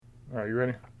All right, you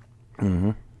ready?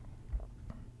 Mm-hmm.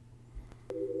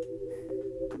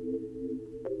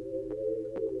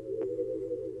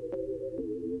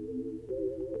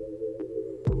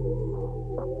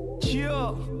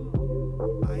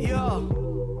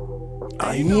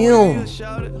 I am.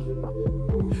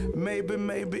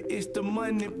 Maybe it's the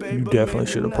money, baby. You definitely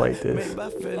should have played this.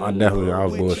 I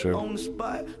was bullshit.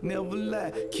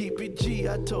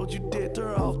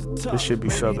 This should be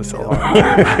subbing so hard.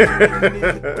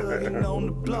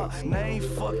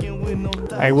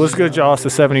 Hey, what's good, y'all? It's the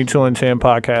 72 and 10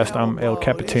 podcast. I'm El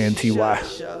Capitan TY.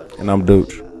 And I'm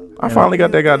Dooch. I finally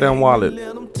got that goddamn wallet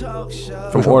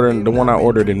from ordering the one I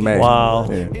ordered in May. Wow.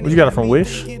 Yeah. What you got it from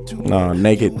Wish? No,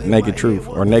 Naked Truth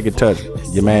or Naked Touch.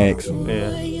 Your mags.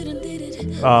 Yeah.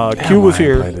 Q was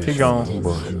here. He gone.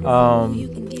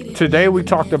 Today we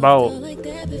talked about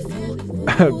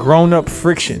grown-up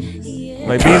friction.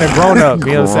 Like being a grown-up,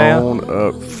 you know what I'm saying?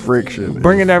 Grown-up friction.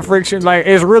 Bringing that friction, like,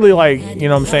 it's really like, you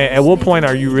know what I'm saying? At what point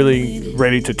are you really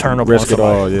ready to turn up risk on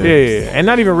somebody? it all, yeah. Yeah. And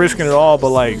not even risking it all, but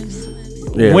like,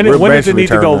 Yeah, when does it need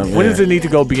to go? them, When does it need to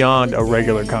go beyond a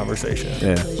regular conversation?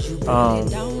 Yeah.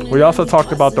 We also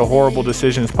talked about the Horrible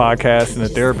Decisions podcast and the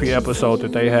therapy episode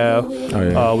that they have. Oh,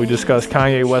 yeah. We discussed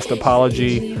Kanye West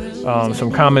apology,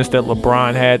 some comments that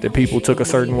LeBron had that people took a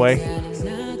certain way,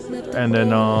 and then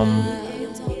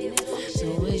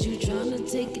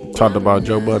Talked about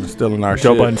Joe Budden stealing our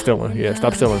Joe shit. Budden stealing. Yeah,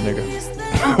 stop stealing, nigga.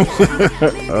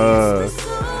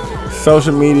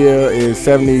 Social media is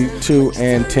 72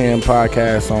 and 10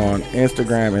 podcast on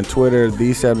Instagram and Twitter.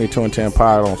 The 72 and 10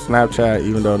 pod on Snapchat.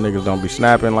 Even though niggas don't be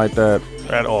snapping like that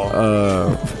At all.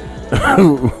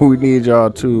 we need y'all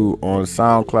too on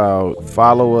SoundCloud.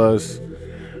 Follow us.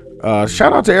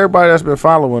 Shout out to everybody that's been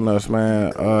following us,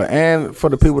 man. And for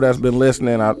the people that's been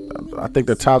listening, I think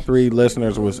the top 3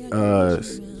 listeners was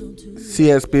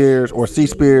C.S. Spears or C.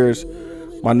 Spears,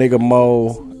 my nigga Mo,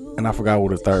 and I forgot who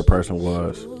the third person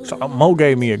was. So Mo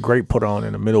gave me a great put on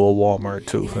in the middle of Walmart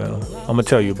too, fam. I'm gonna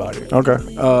tell you about it. Okay.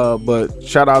 But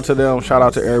shout out to them. Shout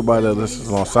out to everybody that listens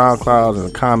on SoundCloud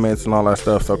and comments and all that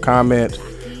stuff. So comment,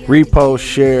 repost,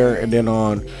 share, and then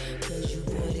on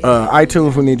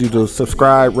iTunes we need you to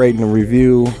subscribe, rate, and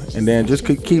review. And then just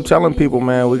keep telling people,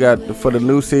 man, we got for the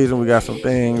new season we got some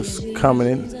things coming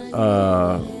in.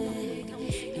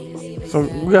 So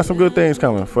we got some good things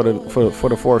coming for the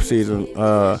 4th season.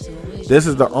 This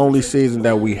is the only season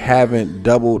that we haven't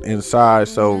doubled in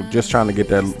size, so just trying to get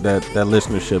that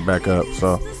listenership back up.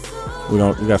 So we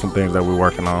got some things that we're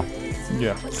working on.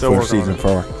 Yeah. For season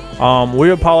 4. We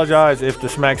apologize if the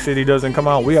Smack City doesn't come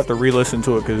out. We have to re-listen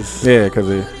to it because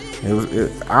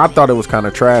I thought it was kind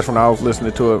of trash when I was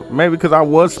listening to it. Maybe because I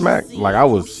was smacked, like I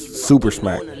was super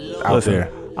smacked out there.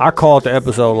 I called the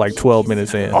episode like 12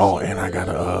 minutes in. Oh, and I got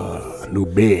a new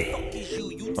bed.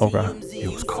 Okay. It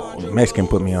was cold. Mexican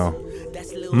put me on.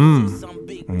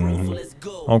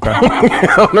 Okay.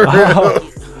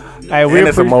 Hey, And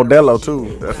it's a Modelo too.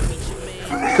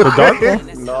 The dark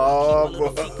one? No, bro.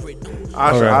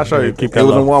 Okay. I'll show you. Keep It that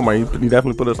was low. in Walmart. He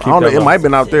definitely put us. I don't know. It might have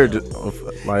been out there. Just,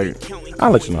 like,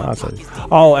 I'll let you know. I'll tell you.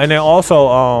 Oh, and then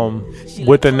also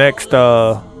with the next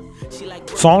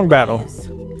song battle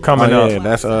coming up. Yeah,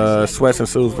 that's Sweats and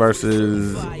Suits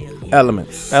versus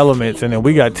Elements. And then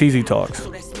we got TZ Talks.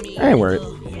 I ain't worried.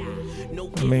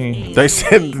 I mean, They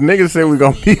said the niggas said we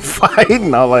gonna be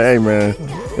fighting. I was like, hey man,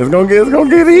 it's gonna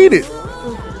get heated.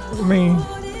 I mean,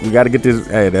 We gotta get this.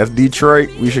 Hey, that's Detroit.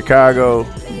 We Chicago.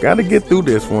 Gotta get through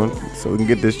this one so we can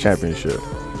get this championship.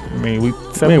 we ain't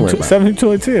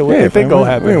 72 and 10. What do Yeah, you think fam, gonna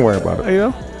happen? we ain't worried about it. You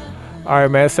know? All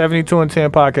right, man. 72 and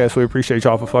 10 podcast. We appreciate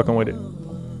y'all for fucking with it.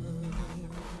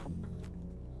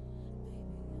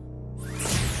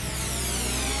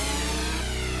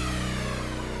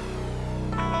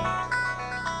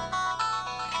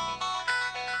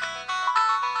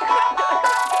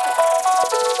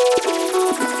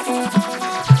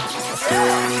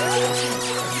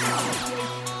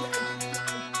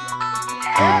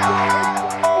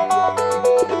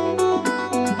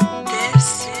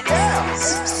 This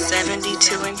is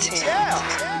 72 and 10.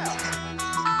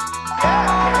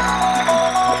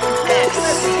 This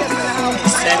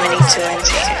is 72 and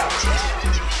 10.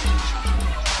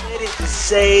 Said it the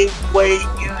same way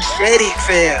you said it,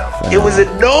 fam. It was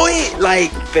annoying,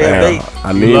 like, fam.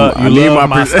 I You need love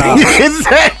my my style.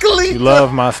 exactly. You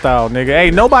love my style, nigga.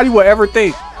 Hey, nobody would ever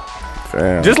think.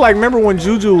 Fam. Just like, remember when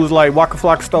Juju was like, Waka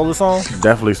Flocka stole the song?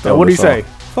 Definitely stole. And what'd he the song. say?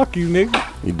 Fuck you, nigga.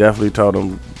 He definitely told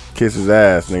him kiss his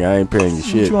ass, nigga. I ain't paying you What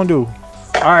shit. you gonna do?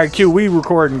 All right, Q, we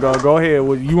recording. Go ahead.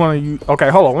 What you want to? Okay,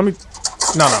 hold on. Let me.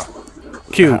 No.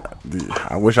 Q,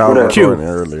 I wish I was Q. recording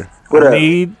earlier. What up?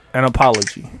 need an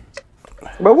apology.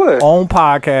 But what? on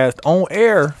podcast, on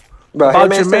air, Bro,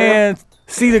 about your man,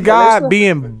 see the guy Mason?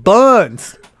 being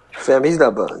buns. Fam, he's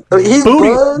not buns. He's Booty,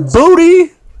 buns.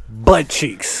 booty, butt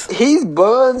cheeks. He's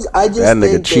buns. I just That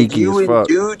nigga think cheeky that you as and fuck.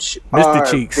 Dooch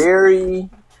Mr. Cheeks.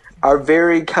 are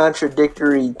very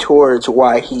contradictory towards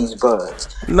why he's buns.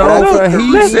 No, And I think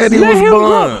he the said he reason- was him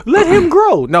buns. grow. Let him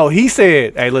grow. No, he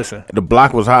said, "Hey, listen, The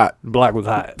block was hot. black was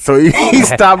hot." So he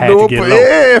stopped Had to doing get it. low.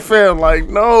 Yeah, fam. Like,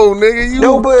 no, nigga, you.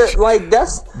 No, but like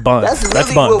that's Buns. That's really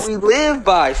That's buns. what we live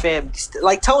by, fam.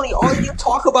 Like Tony, all you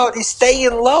talk about is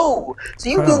staying low. So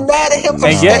you get mad at him for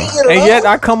And staying low. yet,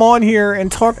 I come on here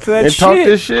and talk to that and shit. talk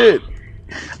this shit.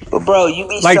 But bro, you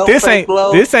be Like so this fake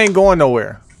low. ain't going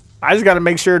nowhere. I just got to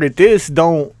make sure that this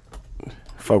don't.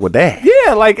 Fuck with that.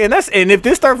 Yeah, like, and if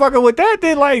this start fucking with that,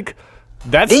 then like.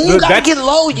 That's Then you good. gotta That's, get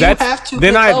low. You that's, have to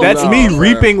Then get low. that's No, me man.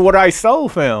 reaping what I sow,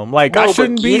 fam. Like No, I but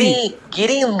shouldn't be.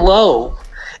 getting low.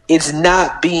 It's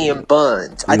not being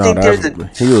buns. I No, think there's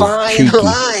that's- a he was fine cheeky.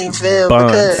 line, fam.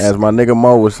 Buns. Because As my nigga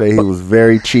Mo would say, he was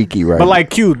very cheeky right But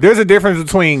like Q, there's a difference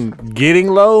between getting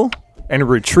low and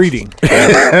retreating.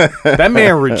 That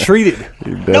man retreated.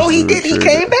 no, he did. He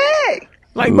came back.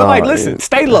 Like, Nah, but like, listen,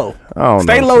 stay low. I don't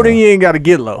Stay know, low, son. then you ain't got to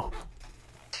get low.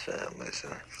 Listen,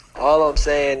 all I'm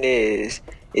saying is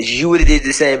you would have did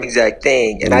the same exact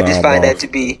thing, and I just Nah, find boss. that to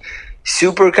be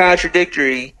super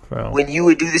contradictory Well, when you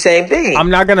would do the same thing. I'm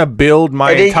not gonna build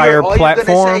my And then entire all you're gonna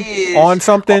platform say is- on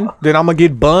something that I'm gonna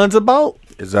get buns about.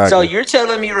 Exactly. So you're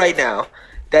telling me right now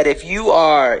that if you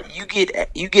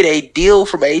get a deal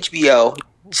from HBO,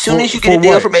 as soon as you get a For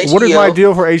deal what? from HBO, What is my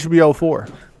deal for HBO for?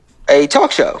 a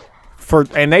talk show.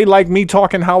 And they like me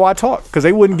talking how I talk, because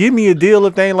they wouldn't give me a deal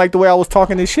if they ain't like the way I was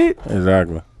talking this shit.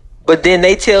 Exactly. But then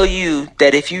they tell you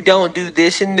that if you don't do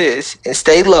this and this and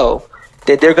stay low,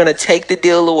 that they're gonna take the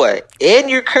deal away. And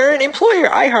your current employer,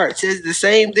 iHeart, says the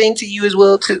same thing to you as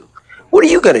well too. What are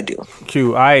you gonna do?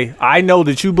 Q, I know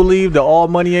that you believe that all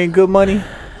money ain't good money,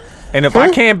 and if I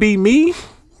can't be me,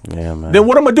 Yeah, man. then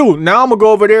what I'm gonna do? Now I'm gonna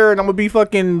go over there and I'm gonna be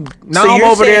fucking. Now So I'm you're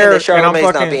over saying there that and I'm Charlamagne's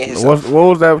not fucking. being himself. What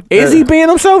was that? Is he being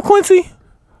himself, Quincy?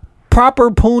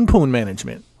 Proper poon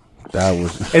management. That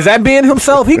was Is that being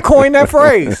himself? He coined that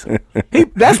phrase.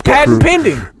 That's patent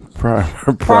pending.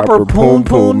 Proper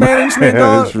poon management,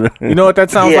 dog. You know what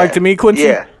that sounds like to me, Quincy?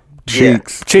 Yeah.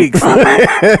 Cheeks. Cheeks.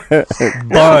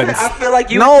 Buns. I feel like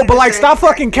you No, would do but the like, same stop exact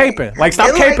fucking thing. caping. Like, stop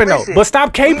And, like, caping, though. listen, But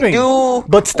stop caping.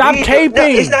 But stop caping. No,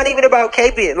 it's not even about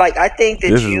caping. Like, I think that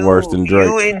This is worse than Drake.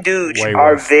 you and Dooch Way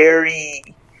are worse. very.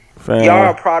 Fam, Y'all are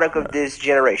a product of this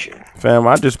generation. fam,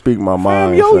 I just speak my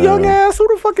mind. Yo, fam. young ass, who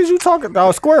the fuck is you talking?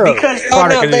 Oh, Square Up. Because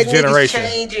Product of that this niggas generation.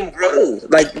 change and grow.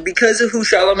 Like, because of who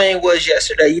Charlamagne was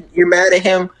yesterday, you're mad at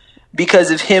him because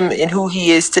of him and who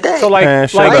he is today. So, like, Man,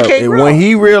 shut Why up. can't And grow? when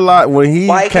he realized, when he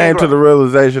Why came can't to grow? the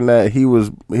realization that he was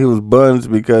buns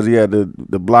because he had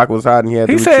the block was hot and he had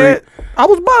he to said, I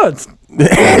was buns. retreat.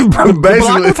 The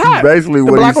block was hot. basically The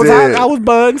what block he was said. hot. I was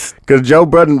buns. Because Joe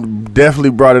Budden definitely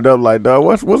brought it up like, dog,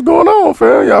 what's going on,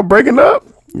 fam? Y'all breaking up?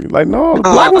 He's like, no, the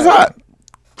block was hot.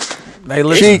 Hey,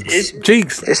 listen. Cheeks.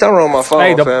 Cheeks. It's something wrong with my phone,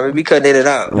 Hey, the- fam. It be cutting in and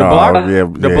out. The block, yeah,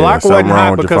 the yeah, block something wasn't wrong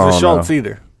hot with your because of phone Schultz now.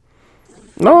 either.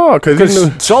 No, because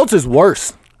Because Schultz is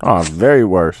worse. oh, very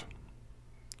worse.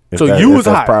 If So you if was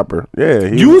that's hot. proper. Yeah,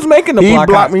 You was making the he block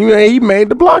blocked hot. me. He made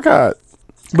the block hot.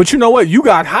 But you know what? You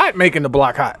got hot making the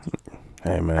block hot.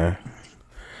 Hey, man.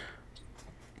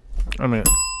 I mean,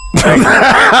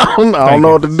 I don't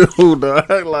know what to do,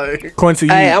 dog. Like, Quincy,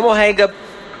 you, Hey, I'm gonna hang up.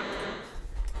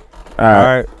 all all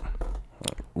right. right.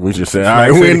 We just said, all Smack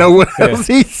right, we City. didn't know what Yeah. else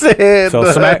he said.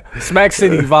 So Smack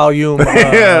City Volume.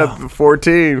 yeah,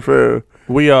 14 for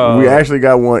We we actually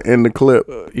got one in the clip.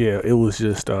 yeah, it was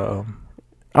just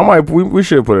We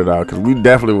should put it out because we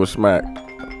definitely was smacked.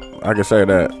 I can say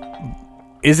that.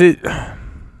 is it?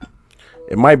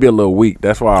 It might be a little weak.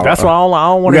 That's why. That's why I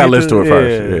don't want we to gotta listen to it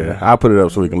first. Yeah, I'll put it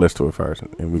up so we can listen to it first.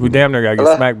 And We damn near gotta get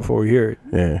Hello? smacked before we hear it.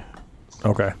 yeah.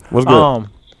 Okay. What's good?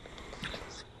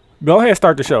 Go ahead,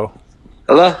 start the show.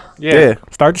 Hello? Yeah.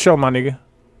 Start the show, my nigga.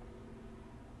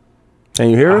 Can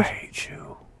you hear I us? hate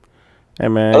you. Hey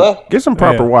man, Hello? get some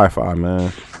proper Yeah. Wi-Fi,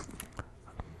 man.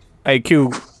 Hey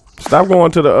Q, Stop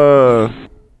going to the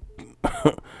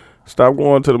Stop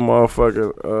going to the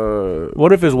motherfucker.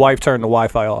 what if his wife turned the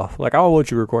Wi-Fi off? Like, I don't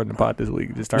want you recording the pod this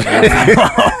week. Just turn the Wi-Fi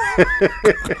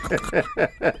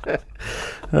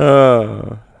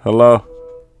off. Hello,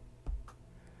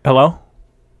 Hello?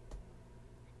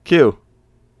 Q,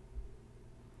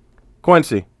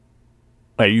 Quincy.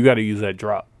 Hey, you got to use that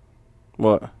drop.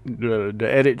 What? The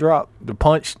edit drop. The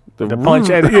punch. The punch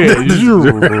edit.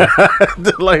 Yeah.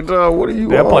 Like, dog, what are you?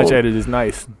 That on? punch edit is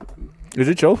nice. Is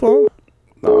it your phone?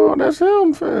 No, No, that's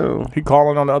him, fam. He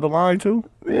calling on the other line too.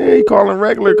 Yeah, he calling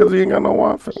regular because he ain't got no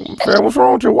Wi-Fi. Fam, what's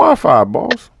wrong with your Wi-Fi,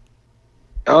 boss?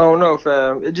 I don't know,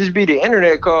 fam. It just be the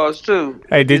internet calls too.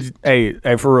 Hey,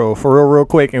 hey, for real,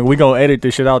 quick, and we gonna edit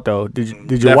this shit out though. Did your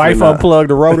Definitely wife not. unplug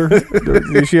the rotor?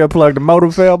 Did she unplug the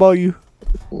motor, fam, on you?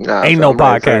 Nah, Ain't fam, no I'm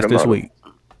right in front podcast of the this motor. week.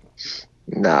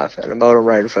 Nah, fam. The motor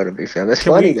right in front of me, fam. That's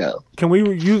funny though. Can we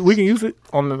can use it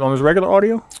on this regular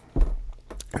audio?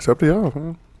 It's up to y'all,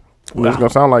 man. It's gonna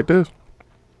sound like this.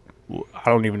 I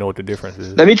don't even know what the difference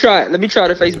is. Let me try the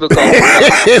Facebook call.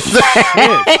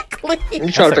 Let me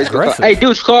try the Facebook aggressive. call. Hey,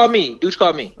 dudes, call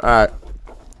me. All right.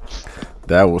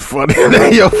 That was funny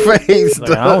in your face.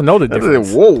 Like, I don't know the I difference.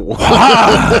 said, whoa.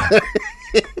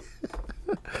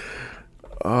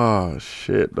 Oh,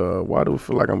 shit, dog. Why do I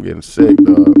feel like I'm getting sick,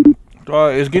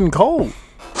 dog? It's getting cold.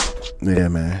 Yeah,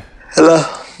 man. Hello.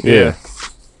 Yeah.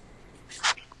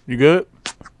 You good?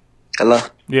 Hello.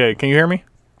 Yeah. Can you hear me?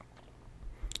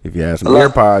 If you had some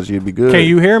AirPods, you'd be good. Can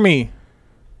you hear me?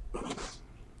 God,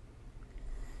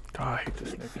 I hate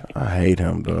this nigga. I hate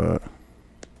him, dog.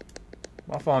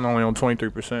 My phone only on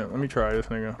 23%. Let me try this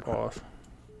nigga. Pause.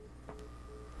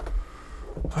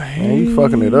 Man, you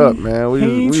fucking it up, man.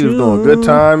 We was doing good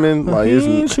timing. Like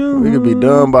we could be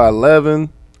done by 11. me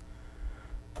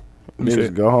Then see.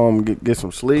 just go home and get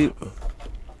some sleep.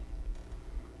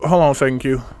 Hold on a second,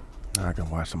 Q. I can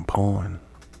watch some porn.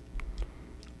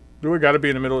 Do we got to be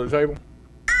in the middle of the table?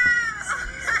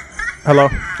 Hello?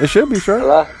 It should be straight.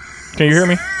 Hello? Can you hear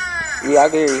me? Yeah, I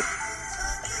can hear you.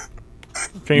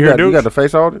 Can you hear You got dudes? the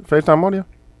FaceTime audio?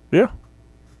 Yeah.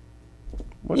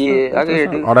 What's Yeah, the- I can hear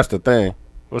what's the- dudes. Oh, that's the thing.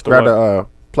 What's the Grab what? the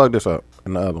plug this up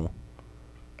in the other one.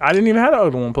 I didn't even have the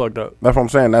other one plugged up. That's what I'm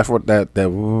saying. That's what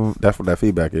that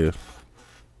feedback is.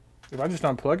 If I just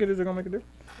unplug it, is it going to make a difference?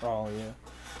 Oh, yeah.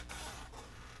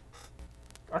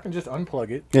 I can just unplug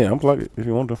it. Yeah, unplug it if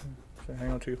you want to. Okay,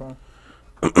 hang on to your phone.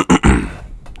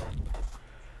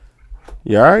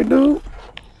 You all right, dude?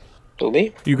 Who,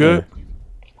 me? You good?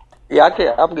 Yeah, I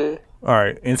can. I'm good. All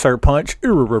right. Insert punch.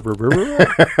 Go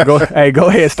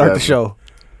ahead. Start the show.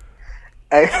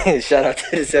 Hey, shout out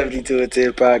to the 72 and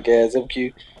 10 podcast. I'm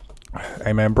cute.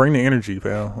 Hey, man, bring the energy,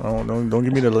 pal. Don't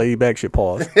give me the laid back shit.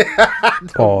 Pause.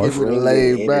 Pause.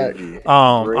 Laid back. Bring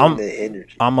I'm the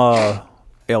energy.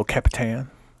 El Capitan.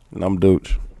 And I'm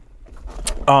Dooch.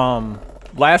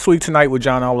 Last week tonight with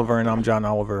John Oliver, and I'm John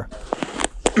Oliver.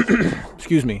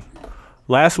 Excuse me.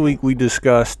 Last week we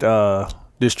discussed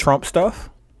this Trump stuff.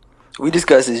 We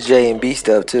discussed this J and B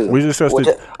stuff too. We discussed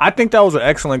it. I think that was an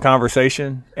excellent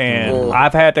conversation, and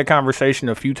I've had that conversation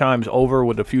a few times over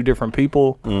with a few different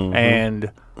people,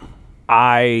 and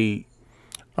I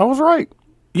was right.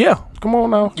 Yeah. Come on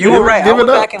now. You were right. I Give went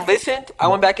it up. back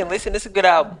and listened. It's a good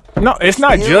album. No, it's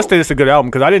not just that it's a good album,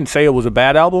 because I didn't say it was a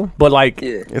bad album, but like,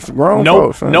 Yeah. It's grown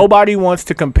folks. man. nobody wants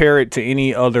to compare it to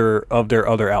any other of their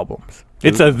other albums.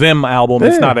 It's a them album.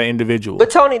 It's Yeah. not an individual. But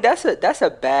Tony, that's a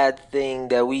bad thing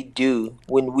that we do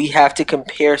when we have to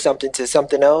compare something to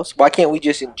something else. Why can't we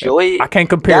just enjoy it? I can't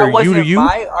compare that you wasn't to you.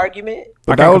 my argument.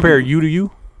 I that can't was- compare you to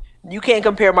you. You can't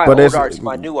compare my But old it's- art to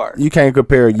my new art. You can't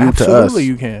compare you to us. Absolutely,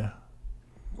 you can.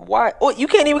 Why? Well, you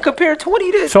can't even compare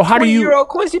 20 to So how do you- 20-year-old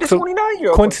Quincy to so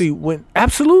 29-year-old Quincy went.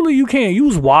 Absolutely, you can. You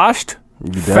was washed,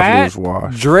 You definitely fat, was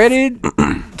washed. dreaded,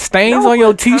 stains on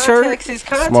your T-shirt, Context is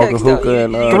context, Smoking though. hookah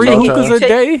and, 3 no hookahs time. a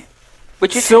day,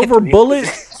 But you silver take- bullet,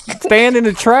 stand in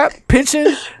the trap,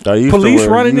 pitching, I used police to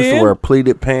wear, running used in, to wear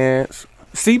pleated pants.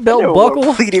 seatbelt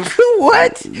buckle.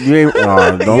 What? You ain't,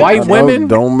 don't, White don't- women?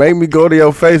 Don't make me go to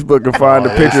your Facebook and find a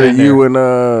it's picture in of you in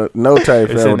No Tape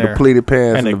It's fam, in with there. the pleated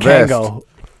pants And and, the the vest Kango.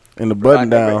 and the button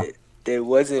down. It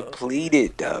wasn't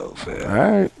pleated though. Fam.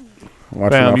 All right.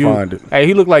 Watch Fam, when I find it. Hey,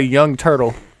 he looked like Young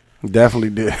Turtle. Definitely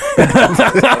did.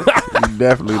 You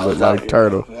definitely look like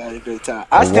Turtle. I had a good time.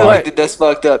 I still What? think that that's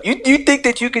fucked up. You think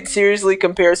that you could seriously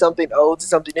compare something old to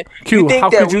something new? Q, You think how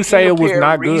that could you we say can it was compare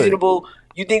not good? reasonable?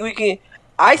 You think we can?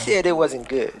 I said it wasn't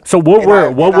good. So what And were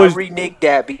I reneged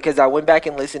that because I went back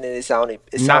and listened and it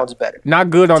sounds better.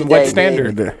 Not good on what Today,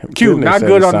 standard? The- Q, they not said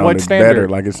good it on what sounded standard? Better,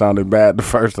 like it sounded bad the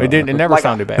first time. It didn't. It never Like,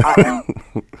 sounded bad.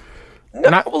 No,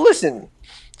 Not- well, listen.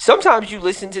 Sometimes you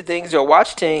listen to things or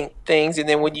watch things, and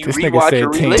then when you This nigga rewatch said or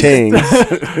ting.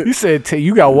 re-listen, Tings. You said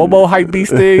you got one more hype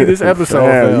beast thing this episode.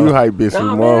 Damn, fam. you hype bitch no,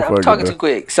 some man, I'm talking motherfucker. too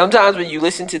quick. Sometimes when you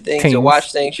listen to things Tings. or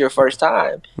watch things your first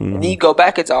time, and then you go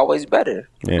back, it's always better.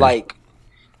 Yeah. Like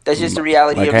that's just the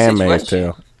reality Like of the Handmaid's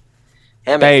situation. Tale.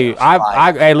 Handmaid's Hey, Tale is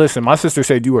fire. hey, listen. My sister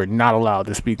said you are not allowed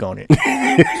to speak on it.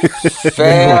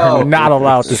 Fam. Not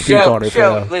allowed to speak on it,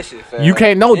 Fam, fam. listen, fam. You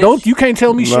can't. No, don't. You can't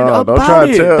tell me shit No, about don't try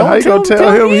to it. tell. Don't How you gonna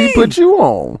tell him me. he put you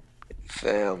on?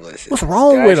 Fam, listen. What's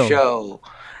wrong That with him? Show,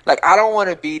 Like, I don't want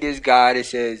to be this guy that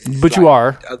says. But you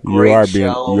are. A great You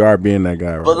are being that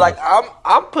guy. Right but like,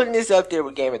 I'm putting this up there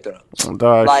with Game of Thrones.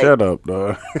 Dog, like, shut up,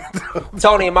 dog.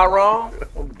 Tony, am I wrong?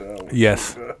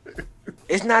 Yes.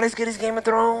 It's not as good as Game of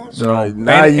Thrones. No, it's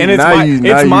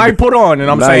my put on,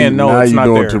 and I'm saying no, it's not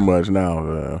there. You're doing too much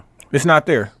now. It's not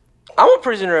there. I'm a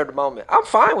prisoner of the moment. I'm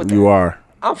fine with that. You are.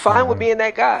 I'm fine with being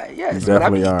that guy. Yes. You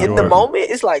definitely are. In the moment,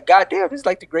 it's like, goddamn, this is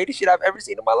like the greatest shit I've ever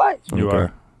seen in my life. You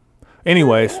are.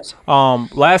 Anyways,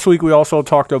 last week we also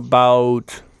talked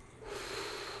about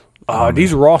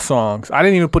these Raw songs. I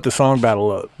didn't even put the song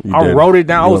battle up. I wrote it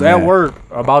down. I was at work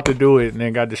about to do it and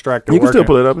then got distracted. You can still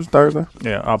put it up. It's Thursday.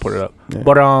 Yeah, I'll put it up. Yeah.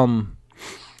 But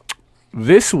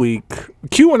this week,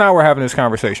 Q and I were having this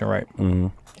conversation, right? Mm-hmm.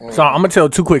 So I'm gonna tell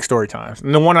 2 quick story times.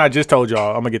 And the one I just told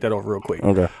y'all, I'm gonna get that over real quick.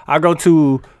 Okay. I go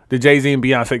to the Jay-Z and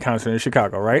Beyonce concert in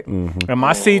Chicago, right? Mm-hmm. And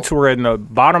my seats were in the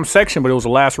bottom section, but it was the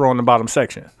last row in the bottom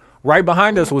section. Right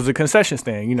behind us was the concession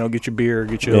stand. You know, get your beer,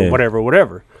 get your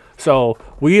whatever. So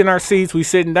we in our seats, we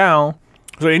sitting down.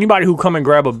 So anybody who come and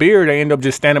grab a beer, they end up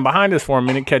just standing behind us for a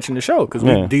minute catching the show because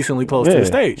we're decently close to the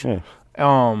stage. Yeah.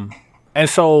 And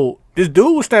so this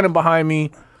dude was standing behind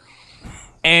me.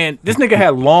 And this nigga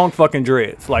had long fucking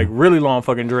dreads, like really long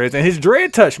fucking dreads. And his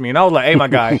dread touched me. And I was like, hey, my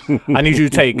guy, I need you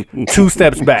to take 2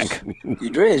 steps back.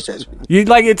 Your dreads touched me.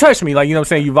 It touched me. Like, you know what I'm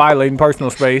saying? You violating personal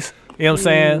space. You know what I'm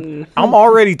saying? I'm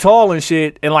already tall and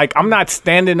shit. And, like, I'm not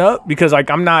standing up because,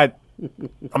 like, I'm not a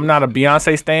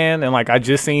Beyonce stan. And, like, I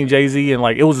just seen Jay-Z. And,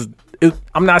 like,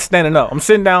 I'm not standing up. I'm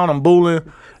sitting down. I'm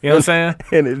booling. You know what I'm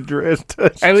saying?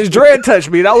 And his dread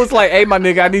touched me. And I was like, hey, my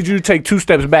nigga, I need you to take 2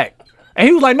 steps back. And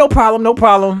he was like, no problem.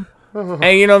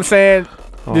 And you know what I'm saying?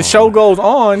 The show goes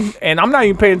on, and I'm not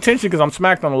even paying attention because I'm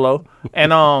smacked on the low.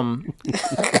 And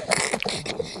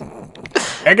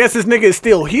I guess this nigga is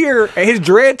still here, and his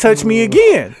dread touched me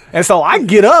again. And so I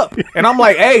get up, and I'm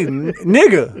like, hey,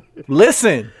 nigga,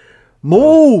 listen.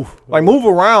 Move. Like, move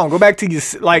around. Go back to your...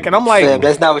 Like, and I'm like... Sam,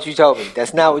 that's not what you told me.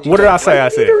 That's not what you told me. What did I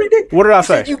say? What did I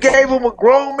say? You gave him a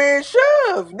grown man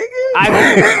shove, nigga.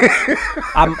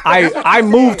 I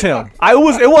moved him.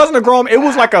 It wasn't a grown... It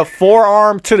was like a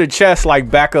forearm to the chest, like,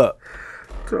 back up.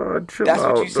 God, that's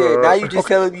what you said. Now you just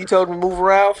telling me you told him to move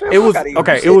around? Fam? It was...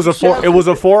 Okay, it was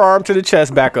a forearm to the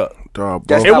chest, back up.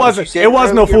 It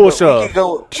wasn't a full shove.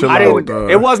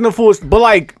 It wasn't a full... But,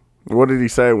 like... What did he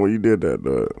say when you did that,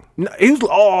 dog? He was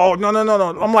like, oh, no.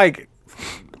 I'm like,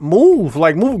 move.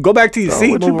 Like, move. Go back to your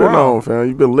seat. What you been on, fam?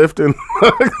 You been lifting?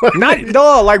 Not,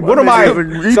 dog. Like, what am I?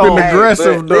 You've been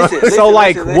aggressive, dog. So,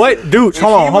 like, what? Dude,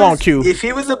 hold on, Q. If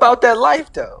he was about that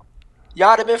life, though, y'all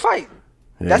would have been fighting.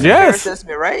 That's a fair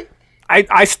assessment, right?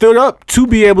 I stood up to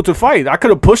be able to fight. I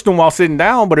could have pushed him while sitting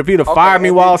down, but if he'd have fired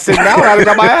me while sitting down, I'd have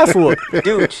got my ass whooped.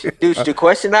 Dude, the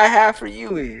question I have for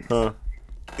you is...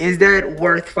 Is that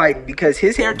worth fighting? Because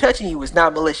his hair touching you was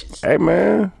not malicious. Hey,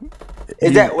 man.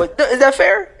 Is that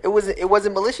fair? It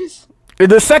wasn't malicious?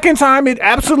 The second time, it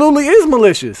absolutely is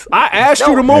malicious. I asked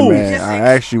you to move. Hey, man,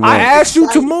 I asked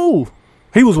you to move.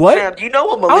 He was what? Fam, do you know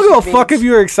what malicious I don't give a fuck if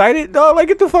you're excited, dog. Like,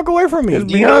 get the fuck away from me.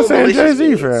 It's Beyonce and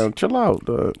Jay-Z, fam. Chill out,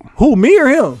 dog. Who, me or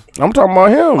him? I'm talking about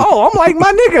him. Oh, I'm like, my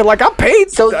nigga. Like, I paid.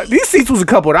 These seats was a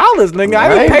couple $, nigga. I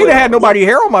didn't pay to have nobody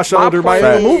hair on my shoulder.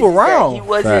 My move around.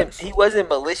 He wasn't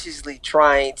maliciously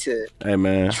trying to. Hey,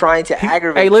 man. Trying to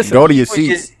aggravate. Hey, listen. Go to your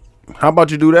seat. How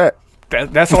about you do that?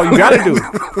 That's all you gotta do.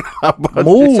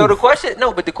 Move. So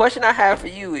the question I have for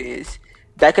you is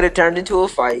that could have turned into a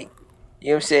fight. You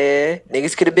know what I'm saying?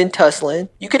 Niggas could have been tussling.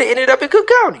 You could have ended up in Cook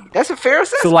County. That's a fair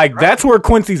assessment. So, like, that's where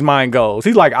Quincy's mind goes.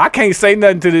 He's like, I can't say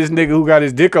nothing to this nigga who got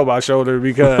his dick on my shoulder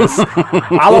because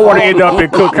I don't want to end up in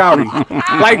Cook County.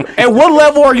 Like, at what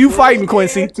level are you fighting,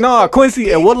 Quincy? No,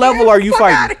 Quincy, at what level are you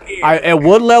fighting? At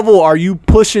what level are you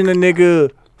pushing a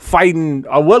nigga fighting?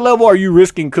 At what level are you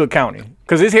risking Cook County?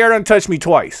 Because his hair done touched me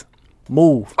twice.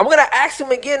 Move. I'm going to ask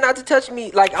him again not to touch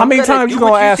me. Like, how many times you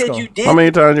going to ask him? How many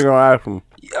times you going to ask him?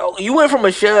 You went from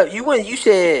a shove. You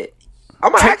said,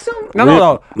 I'm going to ask him?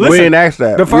 No. Listen, we didn't ask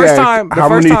that. The first time. How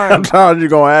many times you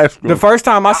going to ask him? The first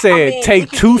time I said,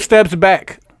 take 2 steps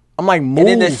back. I'm like, move. And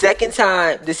then the second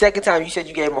time you said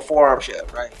you gave him a forearm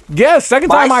shove, right? Yes, second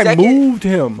time I moved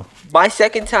him. My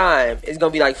second time is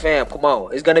going to be like, fam, come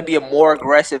on. It's going to be a more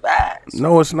aggressive ass.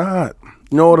 No, it's not.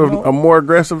 You know what a more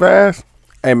aggressive ass?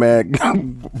 Hey, man.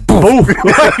 Boof.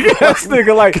 Yes,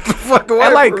 nigga, like, get the fuck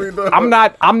away from me,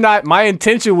 I'm not, my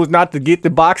intention was not to get the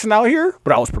boxing out here,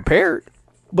 but I was prepared.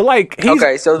 But, like,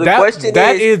 so the question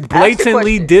that is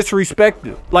blatantly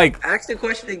disrespectful. Like, ask the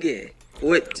question again.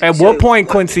 At what point,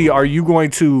 Quincy, are you going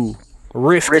to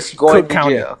risk going Cook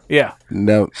County? Jail? Yeah.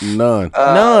 No, none.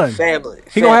 None. Family.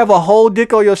 He gonna have a whole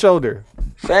dick on your shoulder.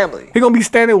 Family. He gonna be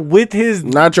standing with his.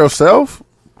 Not yourself.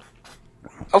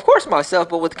 Of course, myself,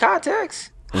 but with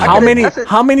context. How many that's a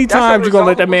times you gonna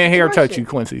let that man hair resolvable touch you,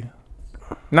 Quincy?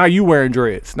 Now you wearing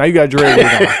dreads. Now you got dreads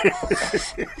on.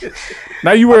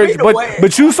 Now you wear,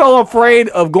 but you so afraid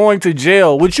of going to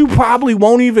jail, which you probably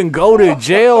won't even go to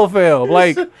jail, fam.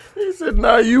 Like He said,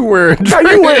 "Now you wearing now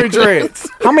you wearing dreads.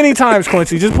 How many times,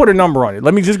 Quincy? Just put a number on it.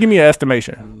 Let me just give me an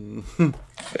estimation.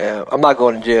 Yeah, I'm not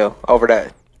going to jail over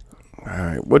that. All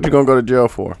right, what you gonna go to jail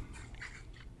for,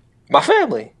 My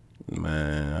family.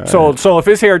 man? So if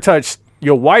his hair touched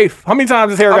your wife, how many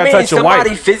times his hair got touched your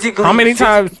wife? Physically. How many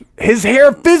times his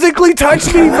hair physically touched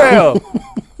me, fam?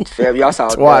 Fam, y'all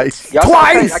sound Twice. nuts. Y'all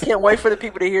Twice. Sound, I can't wait for the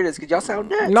people to hear this because y'all sound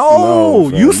nuts. No,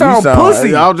 fam. you sound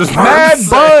pussy. I was just Mad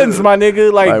buns, my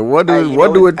nigga. Like, Like, what Hey, do you what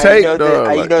know do it take? You know,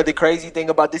 dog? you know the crazy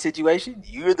thing about this situation?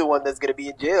 You're the one that's gonna be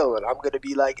in jail, and I'm gonna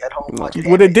be like at home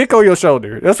watching. with a dick on your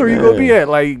shoulder. That's where you gonna be at.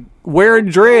 Like wearing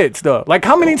dread stuff. Like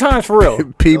how many times for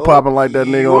real? Pee popping like that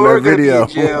nigga on You're that gonna be video. in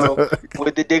jail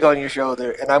with the dick on your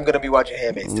shoulder, and I'm gonna be watching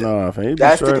Handmaid's Tale. Nah, fam, he be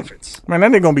That's the straight. difference. Man,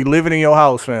 that nigga gonna be living in your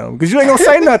house, fam. Because you ain't gonna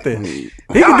say nothing. He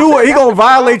can do it. He gonna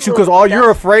violate you because all you're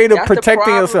afraid of That's the protecting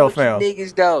problem yourself, with fam. you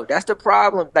niggas, though. That's the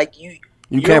problem. Like You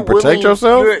you're can't protect willing-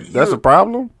 yourself. That's you're- a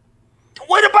problem.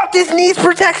 What about this needs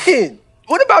protection?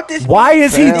 What about this? Why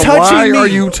is he Fam, touching why me? are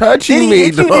you touching Did he me, hit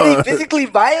you? Did he dog? physically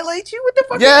violate you? What the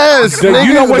fuck? Yes, are you talking about?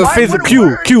 You know what Nigga,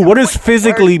 physical Q? What does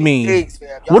physically Dirty mean? pigs, fam.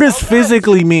 Y'all What does so nuts.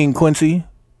 physically mean, Quincy?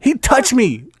 He touched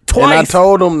me twice. And I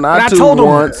told him And not I to told him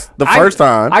once the first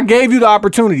time. I gave you the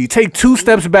opportunity. Take 2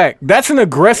 steps back. That's an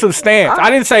aggressive stance. I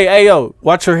didn't say, "Ayo,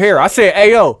 watch your hair." I said,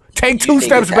 "Ayo, take 2 You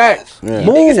steps niggas back." have-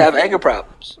 Move. Niggas have anger problems.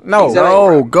 No, Niggas have anger No,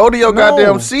 problems. go to your No.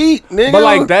 goddamn seat, nigga. But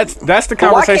like that's the But why can't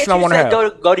conversation I you want to say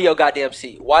have. go to your goddamn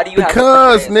seat? Why do you have to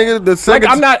because portray that? nigga, the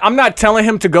second Like I'm not telling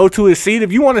him to go to his seat.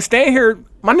 If you want to stand here,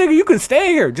 my nigga, you can stand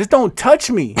here. Just don't touch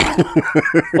me.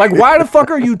 Like why the fuck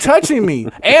are you touching me?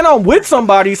 And I'm with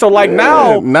somebody, so like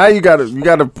now you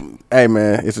gotta. Hey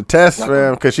man, it's a test,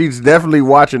 fam. Because she's definitely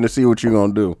watching to see what you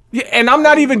gonna do. yeah, and I'm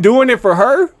not even doing it for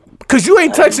her. Cause you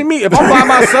ain't touching me. If I'm by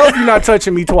myself, you're not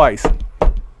touching me twice.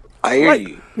 I hear Like,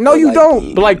 you. no, But you like,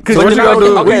 don't. But like, cause So what you're you not- gonna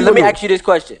do? What Okay, you let me gonna do? ask you this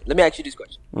question.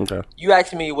 Okay. You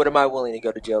asked me, what am I willing to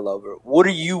go to jail over? What are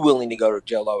you willing to go to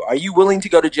jail over? Are you willing to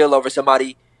go to jail over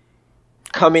somebody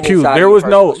coming Q, inside there your was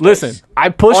no. personal space? Listen, I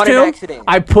pushed On an him. accident.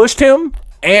 I pushed him,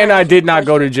 and I did not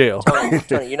go to jail.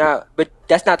 Tony, you're not. But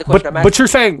that's not the question I'm asking. But you're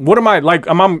saying, what am I like?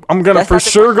 I'm gonna That's for not the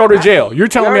sure go question to I'm jail. asking. You're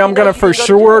telling You me I'm already gonna know for you can go to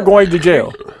sure jail. going to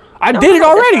jail. I did it that's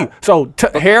already. not- So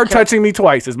hair touching me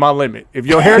twice is my limit. If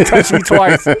your hair touched me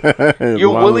twice,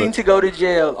 You're willing to go to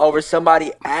jail over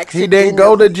somebody accidentally. He didn't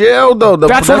go to jail though.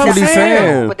 That's what I'm he's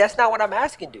saying. But that's not what I'm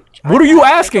asking, dude. what are you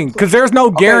asking? Because there's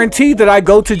no guarantee that I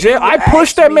go to jail. I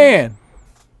pushed that man.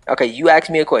 Okay, you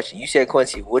asked me a question. You said,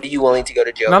 Quincy, what are you willing to go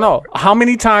to jail No. How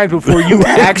many times before you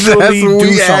That's actually what do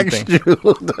we something? asked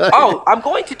you. Oh, I'm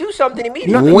going to do something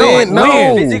immediately. No, When?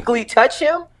 No. Physically touch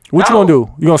him? What you No. gonna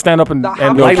do? You gonna stand up and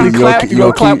How lightly many- clap? You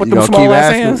gonna clap with them small ass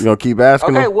asking, hands? You gonna keep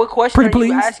asking Okay, him? what question Pretty are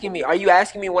you please? asking me? Are you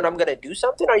asking me when I'm going to do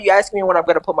something, or are you asking me when I'm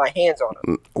going to put my hands on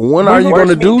him? When are you Worst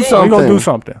gonna do me then. You something? gonna do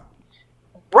something?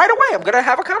 Right away, I'm going to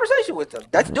have a conversation with them.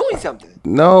 That's doing something.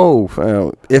 No,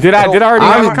 fam. If, Did I already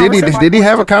have a conversation? Did he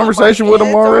have a conversation with him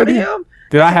Hands on already? him,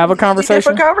 Did I have a it's a conversation?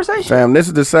 different conversation. Fam, this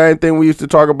is the same thing we used to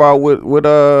talk about with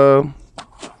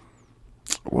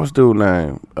what's dude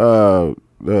name?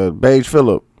 Beige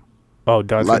Phillip. Oh,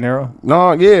 Dante Nero.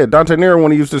 No, yeah, Dante Nero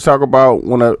when he used to talk about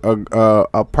when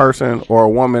a person or a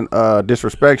woman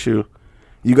disrespects you,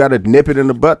 you got to nip it in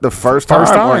the butt the first time. Or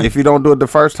time. if you don't do it the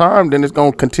first time, then it's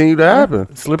gonna continue to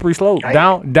happen. Slippery slope.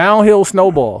 Downhill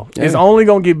snowball. It's only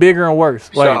gonna get bigger and worse.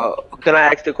 Like So, can I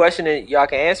ask the question and y'all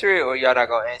can answer it, or y'all not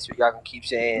going to answer it? Y'all can keep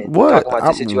saying, What? talking about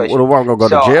this situation. What am I gonna go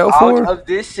to jail for? Out of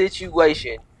this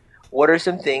situation, what are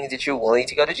some things that you're willing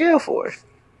to go to jail for?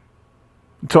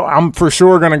 so I'm for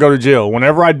sure gonna go to jail.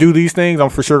 Whenever I do these things, I'm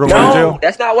for sure gonna go to No, jail.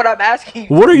 that's not what I'm asking.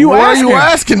 What are you What asking? are you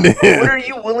asking What then? are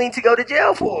you willing to go to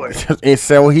jail for? And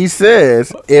so he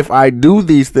says, if I do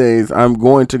these things, I'm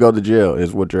going to go to jail.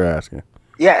 Is what you're asking.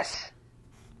 Yes.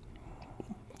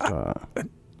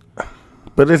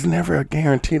 But it's never a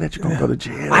guarantee that you're gonna go to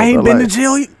jail. I ain't But been like, to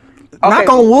jail. Knock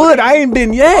on wood. I ain't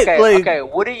been yet. Okay, like, okay.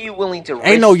 What are you willing to risk?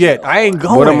 ain't no yet. jail I ain't for?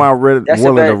 going. What am I That's a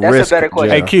willing better- to that's a risk? better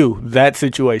question. Hey jail? Q, that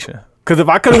situation. Because if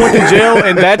I could have went to jail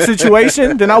in that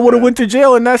situation, then I would have went to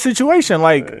jail in that situation.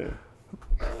 Like,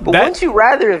 But that- wouldn't you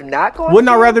rather have not gone? wouldn't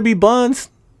to I jail? rather be buns?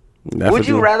 That's Would what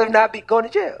you rather not be going to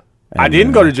jail? I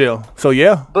didn't go to jail, so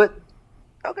yeah. But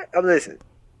okay, I'm listening.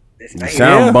 You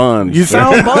sound Yeah. buns. You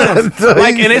sound buns.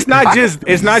 Like, and it's not just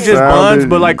Sounded- buns,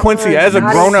 but like Quincy, as a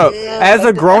Not grown up, jail, as a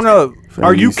but grown up,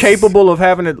 Are you capable of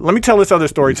having it? Let me tell this other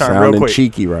story time real quick.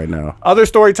 Cheeky right now. Other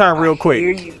story time real quick.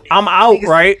 you. I'm out,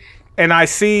 right? And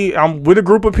I'm with a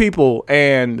group of people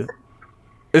and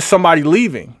it's somebody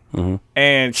leaving.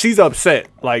 And she's upset,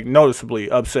 like noticeably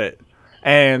upset.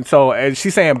 And so and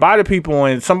she's saying bye to people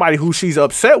and somebody who she's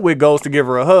upset with goes to give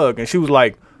her a hug. And she was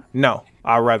like, no,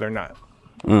 I'd rather not.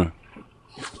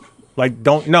 Like,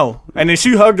 don't, no. And then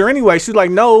she hugged her anyway. She's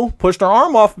like, no, pushed her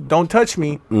arm off. Don't touch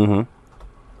me.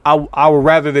 I would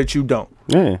rather that you don't.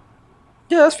 Yeah.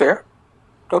 Yeah, that's fair.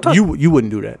 Don't touch me. You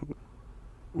wouldn't do that.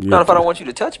 Not if I don't want you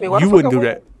to touch me. Why You the fuck wouldn't I do would?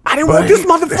 that. I didn't want this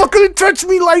motherfucker to touch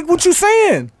me like what you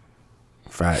saying.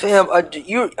 Facts. Fam,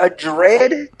 a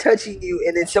dread touching you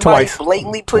and then somebody Twice.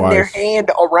 blatantly putting their Twice.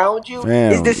 hand around you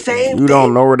Fam, is the same you thing.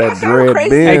 don't know where that I sound dread crazy.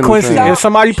 been. Hey Quincy, fam. if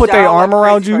somebody put their Sound arm like a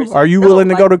around crazy you, person. are you No, willing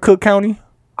to go like- to Cook County?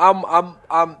 I'm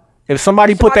If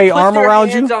somebody put somebody their puts arm their around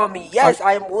hands you, on me, yes,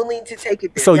 I am willing to take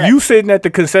it there. so yes. you sitting at the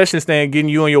concession stand getting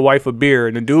you and your wife a beer,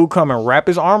 and the dude come and wrap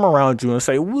his arm around you and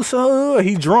say, "What's up?"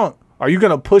 He drunk. Are you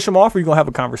gonna push him off, or you gonna have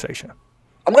a conversation?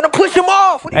 I'm gonna push him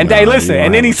off. What do you And mean? they listen, you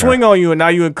and then he ain't swing on you, and now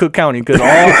you in Cook County because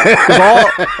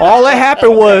all that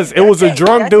happened was it was a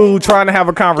drunk dude trying to have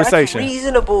a conversation. That's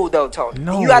reasonable though, Tony.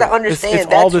 No, you gotta it's- understand it's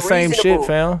that's all the same shit, reasonable.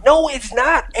 fam. No, it's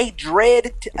not. A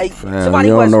dread. Fam, Somebody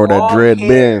you who don't has know where that long dread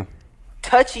hair been.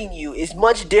 touching you is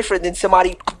much different than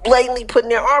somebody blatantly putting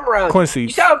their arm around Quincy, you.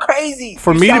 You sound crazy.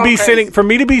 For You me to sound be crazy. sitting, for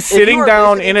me to be If you sitting are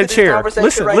down listening in to a this chair. conversation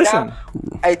Listen, right listen.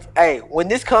 now, hey, when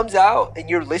this comes out and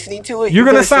you're listening to it, You're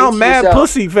gonna say sound to mad yourself,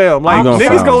 pussy, fam. Like You gonna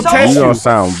niggas sound, gonna test you you. gonna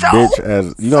sound bitch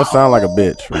as you gonna sound like a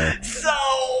bitch, man.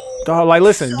 Dog, like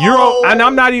listen, and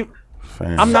I'm not even.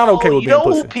 Fam. I'm not okay with you being know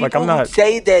who pussy. people Like I'm who not.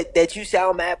 say that you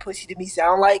sound mad pussy to me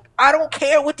sound like? I don't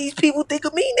care what these people think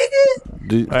of me,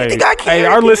 nigga. Hey, think I care? Hey,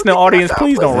 our People listening think I audience, sound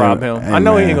please don't pussy. rob him. Hey, I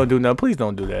know he man. ain't gonna do nothing. Please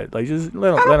don't do that. Like just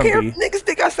let I don't care him if be. niggas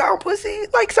think I sound pussy.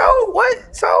 Like, so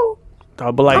what? So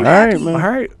But like, I'm all happy. right, man.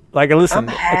 right. Like listen, I'm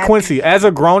happy. Quincy, as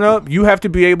a grown up, you have to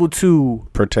be able to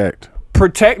protect.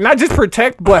 not just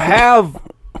protect, but have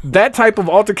that type of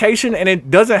altercation, and it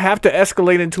doesn't have to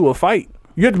escalate into a fight.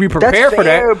 You have to be prepared that's for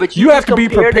fair, that. but You have just to be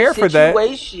compared prepared a for that.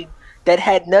 situation that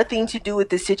had nothing to do with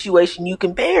the situation you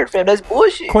compared, fam. That's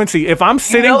bullshit. Quincy, if I'm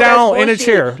sitting know that's down in a bullshit.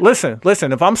 chair,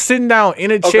 listen, if I'm sitting down in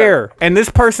a chair and this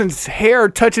person's hair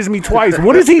touches me twice,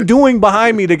 what is he doing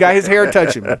behind me that got his hair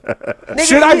touching me? Nigga,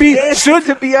 Should I he be dancing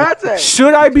to Beyonce?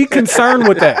 should I be concerned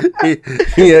with that?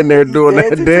 He in there doing that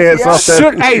Dancing dance to off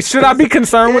that. Should I be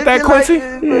concerned with that, Dancing like Quincy?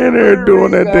 this, He in there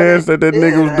doing that dance that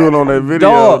nigga was doing on that video.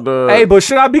 Dog. dog. Hey, but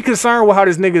should I be concerned with how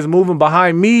this nigga is moving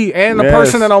behind me and the Yes.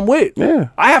 person that I'm with? Yeah.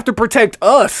 I have to protect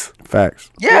us. Facts.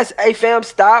 Yes, hey fam,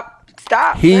 stop.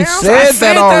 He fam. said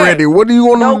said that already. What do you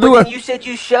want No, him to but do? then you said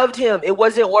you shoved him. It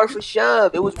wasn't worth a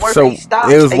shove. It was worth So a stop.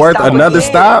 it was A worth stop another again.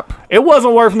 stop. It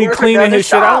wasn't worth me Worth cleaning another his shit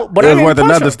stop. out, but It I was didn't worth push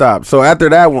another him. stop. So after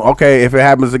that one, okay, if it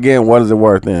happens again, what does it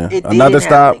worth then? It Another didn't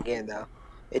stop? happen again, though.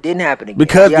 It didn't happen again.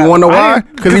 Because Yeah, you want to know why?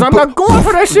 Because I'm not going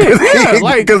for that shit. Yeah,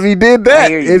 like Because he did I that.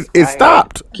 hear you. It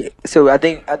stopped. So I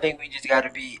think we just got to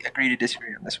agree to disagree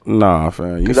on this one. Nah,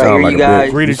 fam. You 'Cause I sound hear like you a guys- bitch.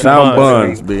 Agree You to sound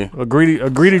buns. buns, B.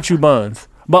 agree that you buns.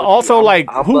 But also, like,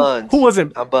 I'm who buns. was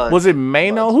it? I'm buns. Was it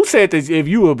Mano? Who said that if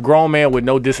you a grown man with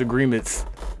no disagreements,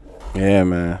 Yeah,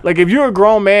 man. like if you're a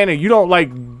grown man and you don't like,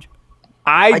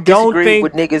 I don't disagree think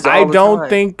with niggas I all the don't time.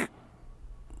 think,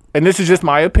 and this is just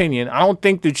my opinion. I don't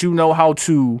think that you know how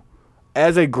to,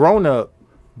 as a grown up,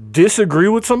 disagree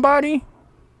with somebody.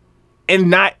 And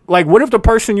not like, what if the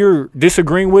person you're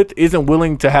disagreeing with isn't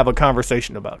willing to have a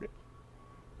conversation about it?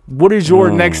 What is your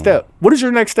next step? What is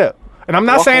your next step? And I'm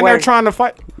not Walk saying they're away. trying to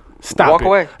fight. Stop Walk it.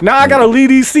 away. Now I gotta leave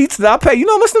these seats that I pay. You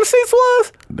know how much them seats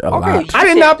was? A lot. you I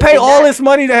did said- not pay and all that- this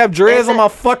money to have dreads on and my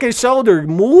fucking shoulder.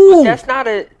 Move. That's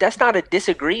not a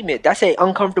disagreement. That's an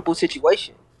uncomfortable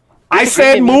situation. I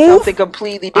said Disagreement means move. Something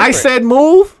completely different. I said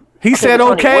move. He said but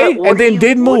Tony, okay, what and are then you-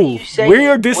 didn't what are move. you saying? We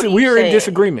are What are you we are in saying?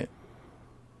 disagreement.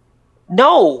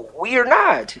 No, we are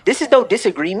not. This is no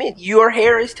disagreement. Your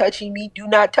hair is touching me. Do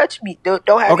not touch me. Don't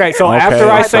have. Okay, your so hair. after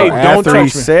I say so don't after he touch me.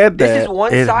 said that, This is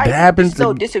one it sided. happens This is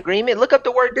no to disagreement. Look up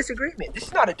the word disagreement. This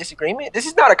is not a disagreement. This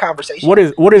is not a conversation. What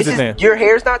is This it then? Your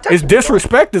hair's not touching It's me.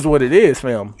 disrespect is what it is,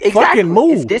 fam. Exactly. Fucking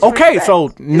move. It's disrespect. Okay, so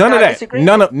It's none of not that.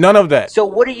 disagreement. None of that. So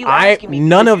what are you I- asking me?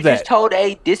 none Because of you that. just told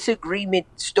a disagreement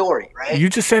story, right? You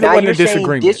just said it now wasn't a you're saying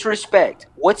disagreement. disrespect.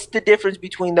 What's the difference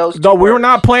between those two? No, we were words?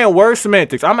 not playing word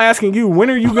semantics. I'm asking you, when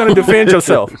are you going to defend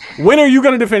yourself? When are you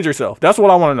going to defend yourself? That's what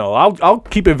I want to know. I'll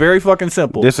keep it very fucking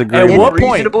simple. Disagreement. At In what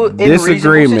point? reasonable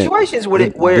Disagreement. situations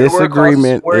where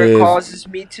Disagreement where it is- causes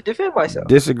me to defend myself.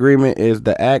 disagreement is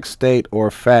the act, state, or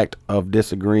fact of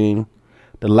disagreeing.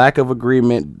 The lack of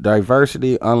agreement,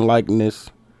 diversity,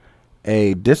 unlikeness,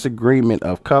 a disagreement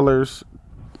of colors,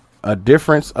 a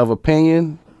difference of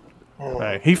opinion.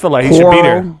 Right. He feel like he should be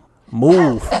there.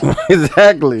 Move.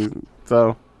 Exactly.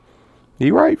 So,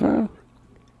 he right, man.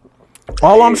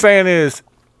 All I'm saying is,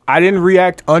 I didn't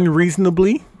react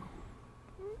unreasonably.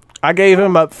 I gave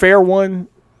him a fair one.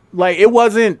 Like, it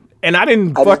wasn't, and I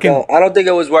didn't I fucking. don't think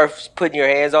it was worth putting your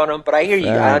hands on him, but I hear you.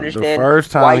 I understand the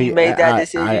first time why you made that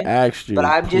decision. I asked you, but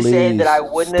I'm just saying that I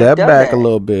wouldn't step have done back that. a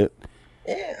little bit.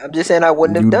 Yeah, I'm just saying I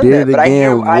wouldn't have You done did that. it But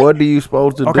again. I hear. What are you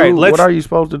supposed to Okay, do? What are you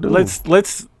supposed to do?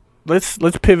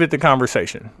 Let's pivot the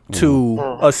conversation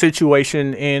to a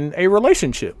situation in a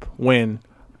relationship when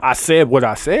I said what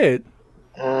I said,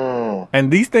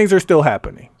 and these things are still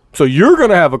happening. So you're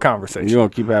gonna have a conversation. You're gonna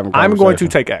keep having. I'm going to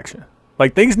take action.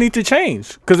 Like, things need to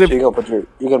change because if So you're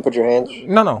gonna put your hands.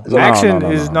 no action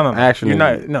is no Action you're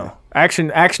is- not no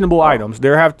actionable items.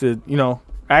 There have to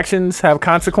actions have Hey,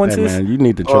 consequences. man, you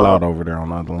need to chill out over there on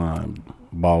the other line,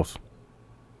 boss.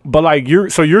 But like you're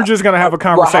just gonna have a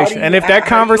conversation, and if that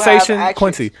conversation,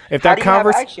 Quincy, if that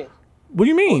conversation, what do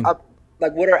you mean?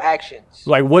 Like, what are actions?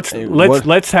 Like,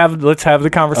 let's have the A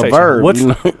conversation. verb. What's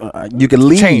You can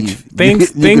leave. change?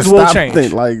 Things You can will stop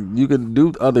change. like you can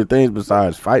do other things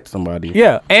besides fight somebody.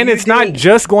 yeah, and it's not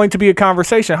just going to be a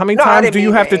conversation. How many No, I times didn't do you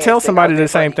mean have to to tell answer. somebody I the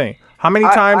was same like- thing? How many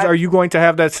times are you going to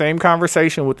have that same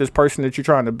conversation with this person that you're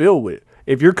trying to build with?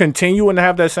 If you're continuing to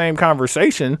have that same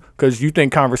conversation because you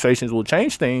think conversations will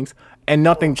change things and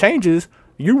nothing changes,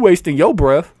 you're wasting your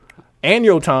breath and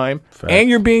your time, and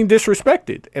you're being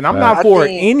disrespected. And I'm not for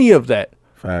any of that.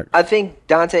 Fact. I think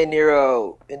Dante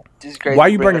Nero. And this is crazy. Why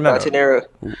you bringing that Dante up? Nero?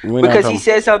 We're not Because he talking-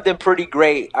 said something pretty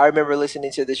great. I remember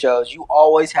listening to the shows. You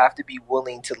always have to be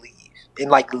willing to leave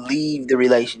and like leave the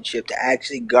relationship to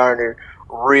actually garner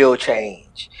real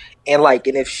change. And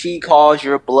if she calls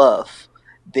your bluff,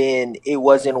 then it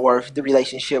wasn't worth the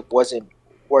relationship. Wasn't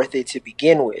worth it to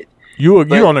begin with. You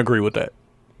don't agree with that?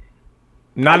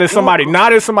 Not as somebody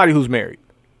who's married.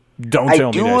 Don't I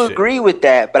tell me that do shit. agree with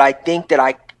that, but I think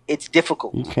that it's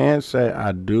difficult. You can't say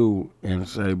I do and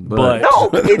say but. No,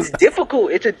 it's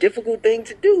difficult. It's a difficult thing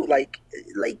to do. Like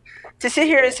to sit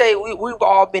here and say we've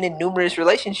all been in numerous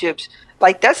relationships.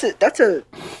 Like that's a.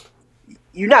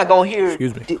 You're not gonna hear.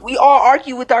 Excuse me. We all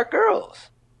argue with our girls,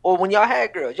 or when y'all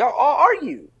had girls, y'all all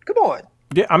argue. Come on.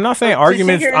 Yeah, I'm not saying sit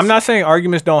arguments. here and I'm not saying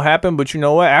arguments don't happen, but you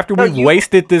know what? After No, we've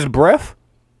wasted this breath,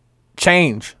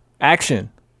 change,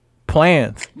 action,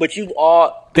 plans, But you've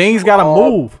all things gotta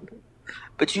move.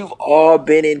 But you've all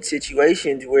been in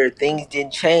situations where things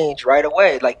didn't change right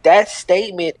away. Like, that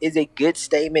statement is a good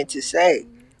statement to say,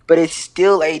 but it's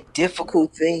still a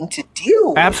difficult thing to deal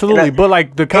with. Absolutely, And but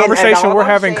like the conversation all we're I'm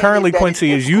having saying currently, is that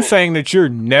Quincy, it's is you difficult. saying that you're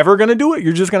never gonna do it.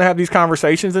 You're just gonna have these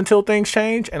conversations until things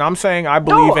change, and I'm saying I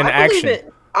believe in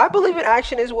action. I believe in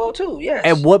action as well too. Yes.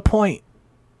 At what point?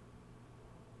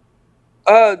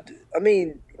 I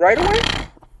mean, right away.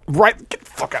 Right, get the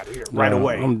fuck out of here right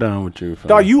away. I'm done with you. fam.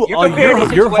 Dog, You're comparing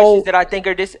these your situations whole that I think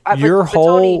are this. your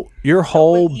whole you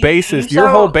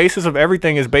sound- basis of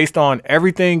everything is based on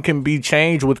everything can be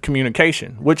changed with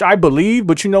communication, which I believe.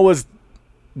 But you know what's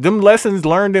them lessons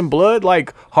learned in blood,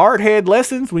 like hard head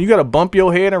lessons, when you gotta bump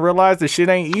your head and realize the shit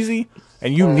ain't easy,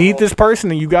 and you need this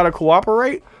person and you gotta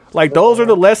cooperate. Like, those are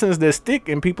the lessons that stick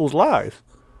in people's lives.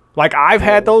 Like, I've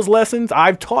had those lessons.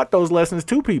 I've taught those lessons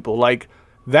to people. Like,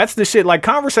 that's the shit. Like,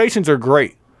 conversations are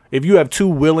great if you have two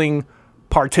willing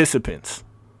participants.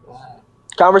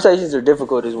 Conversations are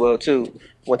difficult as well too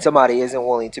when somebody isn't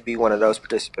willing to be one of those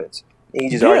participants. And you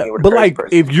just Yeah, argue with a but crazy like,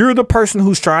 person. if you're the person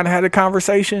who's trying to have a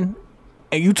conversation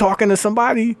and you talking to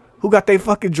somebody who got their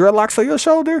fucking dreadlocks on your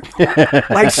shoulder,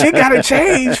 like, shit gotta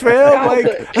change, fam.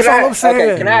 Like, that's all I'm saying.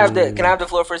 Okay, can I have the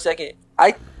floor for a second?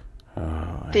 I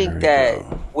think that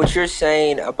what you're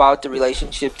saying about the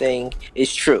relationship thing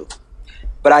is true,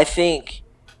 but I think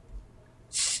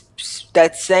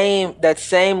that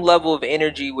same level of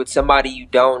energy with somebody you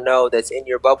don't know that's in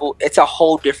your bubble, it's a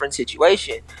whole different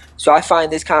situation. So I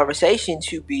find this conversation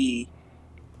to be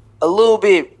a little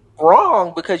bit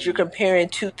wrong because you're comparing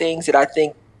two things that I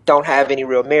think don't have any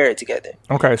real merit together.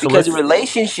 Okay, so Because let's,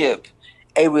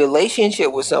 a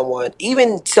relationship with someone,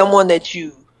 even someone that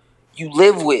you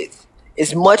live with,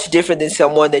 is much different than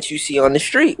someone that you see on the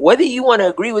street. Whether you want to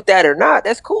agree with that or not,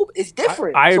 that's cool. It's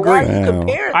different. I So why agree. are you Damn.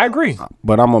 comparing? I agree.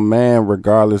 But I'm a man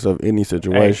regardless of any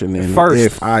situation. Hey, and first.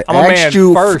 if I I'm a man asked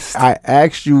you first. I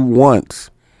asked you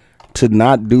once to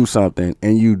not do something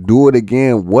and you do it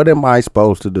again, what am I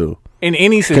supposed to do? In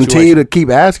any situation. Continue to keep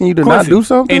asking you to Quincy, not do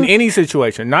something? in any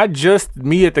situation, not just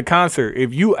me at the concert.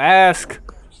 If you ask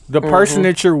the person Mm-hmm.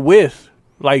 that you're with,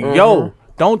 like, yo,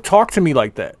 don't talk to me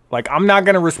like that. Like, I'm not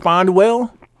gonna respond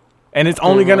well. and it's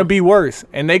only going to be worse,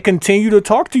 and they continue to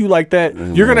talk to you like that,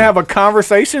 you're going to have a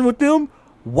conversation with them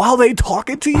while they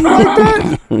talking to you like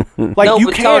that? Like, No, you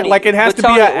but can't. Tony- Like, it has but to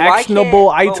be Tony, an why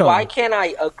actionable can't- but item. Why can't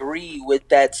I agree with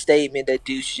that statement that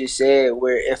Deuce just said,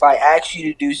 where if I ask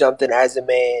you to do something as a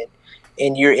man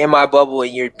and you're in my bubble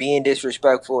and you're being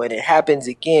disrespectful and it happens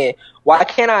again, why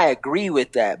can't I agree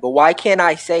with that? But why can't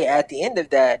I say at the end of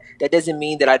that, that doesn't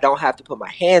mean that I don't have to put my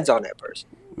hands on that person?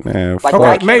 Man, Like, fuck.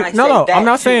 why Okay, can't I say no, that I'm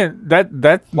not too? saying that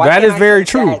Why that can't is I very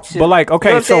say true. that too? But like, You know okay,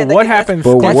 what I'm so saying? what That's- happens?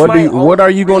 But that's what my do you- what only are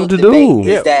you going real to debate do?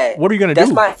 is that- What are you gonna That's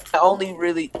do? my only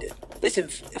really. Listen,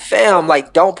 fam,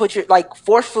 like, don't put your, like,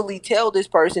 forcefully tell this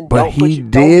person. But don't put he your,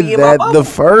 don't be did in my that bubble. the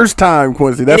first time,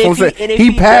 Quincy. That's And what I'm if saying. and if He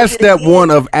does passed it step again,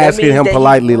 one of that asking means him that he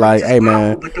politely, wants like, his "Hey, bubble.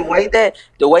 man." But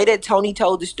the way that Tony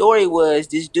told the story was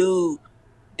this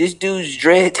dude's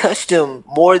dread touched him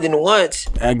more than once.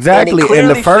 Exactly. it And the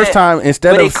clearly first time,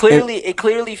 instead but of it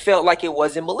clearly felt like it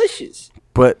wasn't malicious.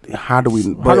 but how do we?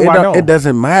 How But do it, I don't- know? it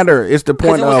doesn't matter. It's the 'Cause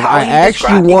point it was of how I he asked you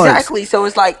described- once, exactly. So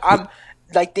it's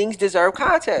like things deserve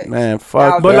context. man. Now,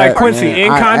 Fuck But that, like, Quincy, man.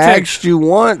 in I context- asked you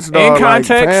once, dog. context-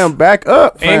 like, fam, back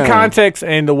up. In fam. context,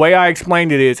 and the way I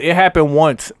explained it is, it happened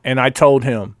once, and I told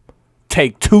him,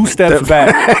 take 2 steps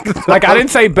back. Like, I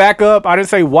didn't say back up. I didn't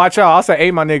say watch out. I said,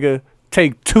 hey, my nigga,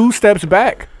 take 2 steps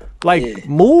back. Like, Yeah.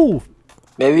 move.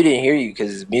 Maybe we didn't hear you because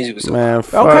his music was so man.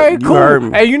 Fuck, Okay, you cool. heard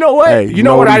me. Hey, you know what? Hey, you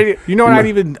know what he-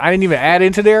 I didn't even add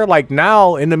into there. Like,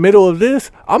 now in the middle of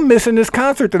this, I'm missing this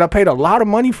concert that I paid a lot of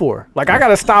money for. Like, I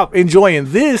gotta stop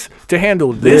enjoying this to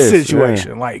handle this This,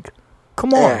 situation. Like,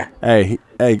 come on. Yeah.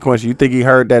 Hey, Quincy, you think he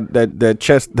heard that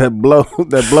chest, that blow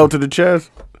to the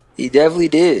chest? He definitely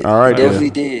did. All right, he definitely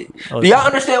did. Oh, Do y'all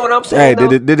understand what I'm saying?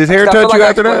 Hey, did his hair Because I feel touch you like I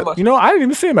after explained that? myself. You know, I didn't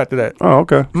even see him after that. Oh,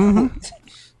 okay.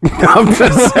 I'm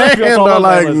just saying, That's all though, I'm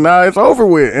like, saying. nah, it's over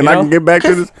with, and You I know? can get back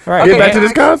to this, Right. get Okay, back to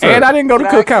this concert. And I didn't go to Can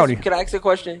I Cook ask County. Can I ask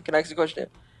a question?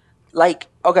 Like,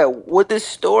 okay, would the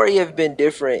story have been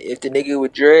different if the nigga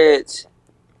with dreads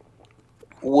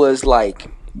was like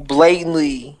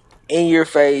blatantly in your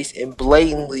face and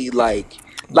blatantly like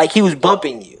he was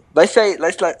bumping you? Let's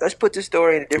put the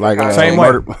story in a different like context. Same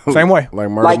way. Same way. like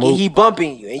murder. Like Mook. he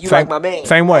bumping you and you Same, like my man.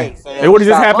 same way. Hey, fam, It would have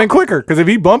just stop happened bumping. quicker. Because if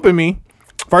he bumping me,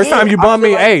 first Yeah, time you I bump feel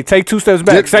me, like- hey, take 2 steps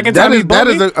back. Second time you bump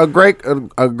me, that is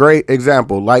a great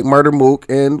example. Like Murder Mook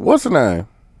and what's the name?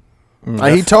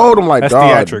 Like he told him like, that's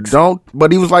dog, theatrics. don't.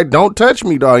 But he was like, don't touch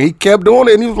me, dog. He kept doing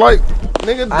it, and he was like,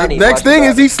 nigga. I The need next to watch thing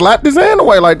that. is he slapped his hand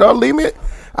away, like, dog, leave me.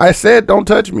 I said, don't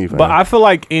touch me, fam. But I feel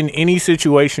like in any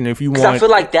situation, if you Because I want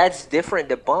feel like that's different.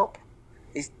 The bump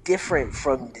is different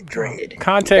from the dread.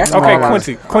 context, That's okay, all I'm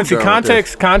Quincy, done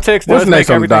with context What's does next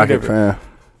make on the everything docket, different.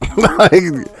 fam?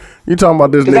 Like you talking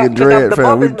about this 'Cause I- nigga 'cause Dread, the fam?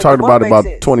 bump We is- talked the about bump it about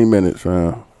makes sense. 20 minutes,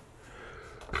 fam.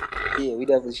 Yeah, we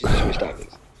definitely should switch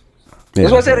topics. Yeah.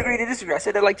 That's why I said agree to disagree. I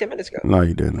said that like 10 minutes ago. No,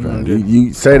 you didn't. Fam.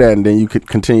 You say that, and then you could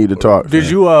continue to talk. Did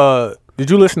fam.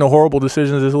 you listen to Horrible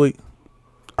Decisions this week?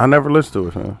 I never listened to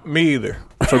it, fam. Me either.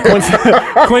 So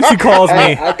Quincy calls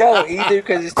me. I don't either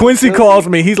because it's too Quincy filthy. calls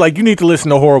me. He's like, you need to listen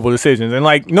to Horrible Decisions. And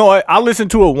like, no, I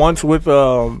listened to it once with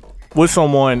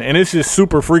someone, and it's just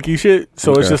super freaky shit.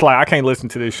 So it's Okay. just like I can't listen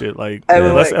to this shit. Like Hey, wait,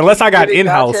 unless, wait, unless can I you got give it in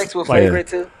house. context with Like, Flagrant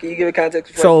too? Can you give it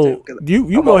context? For so Flagrant too? 'Cause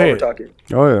you I'm go over ahead. talking.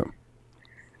 Oh yeah.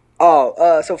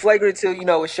 So Flagrant 2, you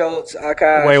know, with Schultz,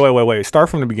 Akash. Wait. Start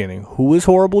from the beginning. Who is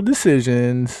Horrible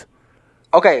Decisions?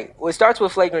 Okay, well, it starts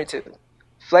with Flagrant 2.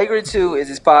 Flagrant 2 is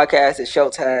this podcast that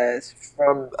Schultz has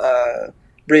from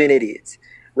Brilliant Idiots,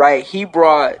 right? He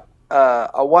brought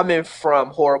a woman from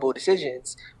Horrible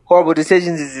Decisions. Horrible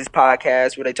Decisions is this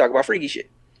podcast where they talk about freaky shit.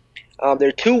 There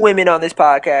are 2 women on this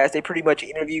podcast. They pretty much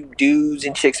interview dudes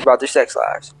and chicks about their sex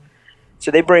lives. So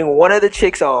they bring one of the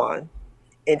chicks on,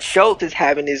 and Schultz is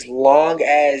having this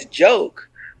long-ass joke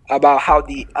about how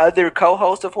the other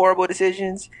co-host of Horrible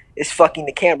Decisions is fucking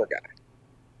the camera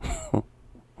guy.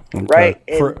 Right?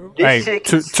 And this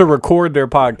chick is to record their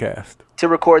podcast. to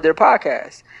record their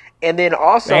podcast. And then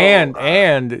also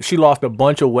And she lost a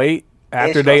bunch of weight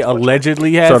after she they lost a bunch of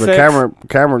allegedly had So the sex.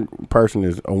 camera person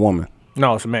is a woman.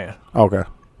 No, it's a man. Okay.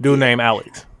 Dude named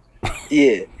Alex.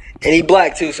 yeah. And he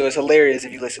black too, so it's hilarious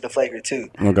if you listen to Flagrant 2.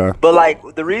 Okay. But like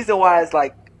the reason why it's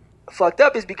like fucked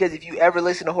up is because if you ever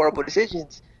listen to Horrible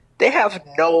Decisions, they have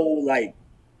no like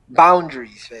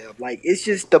boundaries, fam. Like it's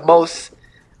just the most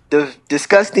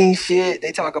disgusting shit.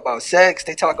 They talk about sex.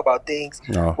 They talk about things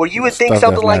No, where you would think stuff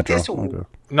something that's like this. natural. Okay.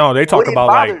 No, they talk Wouldn't about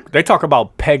bother- they talk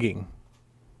about pegging.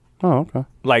 Oh, okay.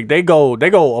 Like they go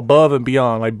above and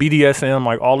beyond, like BDSM,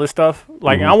 like all this stuff.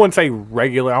 Like I wouldn't say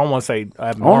regular. I don't want to say I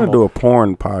want abnormal. to do a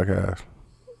porn podcast.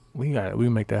 We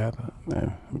can make that happen.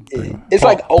 Yeah. It's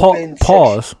like open.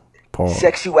 Pause.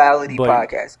 sexuality But-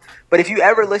 podcast. But if you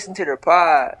ever listen to their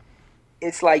pod,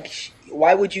 it's like,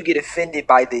 why would you get offended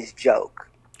by this joke?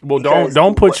 Well, Because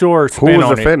don't put your Who spin was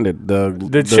on it. offended?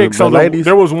 The chick. So the ladies.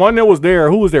 there was one that was there.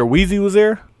 Who was there? Wheezy was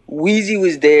there. Wheezy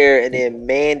was there, and then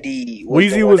Mandy.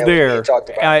 Wheezy the one was that there. being talked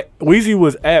about. Wheezy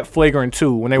was at Flagrant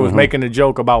 2 when they was making a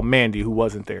joke about Mandy, who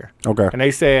wasn't there. Okay. And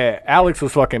they said Alex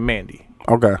was fucking Mandy.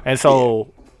 Okay. And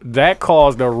so that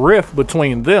caused a rift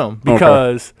between them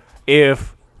because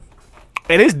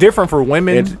and it's different for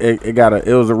women. It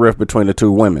was a rift between the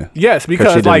two women. Yes, she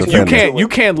because didn't like defend it. you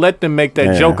can't let them make that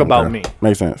Yeah, joke about okay. me.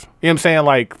 Makes sense. You know what I'm saying?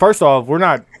 Like, first off, we're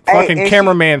not fucking and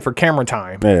cameraman for camera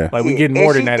time. Yeah. Like, we Yeah, getting and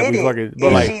more she than that if did we it. fucking. But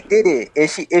And like, she did it,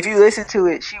 and if you listen to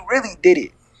it, she really did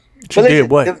it. she But did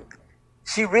listen, what?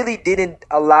 She really didn't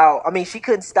allow. I mean, she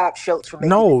couldn't stop Schultz from making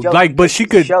No, the joke like, but because she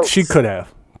it's could. Schultz. She could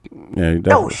have. Yeah, No,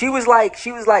 definitely. she was like,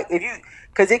 if you,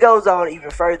 because it goes on even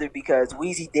further because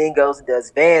Wheezy then goes and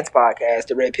does Van's podcast,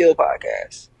 the Red Pill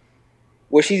podcast,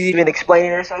 where she's even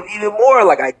explaining herself even more.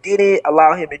 Like, I didn't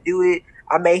allow him to do it.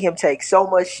 I made him take so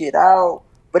much shit out,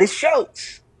 but it's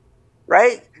Schultz,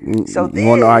 right? So You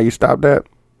want to know how you stop that?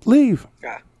 Leave.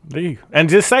 Leave. And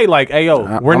just say like, "Hey, yo,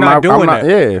 we're I'm not not- doing I'm not-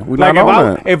 that." yeah, we're like not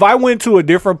on that. if I went to a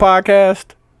different podcast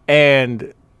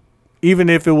and even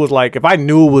if it was like if I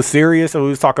knew it was serious and we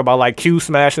was talking about like Q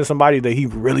smashing somebody that he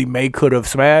really could have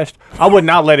smashed, I would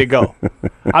not let it go.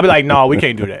 I'd be like, "No, we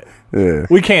can't do that. Yeah.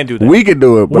 We can't do that. We can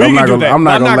do it, but We I'm can not do gonna. that. I'm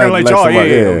not gonna let y'all. somebody.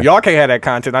 Yeah. Y'all can't have that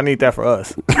content. I need that for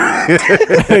us." You know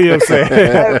what I'm saying?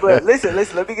 Hey, but listen,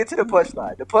 let me get to the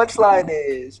punchline. The punchline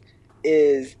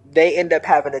is they end up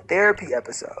having a therapy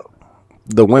episode.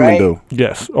 The women Right? do.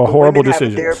 Yes, The horrible women have a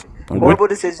decisions. horrible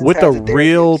decisions With has a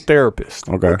real therapist. therapist.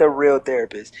 Okay. With a real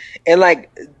therapist. And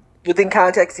like within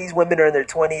context, these women are in their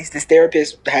 20s. This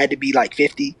therapist had to be like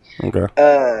 50. Okay.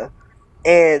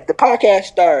 And the podcast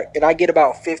start, and I get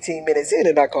about 15 minutes in,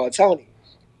 and I call Tony.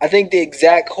 I think the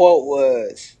exact quote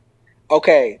was,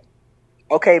 "Okay,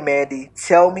 Mandy,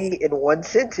 tell me in one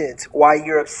sentence why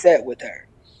you're upset with her."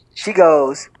 She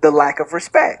goes, "The lack of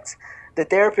respect." The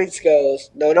therapist goes,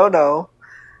 No.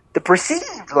 The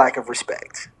perceived lack of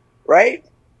respect, right?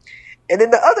 And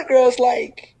then the other girl's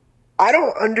like, "I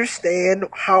don't understand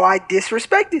how I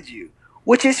disrespected you,"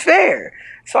 which is fair.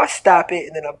 So I stop it,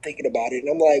 and then I'm thinking about it, and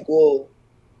I'm like, well,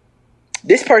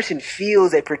 this person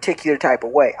feels a particular type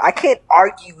of way. I can't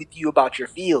argue with you about your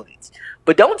feelings,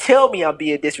 but don't tell me I'm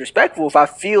being disrespectful if I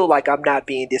feel like I'm not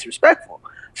being disrespectful.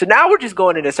 So now we're just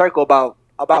going in a circle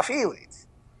about feelings,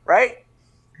 right?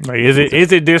 Like,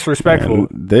 is it disrespectful? And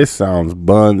this sounds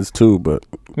buns too, but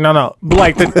No. But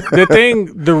like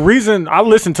the reason I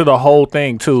listened to the whole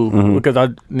thing too because I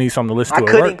need something to listen to.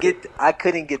 I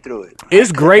couldn't get through it.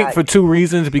 It's great for two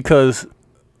reasons because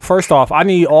first off, I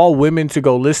need all women to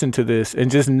go listen to this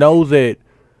and just know that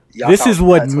Y'all this sound is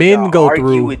what nuts when men y'all go argue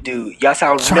through. with dude. Y'all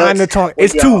sound Trying to nuts talk. when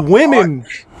It's two y'all women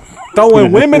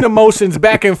throwing women emotions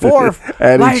back and forth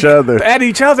At like, each other. At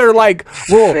each other, like,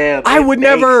 well, Fam, I it would makes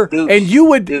never, douche, and you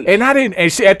would, douche. and I didn't. And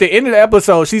she, at the end of the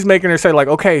episode, she's making her say, like,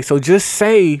 okay, so just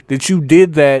say that you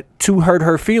did that to hurt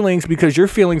her feelings because your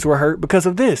feelings were hurt because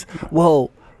of this. Well,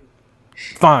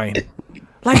 fine.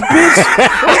 Like,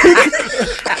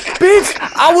 bitch,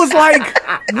 I was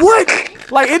like,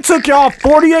 what? Like, it took y'all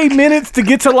 48 minutes to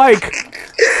get to, like,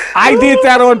 I did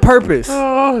that on purpose.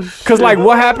 Because, like,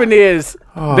 what happened is,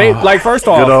 they, like, first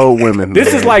off, good old women. this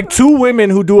is man. like two women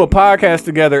who do a podcast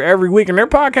together every week, and their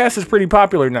podcast is pretty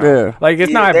popular now. Yeah. Like,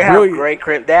 it's not they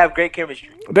brilliant. they have great chemistry.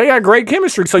 They got great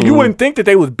chemistry, so you wouldn't think that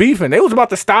they was beefing. They was about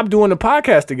to stop doing the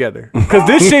podcast together because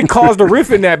this shit caused a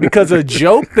riff in that because a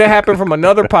joke that happened from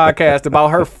another podcast about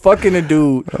her fucking a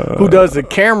dude who does the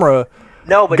camera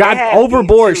No, but got they have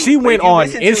overboard. beef, too. She But went if you on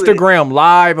listen to it- Instagram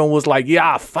live and was like,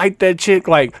 "Yeah, I fight that chick."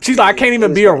 Like, she's like, "I can't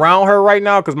even be around her right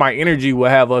now because my energy will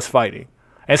have us fighting."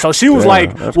 And so she was Yeah,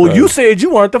 like, that's "Well, you crazy. said you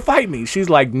wanted to fight me." She's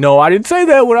like, "No, I didn't say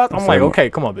that." Without, I'm like, Same. "Okay,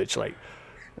 come on, bitch." Like,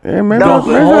 Yeah, maybe No, I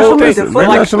maybe I whole should thing- listen. the Maybe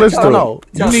I like- should listen to no,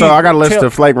 it. you So need- I got to listen tell- to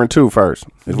Flagrant 2 first.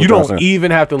 is what you y'all don't saying. even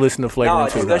have to listen to No,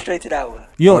 Flagrant just 2. go straight to that one.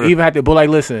 You don't even have to. But like,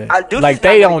 listen, I do like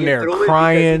they on there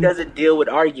crying. He doesn't deal with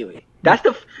arguing. That's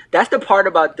the part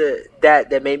about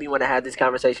that made me want to have this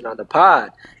conversation on the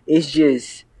pod. It's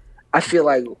just I feel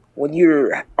like when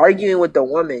you're arguing with the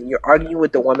woman, you're arguing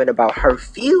with the woman about her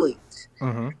feelings,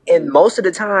 and most of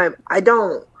the time I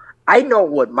know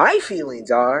what my feelings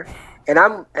are, and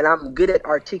I'm good at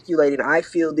articulating. I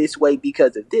feel this way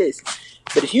because of this.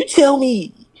 But if you tell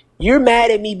me you're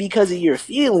mad at me because of your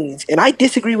feelings, and I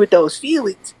disagree with those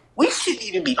feelings, we shouldn't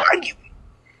even be arguing.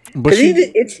 But Because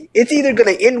she, it's either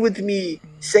going to end with me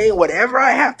saying whatever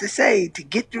I have to say to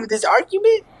get through this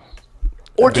argument,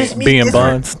 or just me being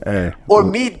buns. Hey, or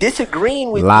me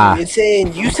disagreeing with Lie. you and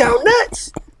saying you sound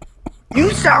nuts.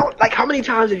 You sound like, how many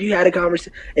times have you had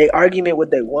an argument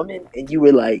with a woman and you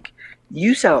were like,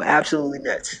 you sound absolutely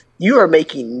nuts. You are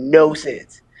making no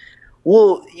sense.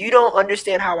 Well, you don't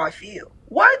understand how I feel.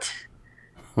 What?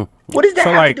 What does that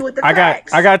have to do with the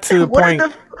facts? I got to the point.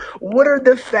 What are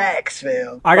the facts,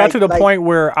 man? I got to the point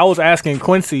where I was asking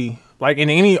Quincy, like in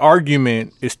any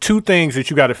argument, it's two things that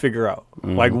you got to figure out.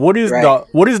 Like what is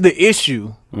the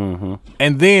issue, and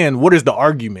then what is the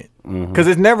argument? Because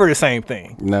it's never the same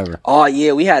thing. never. Oh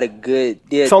yeah, we had a good.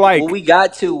 Yeah, So, like- what we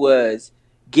got to was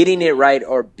getting it right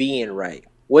or being right.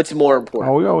 What's more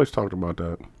important? Oh, we always talked about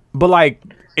that. But like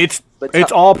it's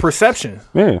But all perception.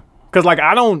 Yeah. Because like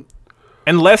I don't,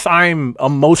 unless I'm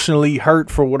emotionally hurt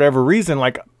for whatever reason,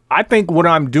 like I think what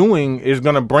I'm doing is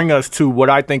gonna bring us to what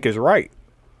I think is right.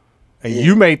 And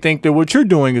you may think that what you're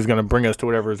doing is going to bring us to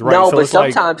whatever is right. No, so but it's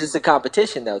like, sometimes it's a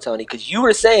competition, though, Tony. Because you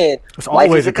were saying it's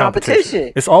always a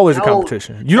competition. It's always a No,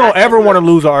 competition. You don't ever want to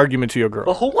lose an argument to your girl.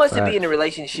 But who wants to be in a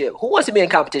relationship? Who wants to be in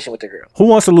competition with a girl? Who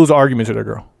wants to lose an argument to their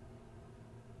girl?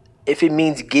 If it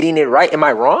means getting it right, am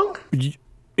I wrong?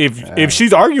 If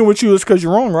she's arguing with you, it's because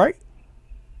you're wrong, right?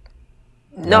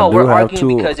 No, I do we're have arguing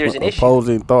two because there's an issue.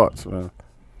 opposing thoughts, man.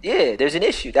 Yeah, there's an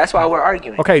issue. That's why we're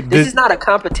arguing. Okay, this is not a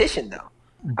competition, though.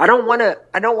 I don't want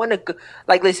to.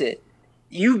 Like, listen,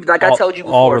 I told you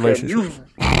all before, fam, relationships.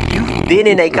 you've been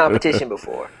in a competition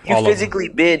before. You've physically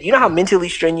been. You know how mentally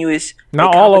strenuous.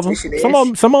 Not a all of them. competition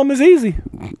is? Some of them is easy.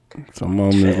 Some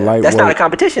of them is lightweight. That's not a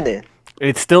competition, then.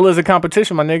 It still is a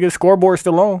competition, my nigga. Scoreboard's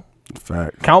still on.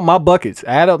 Fact. Count my buckets.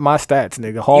 Add up my stats,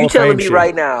 nigga. Hall You of Fame telling me shit.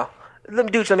 right now?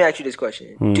 Let me ask you this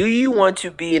question: Do you want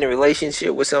to be in a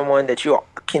relationship with someone that you're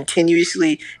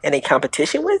continuously in a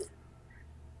competition with?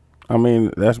 I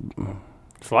mean,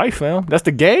 It's life, fam. That's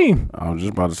the game. I was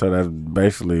just about to say that's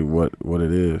basically what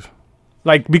it is.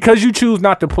 Like, because you choose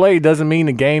not to play doesn't mean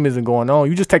the game isn't going on.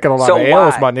 You just taking a lot So of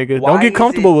L's, why? my nigga. Why Don't get is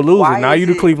comfortable it- with losing. why Now you is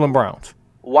the it- Cleveland Browns.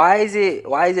 Why is it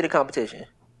a competition?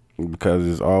 Because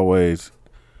it's always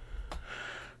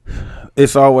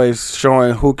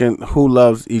showing who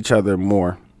loves each other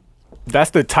more.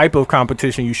 That's the type of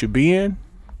competition you should be in.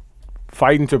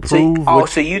 Fighting to So, prove.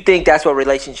 so you think that's what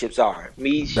relationships are?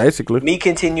 Basically. Me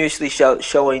continuously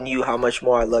showing you how much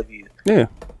more I love you. Yeah.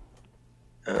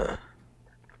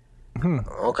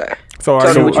 Okay. So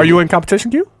Tell me what are you you in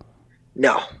competition, Q?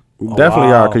 No, You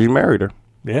definitely wow. are because you married her.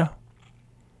 Yeah.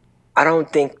 I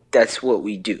don't think that's what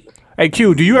we do. Hey,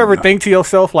 Q, do you ever think to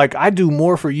yourself, like, I do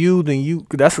more for you than you?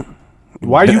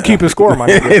 Why you keeping score, my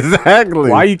nigga? Exactly.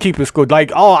 Why you keeping score? Like,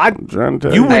 Trying to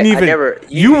tell you you. wouldn't even.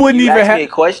 You wouldn't even asked have. me a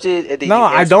question. And then No, you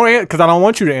I answered. don't, because I don't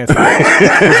want you to answer.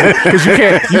 Because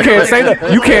you can't say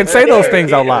that. You can't say those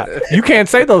things out loud. You can't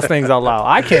say those things out loud.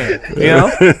 I can. You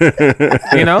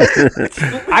know.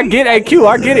 I get AQ.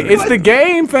 I get it. It's the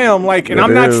game, fam. Like, and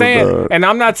I'm not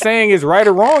saying it's right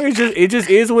or wrong. It just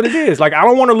is what it is. Like, I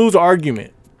don't want to lose an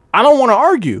argument. I don't want to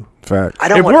argue. Fact. I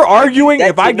don't If wanna we're argue. arguing,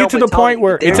 That's if I it. get No, to but the point Tony,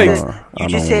 where it there's takes. a-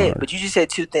 you just said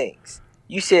two things.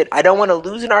 You said I don't want to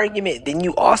lose an argument. Then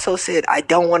you also said I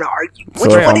don't want to argue.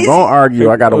 Which So if one I'm is gonna it? argue,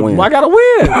 I gotta win. I gotta win.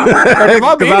 Like, if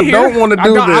I'm 'Cause in I here, don't wanna do I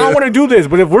don't this. want to do this.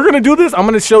 But if we're gonna do this, I'm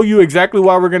gonna show you exactly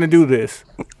why we're gonna do this.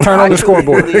 Turn on the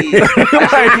scoreboard. Believe- Like,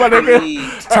 my nigga,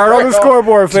 believe- turn on the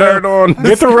scoreboard, fam. Turn on the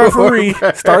Get the referee.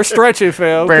 Start stretching,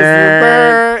 fam. 'Cause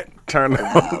we're- Turn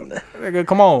on. Nigga,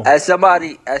 come on. As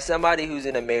somebody who's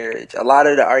in a marriage, a lot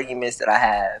of the arguments that I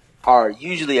have are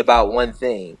usually about one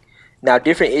thing. Now,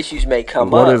 different issues may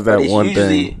come up. What is that but it's one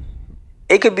usually, thing?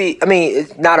 It could be. I mean,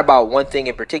 it's not about one thing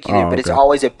in particular, Oh, but it's okay.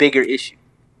 always a bigger issue.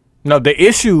 No, the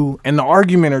issue and the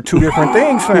argument are two different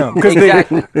things, fam. Because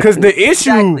Exactly.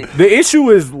 the issue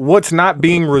is what's not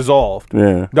being resolved.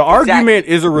 Yeah. The argument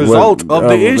is a result of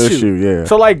the issue. yeah.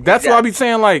 So like that's why I be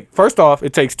saying, like, first off,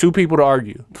 it takes two people to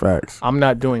argue. Facts. I'm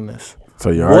not doing this.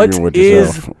 So you're What arguing with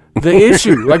is yourself. the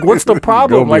issue? Like, what's the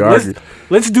problem? Go be Like, arguing.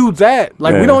 let's do that.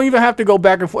 Like, Yeah. we don't even have to go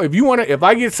back and forth. If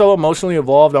I get so emotionally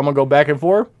involved, I'm gonna go back and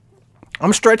forth.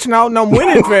 I'm stretching out and I'm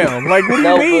winning, fam. Like, what do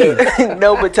you mean?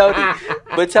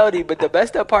 But Tony, but the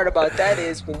best part about that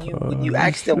is when you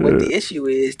ask them what the issue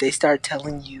is, they start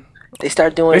telling you. They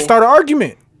start doing. They start an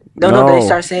argument. No, they No.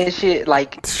 start saying shit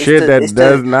like Shit that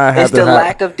does not have It's to the have-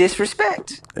 lack of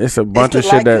disrespect. It's a bunch the of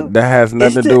shit lack that of- has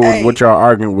nothing to it's do the- with hey. what y'all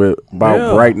arguing with about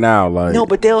Yeah. right now. Like, No,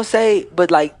 but they'll say,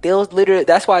 they'll literally.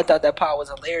 That's why I thought that part was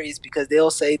hilarious because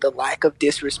they'll say the lack of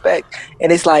disrespect,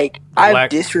 and it's like I've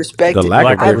lack- disrespected. the lack,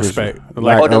 Lack of of respect. respect. The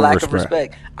lack, the of, lack respect. of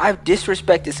respect. I've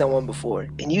disrespected someone before,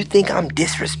 and you think I'm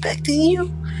disrespecting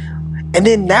you? And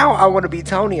then now I want to be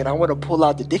Tony, and I want to pull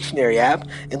out the dictionary app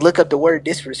and look up the word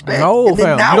disrespect. No, and then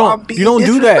fam. now You don't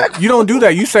do that. You don't do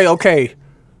that. You say, okay,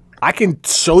 I can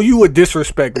show you what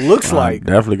disrespect looks like.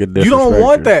 Definitely get disrespect. You don't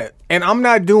want that. And I'm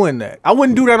not doing that. I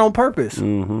wouldn't do that on purpose.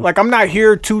 Like, I'm not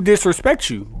here to disrespect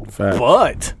you. Facts.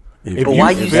 But if But you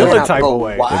why you feel saying a type of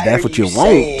way, Why If that's are what you want.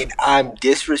 saying I'm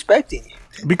disrespecting you?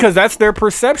 because that's their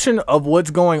perception of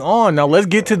what's going on. Now, let's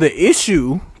get to the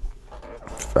issue.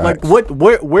 Like,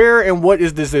 Facts. where and what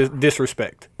is this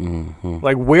disrespect?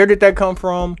 Like, where did that come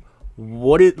from?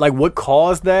 What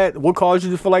caused that? What caused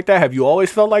you to feel like that? Have you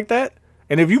always felt like that?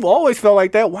 And if you've always felt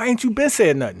like that, why ain't you been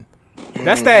saying nothing?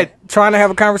 That's that trying to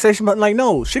have a conversation, but like,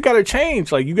 no, shit got to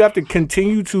change. Like, you have to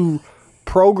continue to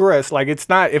progress. Like,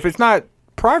 if it's not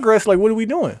progress, like, what are we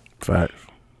doing? Facts.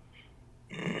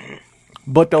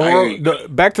 But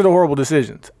back to the horrible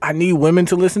decisions. I need women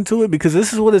to listen to it because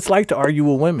this is what it's like to argue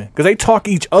with women because they talk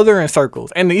each other in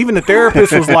circles. And even the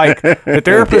therapist was like,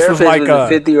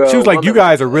 she was like, you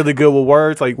guys are really good with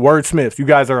words, like wordsmiths. You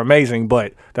guys are amazing,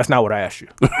 but that's not what I asked you.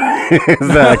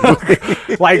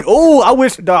 Exactly. Like, oh, I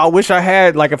wish I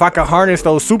had, like, if I could harness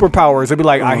those superpowers, it'd be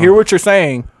like, I hear what you're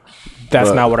saying.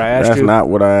 That's not what I asked you. That's not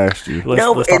what I asked you.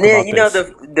 No, Let's and talk then about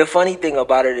this. the funny thing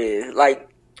about it is, like,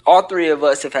 all three of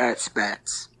us have had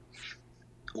spats.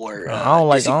 Or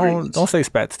don't say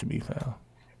spats to me, fam.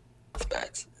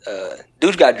 spats.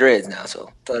 Dude's got dreads now,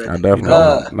 so I definitely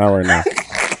not right now.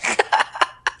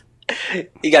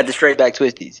 he got the straight back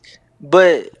twisties.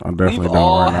 But I definitely we've don't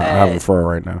all right now. I have a fur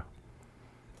right now.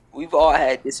 We've all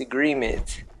had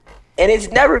disagreements, and it's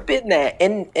never been that.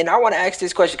 And I want to ask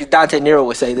this question because Dante Nero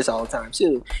would say this all the time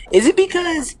too. Is it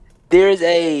because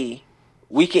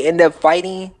we can end up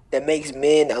fighting that makes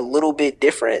men a little bit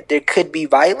different? There could be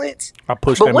violence. I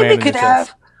push but that women man in could the have,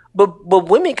 chest. but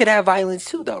women could have violence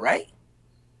too, though, right?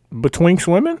 Between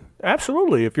women?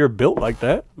 Absolutely. If you're built like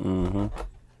that.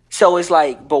 So it's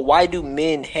like, but why do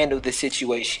men handle the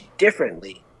situation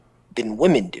differently than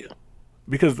women do?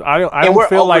 Because I And we're don't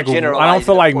feel like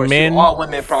overgeneralizing, of course, men, too. All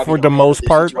women probably for don't the handle most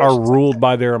part, are situations ruled like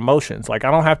by their emotions. Like,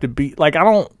 I don't have to be like,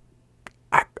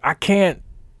 I can't.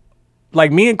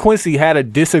 Like, me and Quincy had a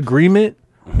disagreement,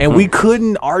 and we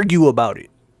couldn't argue about it.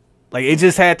 Like, it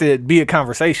just had to be a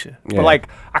conversation. Yeah. But like,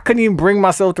 I couldn't even bring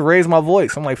myself to raise my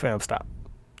voice. I'm like, fam, stop.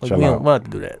 Like, Chill we out. don't want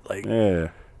to do that. Like, Yeah.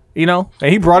 you know,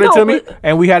 and he brought it No, to me, but-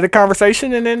 and we had the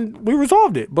conversation, and then we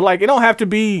resolved it. But like, it don't have to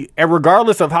be, and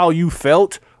regardless of how you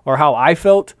felt or how I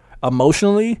felt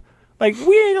emotionally. Like,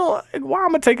 we ain't gonna, why I'm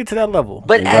gonna take it to that level?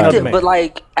 But Another at man.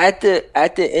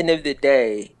 the end of the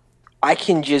day, I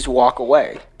can just walk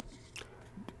away.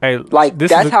 Hey, Like this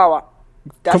that's is a-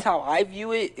 how I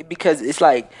view it, because it's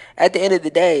like at the end of the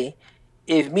day,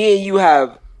 if me and you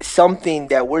have something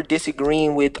that we're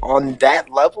disagreeing with on that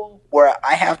level where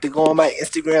I have to go on my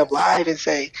Instagram live and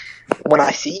say, when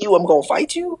I see you, I'm gonna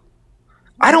fight you,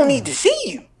 I don't need to see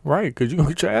you. right, because you gonna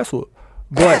get your ass whooped.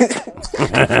 But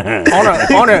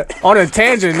on a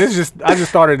tangent, I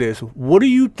just thought of this. What do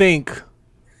you think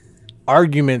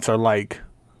arguments are like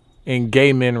in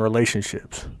gay men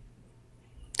relationships?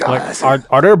 Like,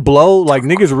 are there like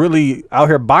niggas really out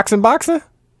here boxing? I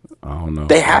don't know.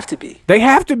 They have to be. They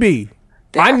have to be.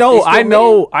 They I have- know. they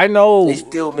still They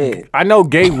still men. I know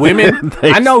gay women.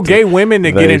 I know gay women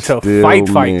that get They into still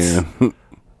fights. men.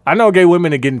 I know gay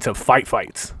women that get into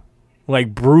fights,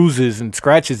 like bruises and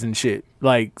scratches and shit.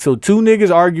 Like, so two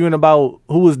niggas arguing about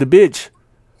who was the bitch.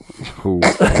 Who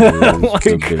is the Like,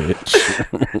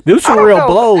 bitch? Them some I don't real know.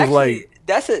 blows. Actually, Like,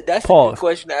 that's a Pause. good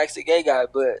question to ask a gay guy,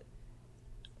 but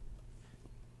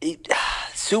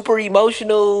super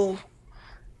emotional.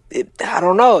 I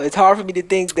don't know. It's hard for me to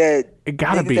think that It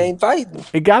gotta niggas be. ain't fighting.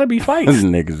 it gotta be fights.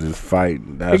 Niggas is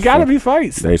fighting. That's It gotta fun. be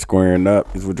fights. They squaring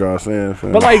up is what y'all saying.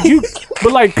 Fam. But like,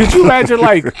 could you imagine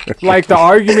like the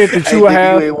argument that you would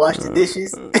have? You ain't washed the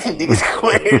dishes. Niggas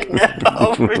squaring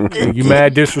over this. You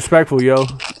mad disrespectful, yo.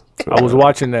 I was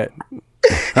watching that.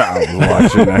 I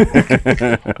was watching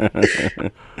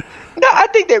that. No, I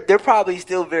think they're probably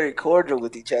still very cordial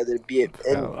with each other,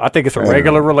 I think it's a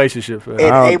regular relationship. and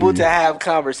I'll able be- to have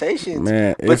conversations.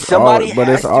 Man, but it's somebody always, but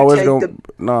has it's to always take gonna. the,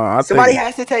 No, I somebody think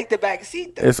has to take the back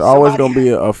seat. Though. it's always Somebody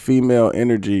gonna be a female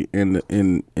energy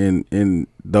in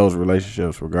those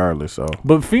relationships, regardless. So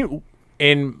But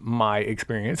in my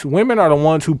experience, women are the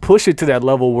ones who push it to that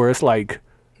level where it's like,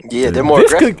 Yeah, they're more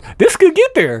aggressive. this could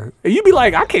get there. And you be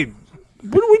like, I can't.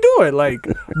 What are we doing? Like,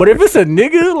 but if it's a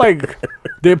nigga like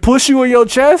that push you in your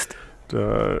chest,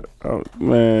 oh,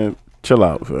 man, chill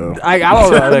out, fam. I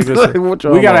don't know. Like, listen, What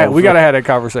y'all we gotta on, we fam? gotta have that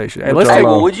conversation. Hey, What let's y'all Hey, take.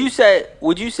 on? well,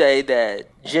 would you say that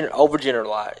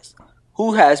overgeneralized?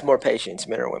 Who has more patience,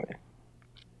 men or women?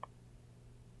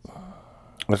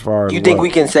 As far as You think what? we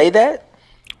can say that?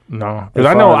 No, As because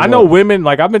I far as know what? women.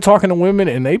 Like I've been talking to women,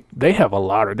 and they have a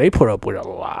lot of. They put up with a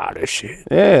lot of shit.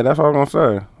 Yeah, that's what I'm gonna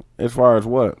say. As far as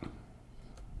what?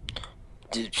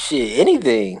 Shit,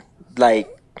 anything.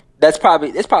 Like it's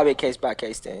probably a case by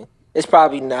case thing. It's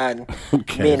probably not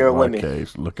men or women.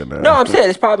 Case, looking at No, I'm saying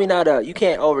it's probably not you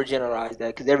can't overgeneralize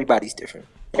that because everybody's different.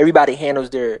 Everybody handles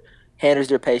their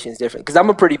patients different. Because I'm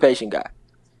a pretty patient guy.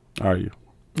 Are you?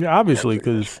 Yeah, obviously,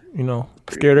 because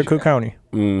scared of Cook County.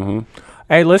 Mm-hmm.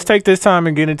 Hey, let's take this time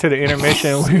and get into the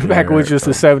intermission. We'll be back with just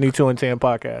the 72 and 10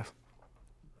 podcast.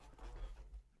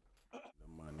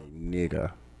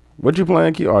 Nigga. What you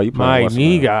playing, Q? Oh, you My playing what's the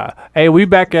name? nigga. Hey, we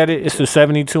back at it. It's the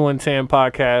 72 and 10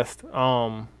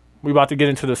 podcast. We about to get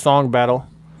into the song battle.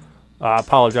 I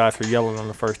apologize for yelling on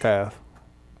the first half.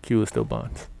 Q is still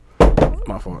buns.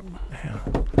 My fault.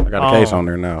 I got a case on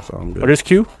there now, so I'm good. Oh, this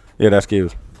Q? Yeah, that's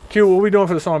Q's. Q, what we doing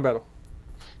for the song battle?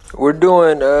 We're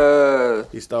doing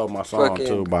He stole my song fucking,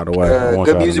 too, by the way. I want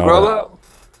Good y'all to Music know that. Rollout.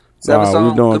 Is that a Nah, song?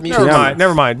 we doing Good Music Tiana.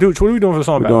 Never mind. Dude, what are we doing for the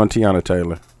song We're battle? doing Tiana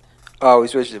Taylor. Oh, we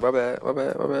switched it. My bad.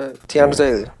 Tiana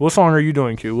Taylor. What song are you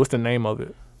doing, Q? What's the name of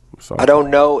it? So I don't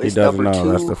know. He It's doesn't number know.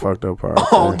 2 That's the fucked up part.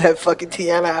 on that fucking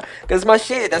Tiana. That's my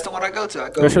shit. That's the one I go to. I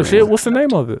go That's your to shit? What's the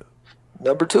name of it?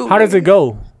 number 2. How does it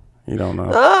go? You don't know.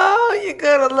 Oh, you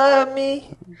gonna love me.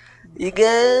 You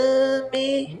got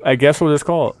me. I guess what it's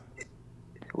called.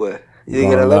 What? You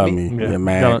gonna love me? You're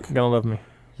mad. Gonna love me.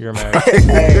 You're mad.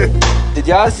 Hey, did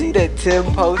y'all see that Tim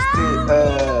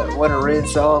posted one of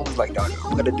Ren's songs? Like, dog,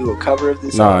 I'm gonna do a cover of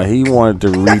this Nah, song. he wanted to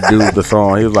redo the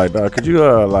song. He was like, dog, could you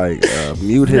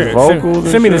mute his Here, vocals? and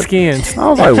Send me the shit?" skins. I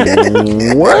was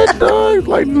like, what, dog?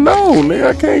 Like, no, nigga,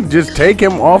 I can't just take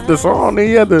him off the song.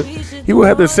 He would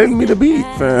have to send me the beat,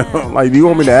 fam. Like, do you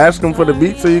want me to ask him for the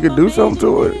beat so you could do something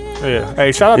to it? Yeah.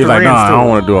 Hey, shout out He's to like, Rans, nah, I too. don't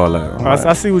want to do all that. I'm like,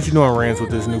 I see what you're doing, Rans,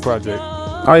 with this new project.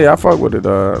 oh, yeah, I fuck with it.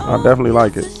 I definitely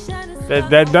like it.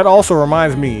 That also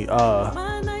reminds me,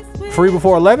 Free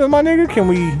Before 11, my nigga, can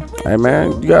we... Hey,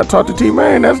 man, you got to talk to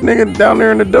T-Man. That's nigga down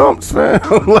there in the dumps, man.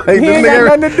 Like, He ain't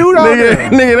got nothing to do down there.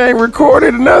 Nigga ain't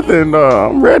recorded nothing.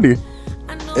 I'm ready.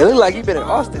 It look like you been in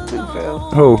Austin too, fam.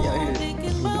 Who?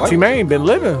 Yeah, here. T-Man been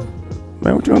living.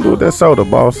 Man, what you gonna do with that soda,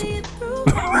 boss?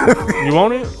 You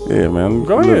want it? Yeah, man.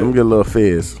 Go ahead. Let me get a little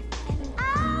fizz.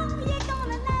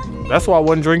 That's why I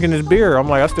wasn't drinking this beer. I'm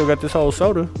like, I still got this whole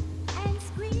soda.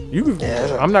 You can,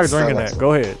 Yeah, I'm not that drinking sound that.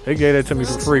 Go ahead. They gave that to me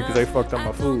for free because they fucked up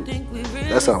my food.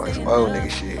 That sounds like some old nigga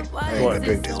shit. I ain't What? gonna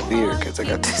drink this beer because I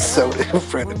got this soda in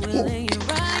front of me.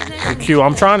 Hey, Q,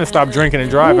 I'm trying to stop drinking and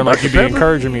driving like you be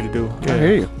encouraging me to do. I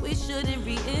hear you.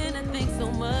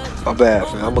 My bad,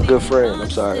 fam. I'm a good friend. I'm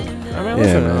sorry. I mean, Yeah,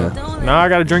 listen, man. now I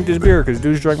gotta drink this beer because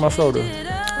dudes drank my soda.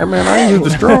 Hey, man, I ain't used the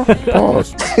straw.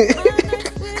 Pause.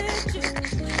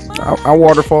 I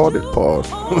waterfalled it. Pause.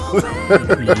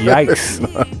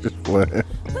 Yikes. Just playing.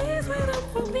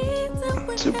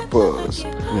 Super pause.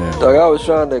 Yeah. Dog, I was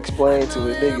trying to explain to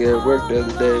a nigga at work the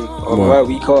other day on What? why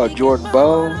we call Jordan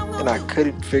Bone, and I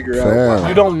couldn't figure out Fam. why.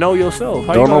 You don't know yourself.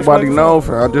 How you Don't gonna nobody explain know,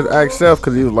 fam. I just asked Seth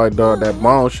because he was like, dog, that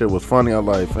bone shit was funny. I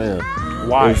was like, fam, yourself?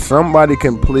 Why? if somebody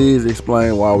can please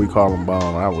explain why we call him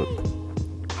bone, I would.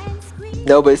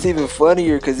 No, but it's even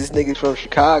funnier because this nigga's from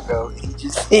Chicago. He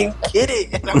just didn't get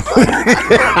it. And I'm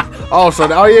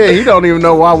Oh yeah, he don't even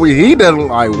know why he doesn't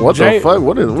like. What Jay- the fuck?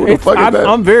 What the fuck is that?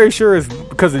 I'm very sure it's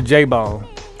because of J-Bone.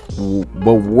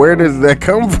 But where does that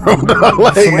come from, dog?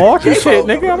 Like, Milwaukee shit,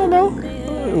 nigga. I don't know.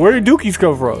 Where did Dookies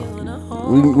come from?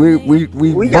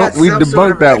 we got some debunked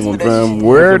sort of that one, fam. explanation.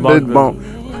 Where We debunked did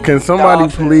Bone? Can somebody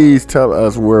please tell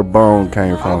us where Bone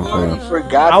came from, I fam?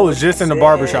 forgot. I was what just he in the said.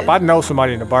 barbershop. I know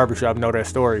somebody in the barbershop know that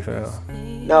story, fam.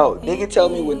 No, nigga, tell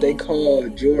me what they call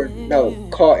Jordan. No,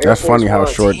 call Air That's Force funny how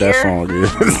Ones short that here. song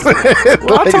is.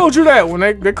 Well, I told you that when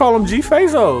they call them G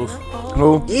Fazos.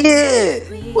 Who? Yeah,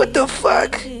 what the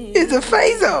fuck is a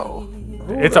phaso?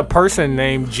 It's a person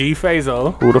named G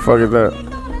Fazo. Who the fuck is that?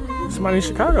 Somebody in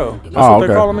Chicago. That's Oh, what they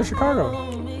okay. call them in Chicago.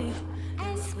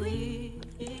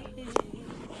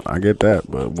 I get that,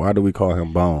 but why do we call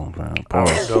him Bone, fam?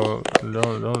 Pause.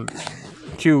 Don't.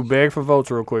 Q, beg for votes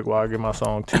real quick while I get my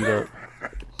song teed up.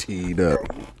 Teed up.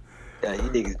 Yeah, you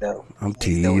niggas know. I'm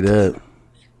Niggas know teed what up.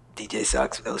 DJ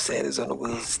Socks, no Sanders on the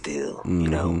wheels still. Mm-hmm. You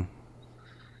know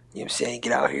what I'm saying?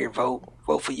 Get out here, vote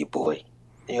for your boy.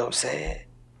 You know what I'm saying?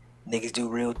 Niggas do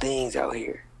real things out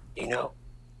here. You know,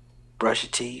 brush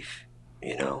your teeth.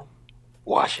 You know,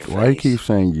 wash your Why you face. keep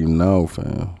saying you know,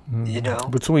 fam? You know,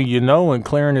 Between and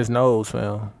clearing his nose,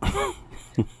 fam.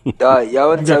 dog, y'all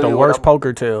wanna You tell got the me what worst I'm,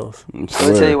 poker tails. let me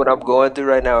tell you what I'm going through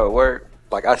right now at work.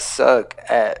 Like, I suck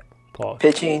at Pause.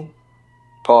 pitching.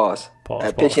 Pause. Pause,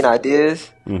 At pause. pitching ideas.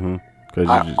 Mm-hmm. Because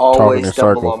I you always in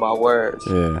stumble circles. on my words.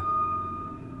 Yeah.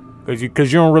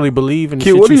 Because you don't really believe in the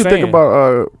Q, shit what do you saying. think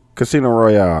about Casino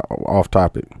Royale? Off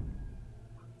topic.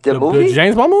 The movie? The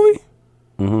James Bond movie?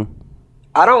 Mm-hmm.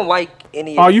 I don't like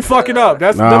any. Oh, of you the- fucking up.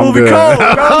 That's Nah, the I'm movie good. cold.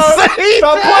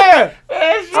 Stop playing.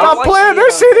 Stop like playing. any That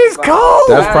of shit is them. cold.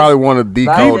 That's probably one of the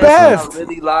Last coldest. best. one I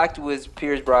really liked was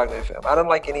Pierce Brosnan film. I don't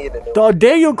like any of the new. The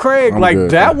Daniel Craig, I'm like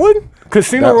good, that bro. one?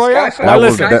 Casino That- Royale? Skyfall. Now That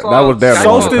was listen, that was their Skyfall.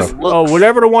 Solstice, Looks-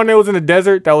 whatever the one that was in the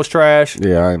desert, that was trash.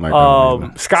 Yeah, I ain't like that one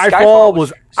either. Skyfall Skyfall was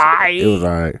was- It was aight.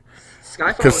 alright.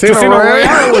 Skyfall. Casino Casino Royale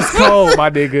Royale was cold, my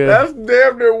nigga. That's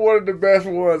damn near one of the best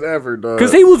ones ever, dog.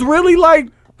 Because he was really like,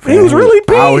 he was really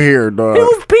P. out here, dog. He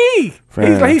was P.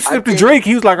 Fam. He sipped a think- drink.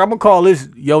 He was like, I'm going to call this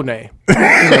your name. He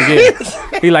like,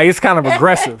 yeah. He like, it's kind of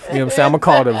aggressive. You know what I'm saying? I'm going to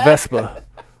call it a Vespa.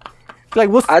 Like,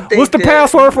 what's I think the that-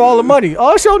 password for all the money?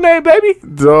 Oh, it's your name, baby.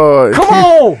 Dog. Come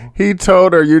on. He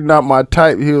told her, "You're not my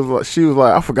type." She was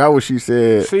like, I forgot what she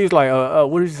said. She's like,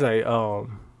 what did you say?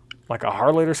 Like a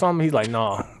harlot or something? He's like,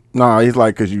 nah. Nah, he's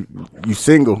like, cause you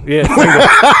single. Yeah,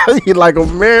 single. He like,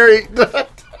 I'm married.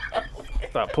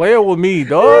 Stop playing with me,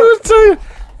 dog.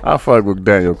 I fuck with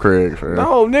Daniel Craig, fam.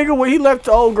 No, nigga, when he left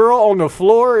the old girl on the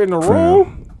floor in the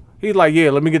room, he's like, yeah,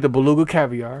 let me get the beluga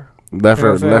caviar. Left You know her,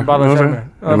 what I'm saying? left. About you know the what I'm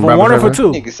same. saying? For one or for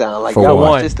two? Nigga sound like For y'all one.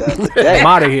 watched this the other day. I'm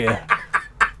out of here.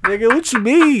 Nigga, what you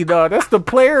mean, dog? That's the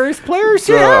player. It's player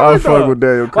shit. Dog, I ever, fuck dog. with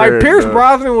Daniel Craig, Like, Pierce dog.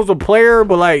 Brosnan was a player,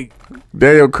 but like,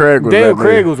 Daniel Craig was Daniel that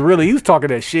Craig nigga. was really, he was talking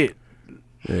that shit.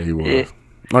 Yeah, he was. Yeah.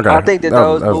 Okay. I think that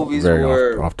those was movies very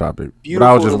were off topic. But I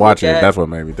beautiful was to just look watching it. at. That's what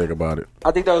made me think about it.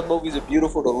 I think those movies are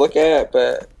beautiful to look at,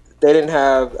 but they didn't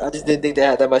have. I just didn't think they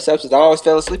had that much substance. I always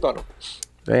fell asleep on them.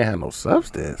 They ain't had no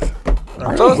substance.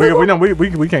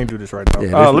 We can't do this right now.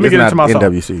 Yeah, Let me get into my song.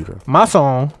 NWC. Bro. My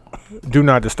song, Do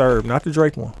Not Disturb, not the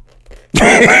Drake one.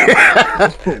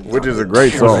 Which is a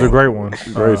great This song. is a great one.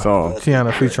 Great song.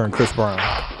 Tiana featuring Chris Brown.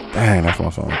 Dang, that's my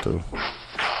song too.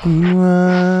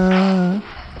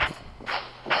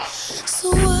 So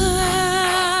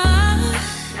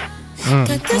I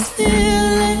got this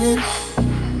feeling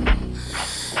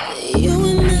you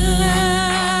and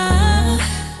I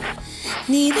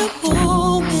need a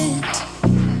moment.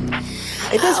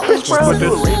 Hey, does Chris Brown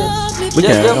do arenas? We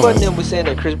Jeff can't. Jeff Button was saying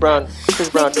that Chris Brown do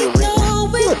arenas. He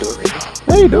don't do arenas.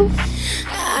 Yeah, you do.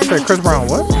 Say Chris Brown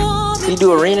what? He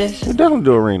do arenas. You definitely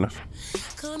do arenas.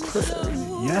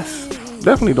 Yes.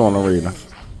 Definitely doing arenas.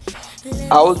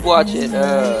 I was watching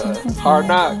Hard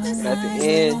Knocks, and at the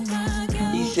end,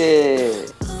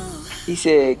 he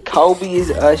said Kobe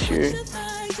is Usher,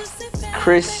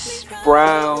 Chris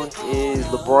Brown is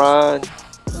LeBron,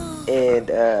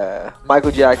 and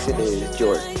Michael Jackson is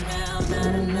Jordan.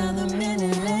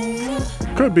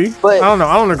 Could be. But- I don't know.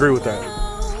 I don't agree with that.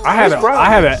 I had Chris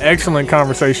Brown. an excellent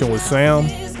conversation with Sam.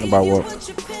 About what?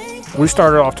 We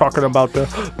started off talking about the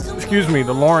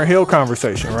Lauryn Hill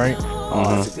conversation, right?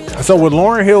 So with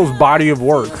Lauryn Hill's body of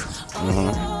work,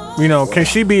 you know, can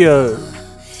she be a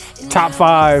top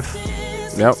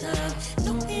 5? Yep.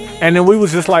 And then we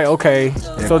was just like, okay.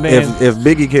 So then If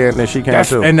Biggie can, then she can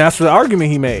too. and that's the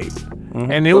argument he made.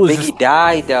 And it But was Biggie just,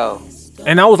 died though.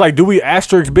 and I was like, do we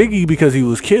asterisk Biggie because he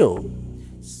was killed?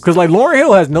 Because like Lauryn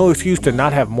Hill has no excuse to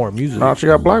not have more music. No, she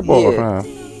got blackballed, Yeah.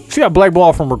 fam. She got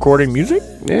blackballed from recording music.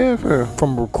 Yeah, fam.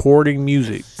 From recording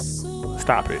music.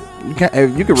 Stop it. You can't.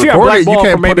 If you can She got record it, you blackballed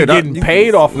can't for maybe put it up. getting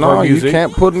paid off of No, her music. you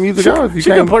can't put music out. If you She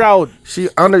can't can put out. She's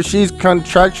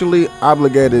contractually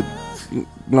obligated. You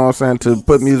know what I'm saying, to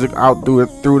put music out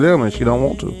through them, and she don't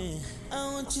want to.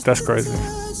 That's crazy.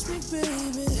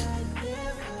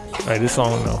 Hey, this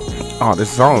song though. Oh, this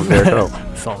song is very dope.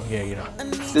 This song, yeah.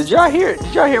 Did y'all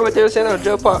hear what they were saying on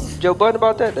Joe Budden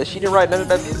about that? That she didn't write none of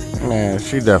that music. Man,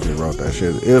 she definitely wrote that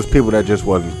shit. It was people that just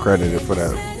wasn't credited for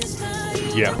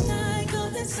that. Yeah.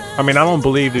 I mean, I don't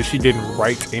believe that she didn't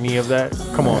write any of that.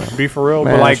 Come on, be for real.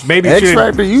 Man, but like, maybe X she didn't-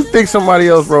 Factor. You think somebody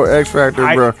else wrote X Factor,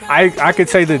 bro? I could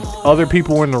say that other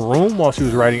people were in the room while she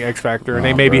was writing X Factor, and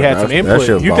they maybe bro, had some that input.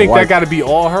 shit was You about think that white. got to be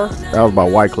all her? That was about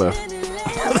Wyclef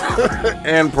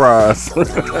and Price.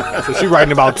 So she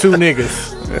writing about 2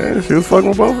 niggas. Yeah, she was fucking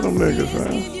with both of them niggas,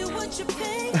 man.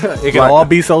 It can all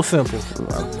be so simple.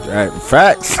 Right,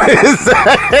 facts,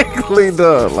 exactly,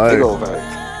 dog. Like, Big old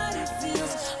fact.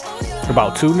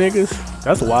 About 2 niggas?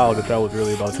 That's wild that was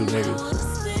really about 2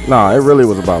 niggas. nah, it really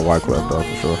was about Wyclef, though,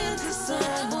 for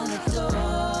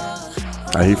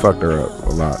sure. He fucked her up a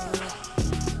lot.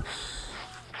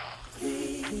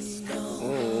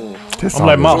 This I'm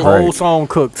like, my is whole great. song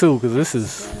cooked too, because this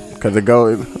is Cause it go,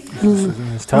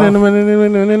 it's tough.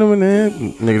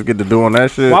 niggas get to doing that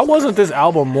shit. Why wasn't this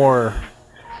album more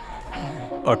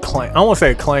acclaim. I don't want to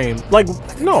say acclaim. Like,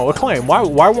 no, acclaim.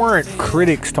 Why weren't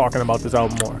critics talking about this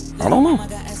album more? I don't know.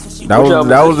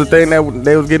 That was the thing that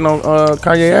they was getting on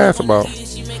Kanye ass about.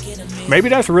 Maybe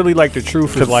that's really like the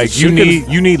truth. Is like you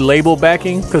need label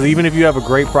backing, because even if you have a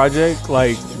great project,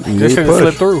 like this shouldn't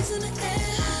slip through.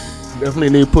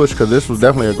 Definitely need push, because this was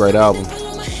definitely a great album.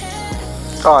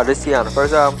 Oh, this Tiana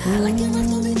first album.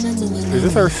 Is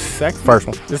this her second? First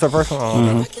one. This is her first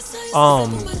one.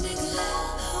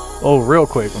 Oh, real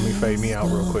quick. Let me fade me out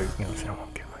real quick. You know what I'm saying? I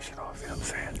want to get my shit off. You know what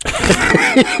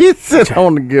I'm saying? He said, I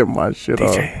want to get my shit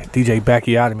off. DJ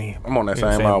Backiotomy. I'm on that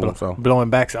same album, so. Blowing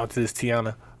backs out to this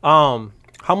Tiana.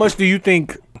 How much do you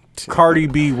think Cardi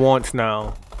B wants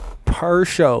now per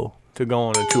show to go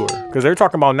on a tour? Because they're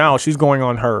talking about now she's going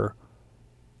on her.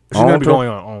 She's going to be going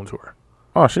on her own tour.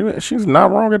 Oh, she's not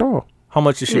wrong at all. How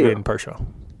much is she getting per show?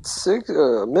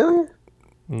 $6 million?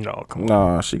 No, come on.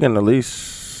 Nah, she getting at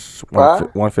least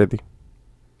 5? 150.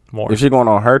 More. If she going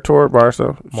on her tour by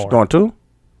herself, she's going 2?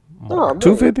 No,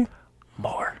 250?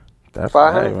 More. That's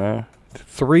 500? right, man.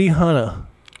 300.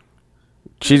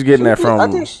 She's getting that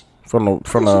from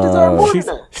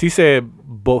She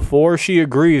said before she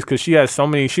agrees, because she has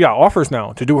she got offers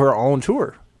now to do her own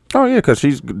tour. Oh yeah, because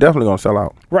she's definitely gonna sell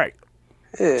out. Right.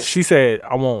 Yeah. She said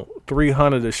I want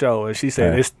 300 a show, and she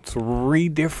said it's 3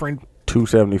 different.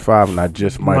 275, and I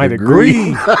just might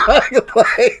agree.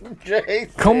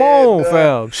 Come on,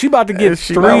 fam. She about to get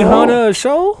 300 a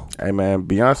show. Hey man,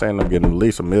 Beyonce ended up getting at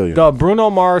least $1 million. Bruno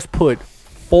Mars put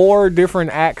 4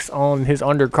 different acts on his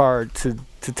undercard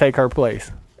to take her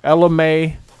place. Ella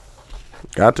Mai.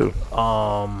 Got to.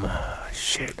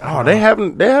 Shit. Oh, they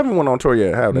haven't went on tour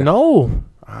yet, have they? No.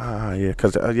 Ah, yeah,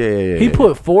 because yeah. He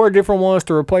put 4 different ones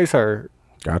to replace her.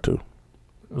 Got to.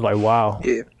 Like, wow.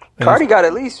 Yeah. Cardi got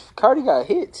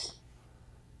hits.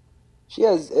 She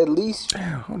has at least.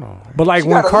 Damn, hold on. But like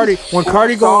when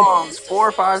Cardi go 4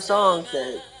 or 5 songs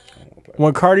that.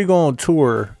 When Cardi go on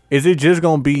tour, is it just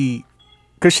gonna be?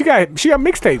 Cause she got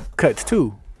mixtape cuts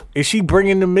too. Is she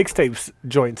bringing the mixtapes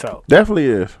joints out? Definitely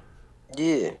is.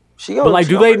 Yeah, she gonna. But like,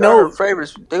 do they know her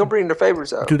favorites? They gonna bring their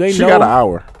favorites out. Do they know? She got an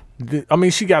hour. I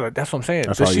mean, she got it. That's what I'm saying.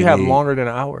 Does she have longer than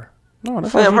an hour? No,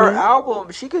 that's Fam, her album.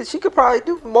 She could probably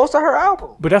do most of her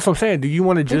album. But that's what I'm saying. Do you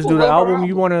want to just do the album?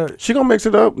 You want to? She gonna mix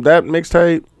it up. That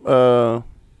mixtape.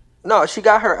 No, she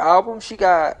got her album.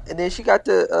 And then she got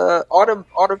the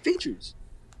autumn features.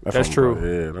 That's true.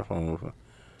 Yeah, that's what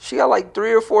she got like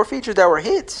 3 or 4 features that were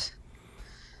hits.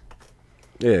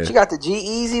 Yeah, she got the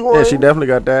G-Eazy one. Yeah, she definitely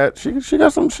got that. She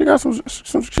got some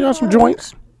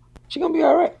joints. She gonna be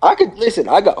all right. I could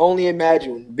only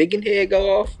imagine when Big and Head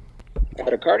go off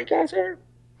at a Cardi concert.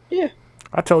 Yeah.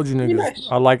 I told you niggas, nice.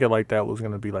 I like it like that was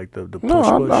gonna be like the push. No,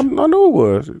 I knew it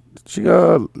was. She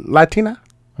Latina.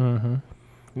 Mm-hmm.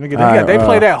 Nigga, they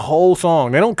play that whole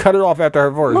song. They don't cut it off after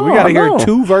her verse. We gotta hear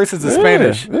 2 verses of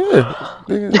Spanish. Yeah,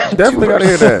 definitely gotta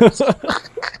hear that.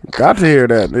 Got to hear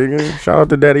that, nigga. Shout out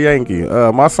to Daddy Yankee.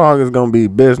 My song is gonna be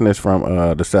 "Business" from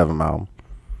the 7th album.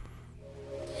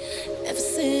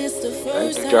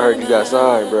 I heard you got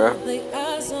signed, bro.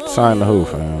 Signed to who,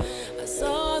 fam?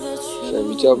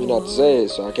 You tell me not to say it,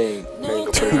 so I can't go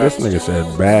put it. This nigga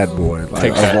said "bad boy."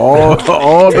 Like, of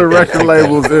all the record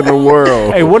labels in the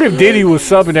world. Hey, what if Diddy was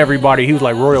subbing everybody? He was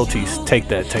like, royalties. Take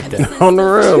that. On the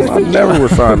real, I never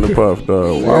was signed to Puff,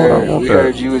 though. Why would I want we that?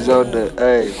 Heard you was on the.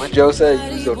 Hey, what Joe said?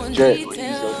 You was on the jet. You was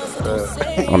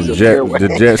on the jet.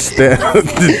 The jet step.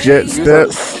 The jet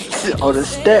steps. On the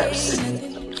steps.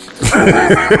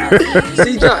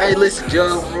 See, John, hey, listen,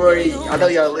 Joe, Rory, I know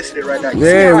y'all listening right now.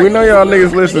 Yeah, we know y'all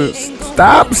niggas listen.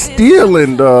 Stop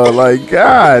stealing, dog. Like,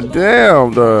 god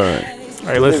damn, dog.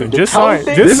 Hey, listen, this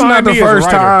is not the first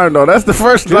time, though. That's the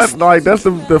first, that's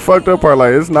the fucked up part.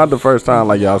 Like, it's not the first time,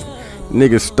 like, y'all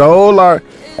niggas stole our.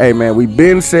 Hey, man, we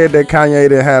been said that Kanye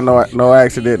didn't have no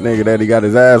accident, nigga, that he got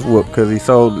his ass whooped because he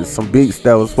sold some beats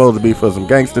that was supposed to be for some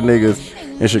gangster niggas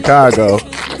in Chicago.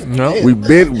 No,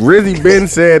 Rizzy been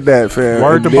said that, fam.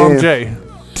 Word to Bum J.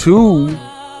 2,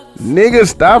 niggas,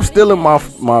 stop stealing my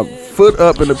foot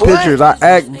up in the pictures. I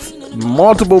asked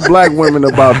multiple black women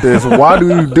about this. Why do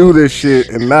you do this shit?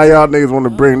 And now y'all niggas want to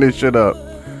bring this shit up.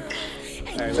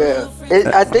 Yeah,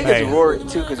 I think it's Rory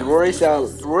too, because Rory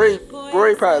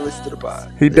probably listens to the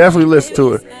pod. He definitely listens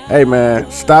to it. Hey man,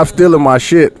 stop stealing my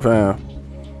shit, fam.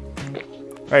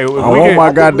 Hey, I want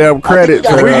my goddamn credit.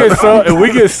 If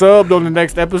we get subbed on the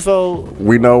next episode,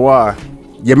 we know why.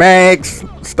 Your mags,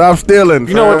 stop stealing.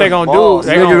 You know what they gonna do?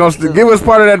 They gonna give us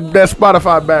part of that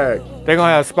Spotify bag. They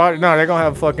gonna have they're gonna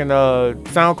have fucking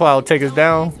SoundCloud take us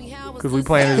down because we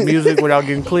playing his music without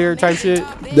getting clear type shit.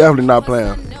 Definitely not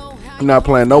playing. I'm not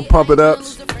playing no pump it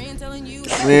ups.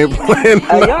 We ain't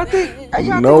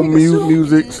playing no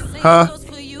music. Huh?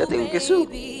 Y'all think we can sue?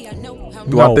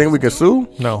 Do I think we can sue?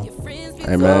 No.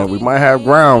 Hey, man, we might have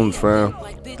grounds, fam.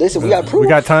 Listen, we got proof. We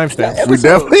got timestamps. We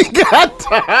definitely got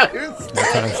time.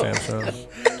 Timestamps.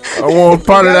 I want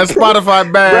part of that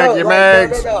Spotify bag, you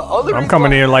mags. I'm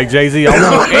coming in like Jay-Z. I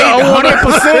want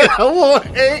 800%. I want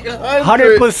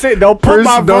 100%. Don't put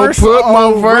my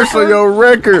verse on your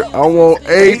record. I want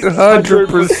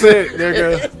 800%,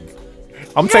 nigga.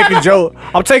 I'm taking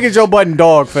Joe Budden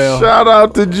dog, fam. Shout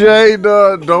out to Jay,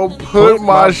 dog. Don't put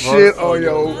my shit on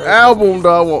your album,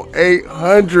 dog. I want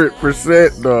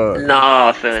 800%, dog.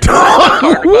 Nah, fam. The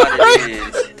part about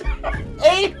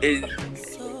it is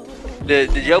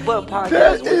the Joe Budden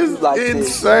podcast. That is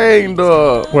insane,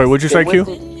 dog. Wait, what'd you say, Q?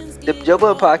 The Joe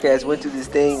Budden podcast went through this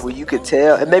thing where you could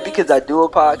tell, and maybe because I do a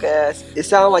podcast, it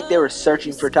sounded like they were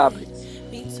searching for topics.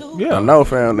 Yeah, I know,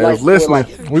 fam. They was listening.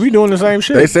 We be doing the same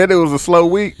shit. They said it was a slow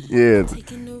week. Yeah,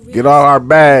 get all our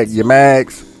bag, you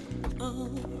mags.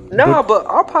 No, but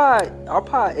our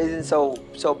pod isn't so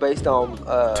based on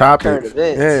Topics. current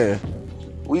events. Yeah,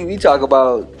 We talk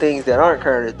about things that aren't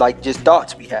current, like just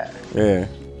thoughts we have. yeah.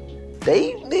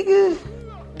 They nigga,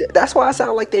 that's why I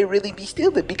sound like they really be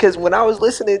stealing. Because when I was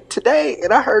listening today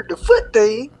and I heard the foot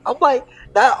thing, I'm like,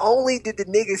 not only did the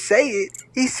nigga say it,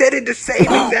 he said it the same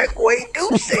exact way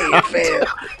Dude said it, fam.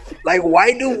 Like,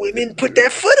 why do women put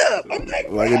that foot up? I'm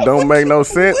like it don't make no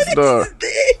sense, dog.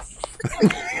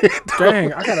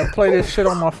 Dang, I gotta play this shit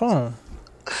on my phone.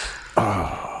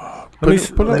 Put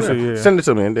it up. Yeah. Send it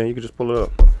to me, and then you can just pull it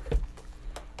up.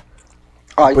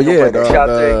 Oh, But yeah,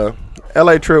 the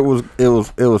LA trip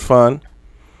was fun.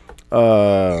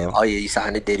 Oh yeah, you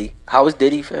signed to Diddy. How was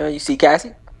Diddy, fam? You see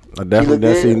Cassie? I definitely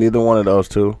didn't see neither one of those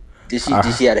two. Did she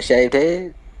have a shaved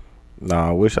head? Nah,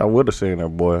 I wish I would have seen her,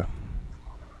 boy.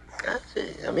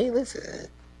 I mean, listen.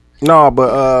 No,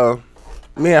 but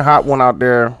me and Hot went out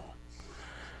there.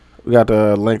 We got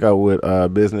to link up with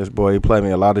Business Boy. He played me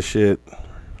a lot of shit.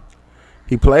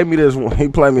 He played me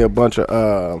a bunch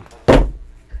of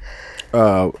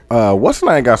what's the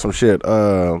name got some shit?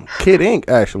 Kid Ink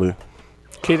actually.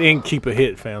 Kid Ink keep a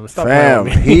hit, fam. Stop Fam,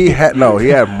 playing with me. he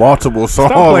had multiple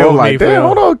songs. playing I'm with like, me, damn, fam.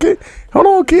 hold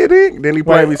on, Kid Ink. Then he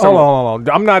played me some. Hold on.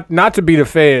 I'm not to be the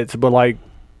feds, but like,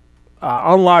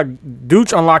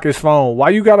 Dooch unlock his phone. Why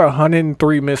you got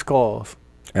 103 missed calls?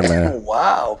 Hey man,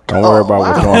 Wow. don't worry about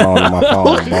what's going on in my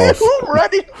phone, boss. Who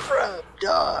running from,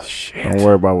 dog? Don't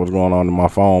worry about what's going on in my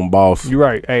phone, boss. You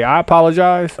right. Hey, I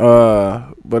apologize.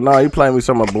 But no, he played me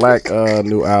some of Black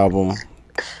new album,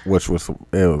 which was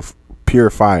pure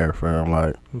fire, fam.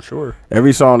 Like, I'm sure.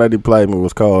 Every song that he played me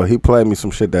was cold. He played me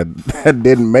some shit that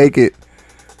didn't make it,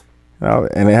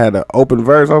 and it had an open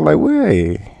verse. I was like,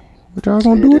 wait, what y'all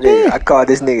gonna do with that? I called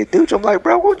this nigga Dooch. I'm like,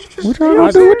 bro, won't you just... What y'all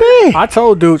gonna do with that? I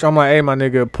told Dooch, I'm like, hey, my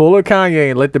nigga, pull a Kanye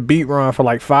and let the beat run for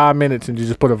like 5 minutes and you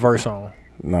just put a verse on.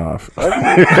 Nah.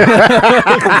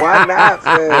 Why not,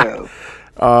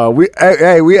 fam?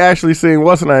 We actually seen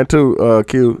what's the name too?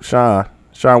 Q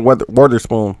Sean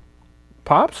Witherspoon.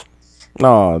 Pops?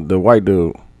 No, the white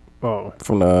dude. Oh,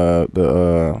 from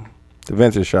the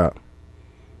vintage shop.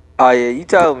 Oh yeah, you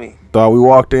told me. Thought we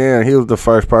walked in, he was the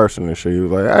first person and shit. He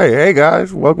was like, "Hey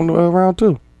guys, welcome to round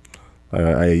 2.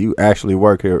 Hey, you actually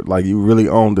work here, like you really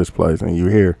own this place, and you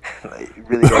here, Like, you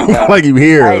really got like you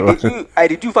here."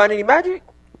 Did you find any magic?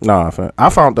 Nah, I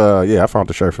found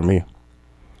the shirt for me.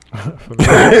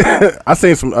 I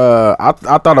seen some. I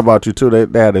thought about you too.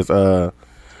 They had this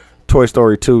Toy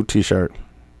Story 2 T-shirt.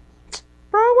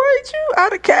 Bro, why ain't you?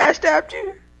 I'd have cashed out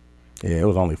you. Yeah, it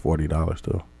was only $40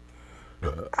 too.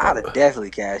 I'd have definitely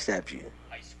cashed out you.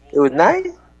 It was nice.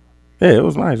 Yeah, it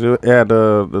was nice. It had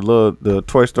the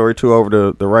Toy Story 2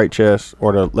 over the right chest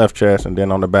or the left chest, and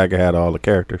then on the back it had all the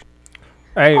characters.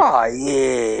 hey, Oh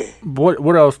yeah.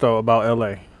 what else though about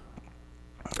L.A.?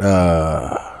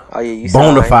 Oh yeah, you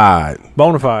signed.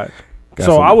 Bonafide. Got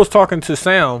So some- I was talking to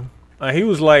Sam. He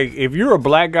was like, if you're a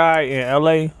black guy in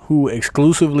L.A. who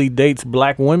exclusively dates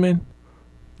black women,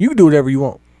 you can do whatever you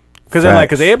want. Because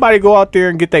everybody go out there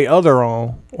and get their other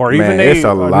on, or even they it's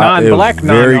a lot. non-black, It's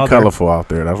very non-other. colorful out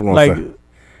there. That's what I'm Like, saying.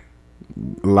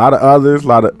 A lot of others, a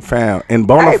lot of fam. In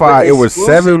Bonafide, but it was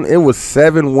exclusive- 7. It was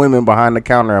 7 women behind the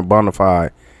counter at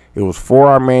Bonafide. It was 4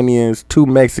 Armenians, 2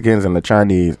 Mexicans, and the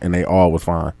Chinese, and they all was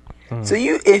fine. So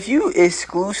if you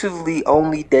exclusively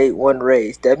only date one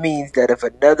race, that means that if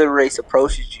another race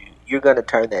approaches you, you're gonna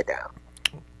turn that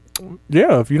down.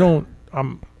 yeah, if you don't,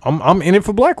 I'm in it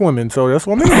for black women, so that's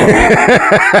what I'm in.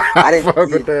 I didn't.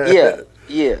 with that.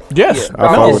 Yeah. Yes, Yeah. I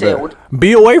fuck I'm with just saying. that.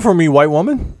 Be away from me, white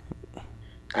woman.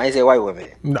 I ain't say white women.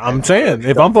 I'm saying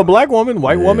if I'm for black woman,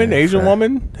 white woman, Asian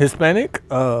woman, Hispanic,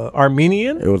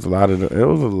 Armenian, It was a lot of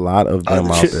them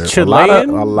out there. Chilean,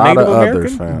 a lot Native of American,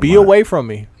 others, fam. be away from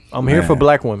me. I'm here for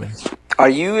black women. Are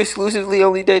you exclusively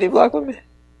only dating black women?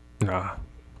 Nah.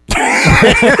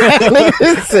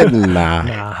 Said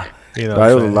nah. You know,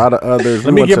 There was a lot of others.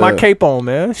 let me get my cape on,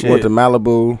 man. Shit. Went to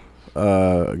Malibu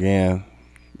again.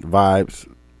 Vibes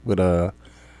with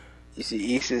You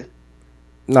see Issa?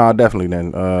 No, definitely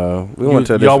didn't. We went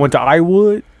to this. Y'all went to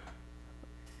Iwood?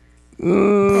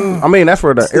 I mean, that's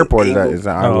where the airport is at. Is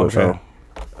in Iowa, okay. so.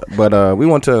 But we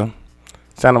went to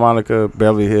Santa Monica,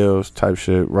 Beverly Hills type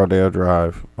shit, Rodeo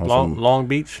Drive. Long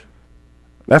Beach?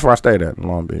 That's where I stayed at, in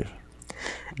Long Beach.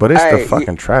 But it's the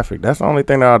fucking traffic. That's the only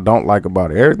thing that I don't like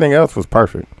about it. Everything else was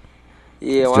perfect.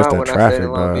 Yeah, It's just that when I traffic, stayed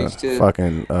in Long Beach too.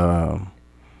 fucking,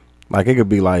 like it could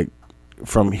be like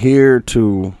from here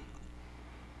to,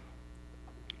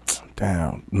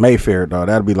 damn, Mayfair, dog.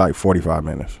 That'd be like 45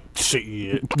 minutes.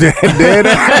 Shit. Dead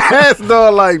ass,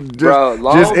 dog. Like just, Bro,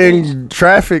 Long just Beach. in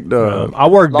traffic, dog. I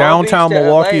work Long downtown Beach to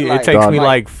Milwaukee. LA, It takes Dog, me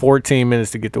like- like 14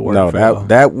 minutes to get to work. No, fam.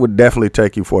 that would definitely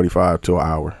take you 45 to an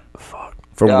hour. Fuck.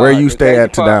 From Dog, where you the stay crazy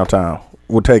at to part- downtown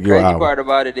would take you an Crazy hour. part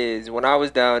about it is when I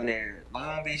was down there,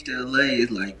 Long Beach to LA is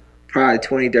like probably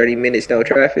 20, 30 minutes no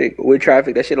traffic. With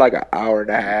traffic, that shit like an hour and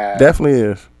a half. Definitely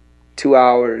is. 2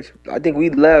 hours. I think we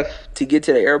left to get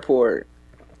to the airport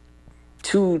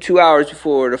two hours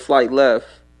before the flight left,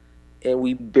 and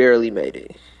we barely made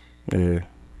it. Yeah.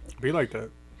 Be like that.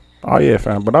 Oh yeah,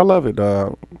 fam. But I love it,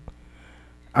 dog.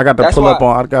 I got to That's pull why- up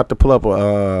on. I got to pull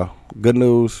up Good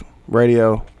News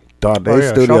Radio. Dog, their yeah,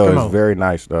 shout studio them is out. very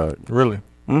nice, dog. Really?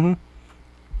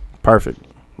 Perfect.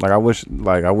 Like I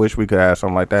wish we could have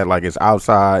something like that. Like it's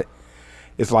outside.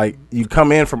 It's like you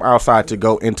come in from outside to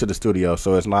go into the studio,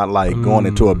 so it's not like going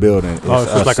into a building. It's, Oh,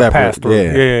 it's just like separate, a pass through.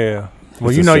 Yeah. Well,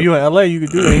 It's you a know, se- you in LA, you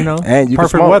could do it, you know. And you can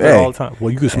perfect smoke, weather hey. all the time.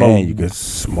 Well, you can smoke. And you can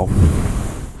smoke.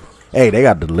 Hey, they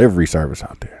got delivery service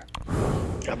out there.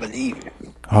 I believe it.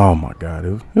 Oh my god,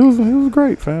 it was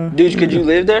great, fam. Dude, could you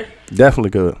live there?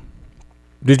 Definitely good.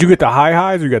 Did you get the high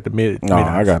highs or you got the mid? No,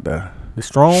 mid-highs? I got that. the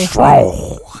strong.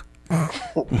 Strong.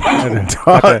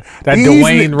 That These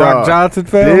Dwayne ni- Rock dog, Johnson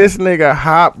fell. This nigga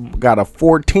Hop got a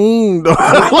 14. Dog.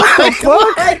 What the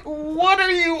fuck? Like, what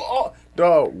are you?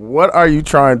 Dog, what are you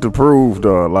trying to prove,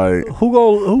 dog? Like,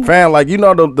 Who? fam, like, you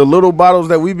know the little bottles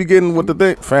that we be getting with the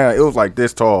thing? Fam, it was like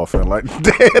this tall, fam. Like,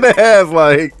 dead ass,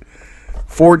 like,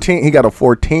 14. He got a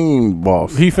 14,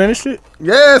 boss. He finished it.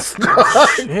 Yes, dog.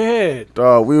 Shit.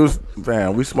 Dog,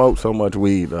 we smoked so much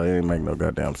weed, dog. It ain't make no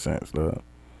goddamn sense, dog.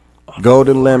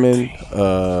 Golden lemon,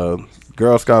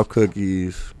 Girl Scout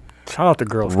cookies, Shout out to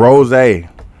girls. rose.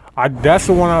 That's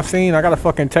the one I've seen. I got a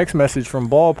fucking text message from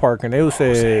Ballpark, and they would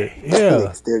say,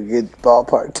 "Yeah, Still good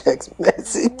ballpark text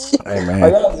message. Hey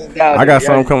man, I got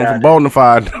something coming from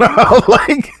Bonafide.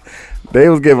 Like, they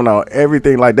was giving out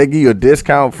everything. Like, they give you a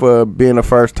discount for being a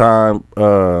first time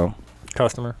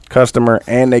customer."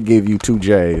 and they give you 2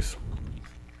 J's.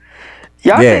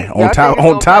 Y'all Yeah, think- on y'all top think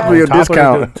it's on top of gonna your pass? On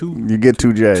top of discount, the two- you get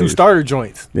 2 J's. 2 starter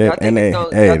joints. Yeah, Y'all think and it's gonna-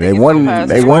 y'all they think it's won. gonna pass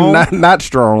They strong? won not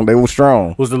strong. They were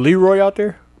strong. Was the Leroy out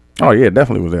there? Oh yeah,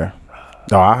 definitely was there.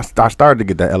 No, I started to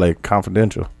get that LA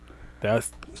Confidential.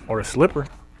 Or the slipper.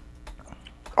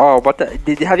 Oh, but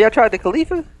have y'all tried the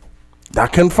Khalifa? I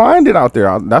couldn't find it out there.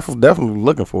 I was definitely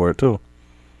looking for it too.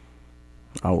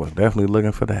 I was definitely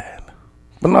looking for that.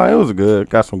 But no, it was good.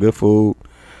 Got some good food,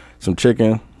 some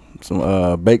chicken,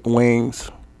 some baked wings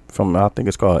from, I think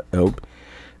it's called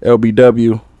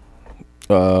LBW.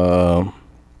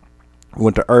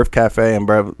 Went to Earth Cafe in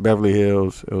Beverly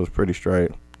Hills. It was pretty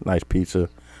straight. Nice pizza.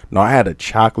 No, I had a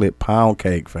chocolate pound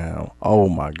cake, fam. Oh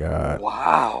my god.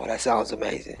 Wow, that sounds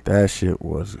amazing. That shit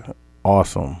was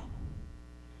awesome.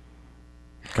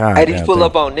 God, Hey, did you damn pull thing.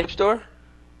 up on Nip Store?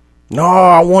 No,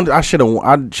 I should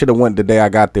have went the day I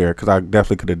got there, because I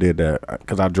definitely could have did that,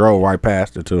 because I drove right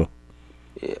past it too.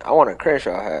 Yeah, I want a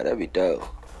Crenshaw hat. That'd be dope.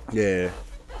 Yeah.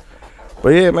 But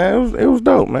yeah, man, it was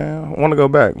dope, man. I want to go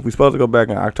back. We supposed to go back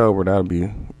in October. That'd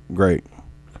be great.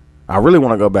 I really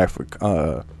want to go back for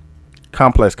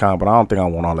Complex Con, but I don't think I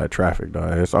want all that traffic, though.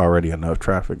 It's already enough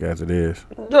traffic as it is.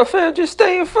 No, fam, just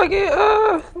stay in fucking,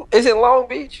 is it Long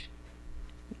Beach?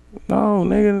 No,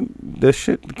 nigga, this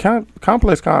shit,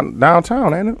 Complex Con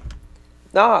downtown, ain't it?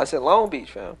 Nah, it's in Long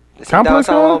Beach, fam. It's in Complex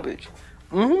downtown Con? Long Beach.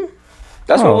 Mm-hmm.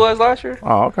 That's what Oh. it was last year.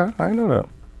 Oh, okay. I didn't know that.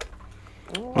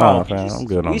 No, fam, I'm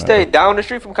good on We that. stayed down the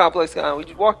street from Complex Con. We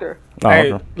just walked there. Oh,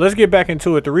 Hey, okay. let's get back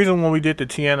into it. The reason when we did the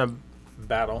Tiana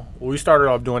battle, we started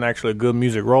off doing actually a good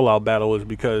music rollout battle, was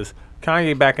because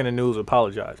Kanye back in the news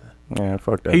apologizing. Yeah,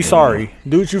 fuck that. He's dude. sorry.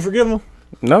 Dude, you forgive him?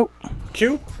 Nope.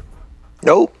 Q?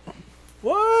 Nope.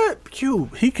 What? Q,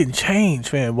 he can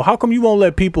change, man. Well, how come you won't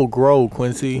let people grow,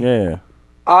 Quincy? Yeah.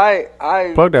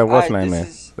 I Plug that what's I- name this in.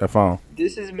 is- That phone.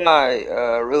 This is my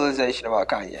realization about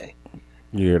Kanye.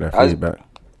 You hear that I was- feedback.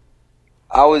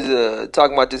 I was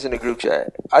talking about this in the group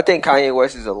chat. I think Kanye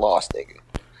West is a lost nigga.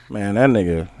 Man, that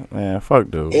nigga, man,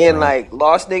 fuck dude. And man. like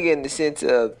lost nigga in the sense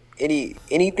of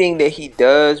anything that he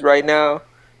does right now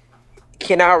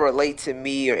cannot relate to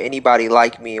me or anybody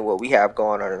like me and what we have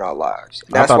going on in our lives.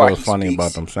 And I thought why it was he funny speaks-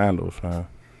 about them sandals, man.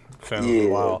 Sounds Yeah,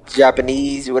 wild.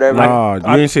 Japanese, whatever. No, you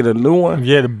didn't see the new one?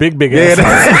 Yeah, the big Yeah,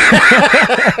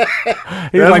 ass.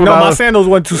 He was That's like, what no, I my was- sandals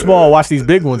wasn't too small. Watch these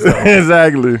big ones, though.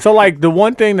 exactly. So, like, the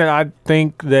one thing that I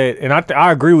think that, and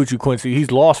I agree with you, Quincy,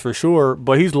 he's lost for sure,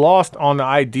 but he's lost on the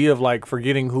idea of, like,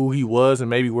 forgetting who he was and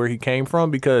maybe where he came from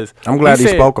because I'm glad he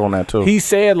spoke on that, too. He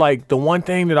said, like, the one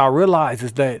thing that I realized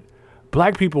is that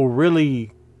black people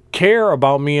really care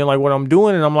about me and, like, what I'm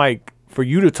doing. And I'm like, for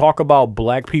you to talk about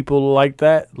black people like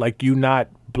that, like you not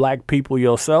black people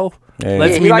yourself, Yeah.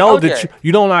 lets Yeah, me he like know OJ. that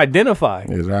you don't identify.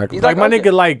 Exactly. He's Like, my like nigga,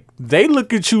 OJ. like, they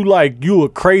look at you like you a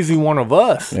crazy one of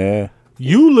us. Yeah.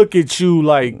 You look at you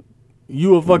like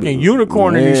you a fucking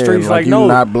unicorn in these Yeah, streets. Like, you no,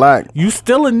 not black. you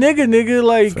still a nigga.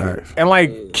 Like, Facts. and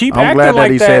like keep I'm acting glad that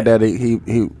like he that. said that. He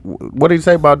what did he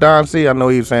say about Don C? I know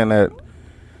he was saying that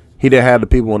he didn't have the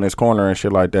people in his corner and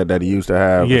shit like that he used to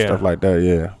have and Yeah. stuff like that.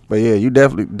 Yeah, but yeah, you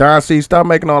definitely Don C. Stop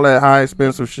making all that high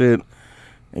expensive shit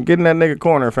and get in that nigga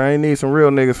corner. If I ain't need some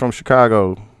real niggas from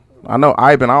Chicago. I know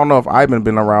Ivan. I don't know if Ivan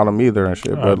been around them either and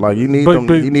shit, but like you need but- them.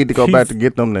 but You need to go he's- back to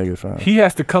get them niggas. Man. He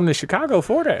has to come to Chicago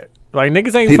for that. Like,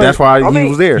 niggas ain't. That's why I he mean,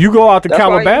 was there. You go out to That's why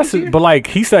he was Calabasas, here. but like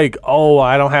he's like, oh,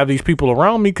 I don't have these people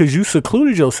around me because you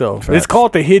secluded yourself. Facts. It's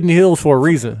called the Hidden Hills for a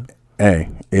reason. Hey,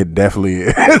 it definitely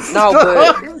is. No, but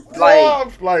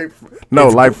like no,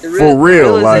 like the for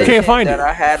real, like Can't find that it.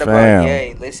 I had about Fam.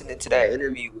 Ye listening to that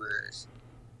interview was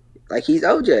like he's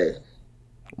OJ.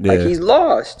 yeah. Like he's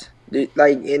lost.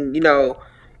 Like, and you know,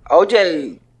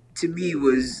 OJ to me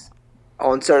was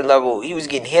on certain level. He was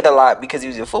getting hit a lot because he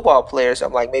was a football player. So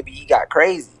I'm like, maybe he got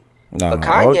crazy. No, But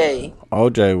Kanye,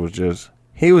 OJ was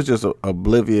just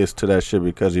oblivious to that shit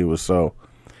because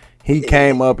he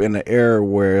came up in the era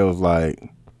where it was like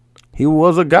he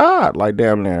was a god, like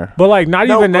damn near. But like not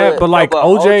even that. But like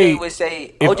OJ,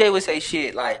 OJ would say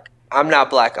shit like, "I'm not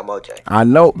black, I'm OJ." I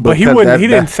know, but he because wouldn't. that- He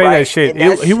didn't that- say right, that shit. and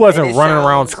that's- He wasn't and it running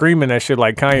around sounds- screaming that shit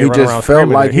like Kanye He running just around felt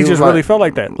screaming. like That. He he was just like- really felt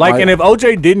like that. Like, like- and if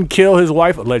OJ didn't kill his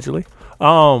wife allegedly,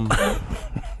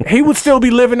 he would still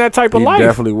be living that type of He life.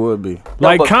 definitely would be.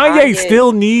 Like but Kanye Kanye-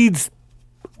 still needs.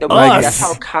 No, but Us. that's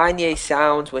how Kanye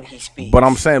sounds when he speaks. But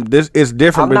I'm saying this is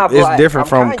different. I'm not It's black, different I'm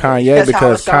from Kanye. Kanye That's how it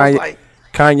because sounds Kanye like.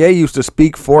 Kanye used to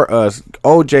speak for us.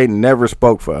 OJ never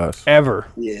spoke for us, Ever.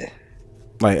 Yeah.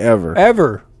 like ever.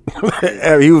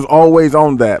 He He was always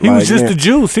on that. was like, just yeah. the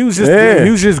juice. He was just Yeah.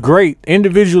 he was just great,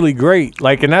 individually great.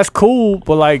 Like, and that's cool.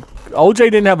 But like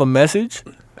OJ didn't have a message.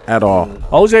 at all.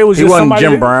 OJ was He just wasn't somebody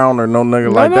Jim that- Brown or no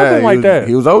nigga like nothing that. like He was, that.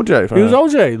 He was OJ. He was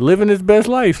fam. OJ living his best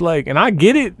life. Like, and I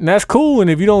get it, and that's cool. And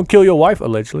if you don't kill your wife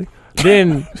allegedly,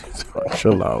 then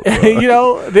Chill out. you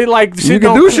know, then like shit You can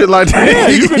don't- do shit like that. Yeah,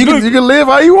 you, you can can, do- you can live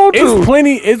how you want to.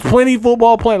 It's plenty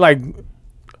football playing. Like,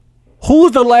 who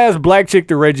was the last black chick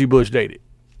that Reggie Bush dated?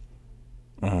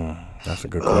 That's a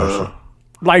good question.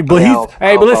 Like, but Yeah, he's I'll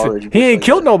hey, but follow listen, Reggie he Bush ain't like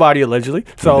killed that. nobody allegedly,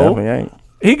 so Definitely ain't.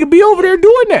 he could be over there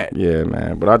doing that. Yeah,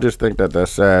 man. But I just think that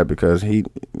that's sad because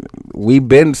we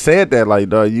been said that like,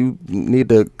 dog, you need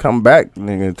to come back,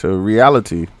 nigga, to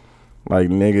reality. Like,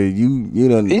 nigga, you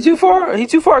done. He's too far.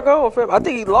 He's too far gone, fam. I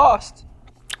think he lost,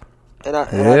 and I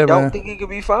Yeah, don't man. think he could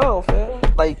be found, fam.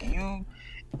 Like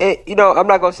you know, I'm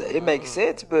not gonna say it makes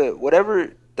sense, but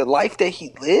whatever the life that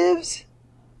he lives,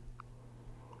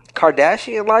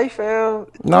 Kardashian life, fam.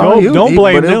 No, Don't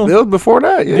blame but them. It was before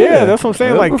that. Yeah, Yeah, that's what I'm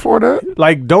saying, It was like- before that.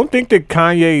 Like, don't think that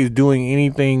Kanye is doing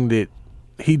anything that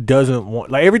he doesn't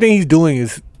want. Like, everything he's doing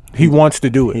is he wants to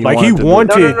do it. He like, he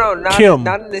wanted to do it. wanted Not, Kim.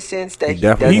 not in the sense that He he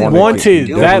definitely doesn't wanted want to to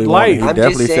do that it. life. He I'm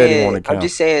definitely just said he saying. wanted Kim. I'm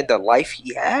just saying the life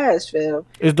he has, fam,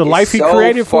 Is the is life he so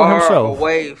created for far himself.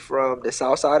 away from the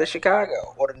south side of Chicago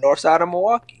or the north side of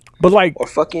Milwaukee But like, or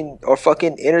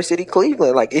fucking inner city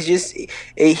Cleveland. Like, it's just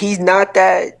he's not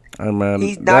that. Hey, man,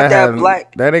 He's not that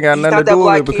black- That ain't got he's nothing not to that do with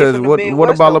black it kid because from the what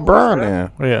Midwest about no more, LeBron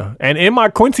fam. then? yeah. And in my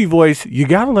Quincy voice, you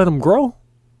gotta let him grow.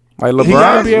 Like He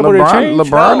gotta be able to change.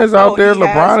 LeBron is out there.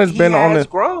 LeBron has been on He's the.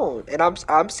 grown, and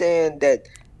I'm saying that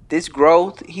this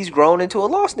growth, he's grown into a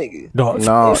lost nigga.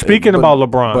 No, Speaking but- about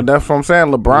LeBron, But that's what I'm saying.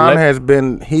 LeBron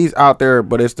Let- he's out there,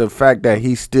 but it's the fact that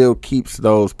he still keeps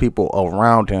those people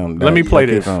around him. Let me play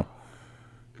this.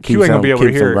 Q ain't gonna be able to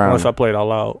keeps hear him it grounded. unless I play it out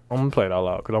loud. I'm gonna play it out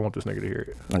loud because I want this nigga to hear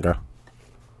it. Okay.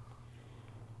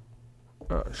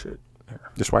 Oh shit.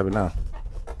 Just wipe it down.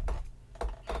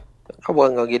 I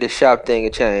wasn't gonna get this shop thing a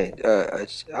change. I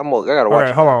gotta All watch.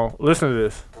 right, hold on. Listen to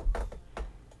this.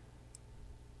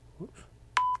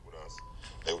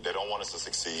 They don't want us to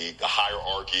succeed. The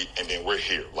hierarchy, and then we're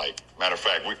here. Like, matter of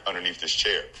fact, we're underneath this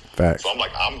chair. Facts. So I'm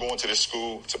like, I'm going to this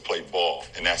school to play ball,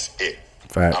 and that's it.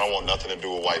 Facts. I don't want nothing to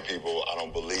do with white people. I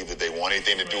don't believe that they want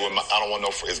anything to do with I don't want no.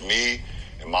 It's me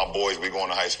and my boys. We going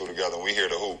to high school together, and we here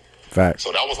to hoop. Facts.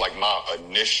 So that was like my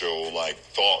initial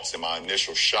thoughts and my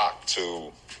initial shock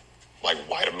to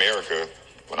white America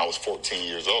when I was 14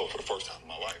 years old for the first time in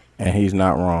my life. And he's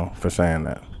not wrong for saying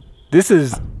that. This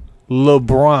is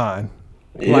LeBron.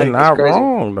 He's not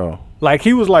wrong though. Like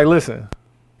he was like, listen,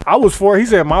 I was he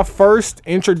said my first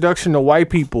introduction to white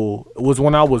people was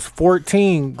when I was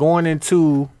 14 going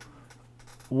into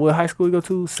what high school you go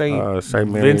to? St.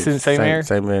 Vincent, St. Mary?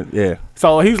 St. Mary, yeah.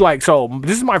 So he's like,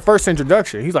 this is my first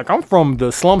introduction. He's like, I'm from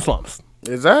the slums.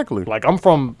 Exactly. Like I'm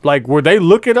from where they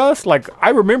look at us. Like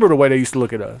I remember the way they used to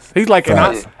look at us. He's like,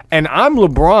 and I'm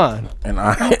LeBron. And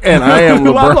I am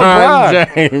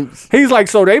LeBron James. He's like,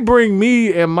 so they bring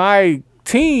me and my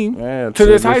team to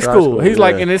this high school. He's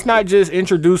like, and it's not just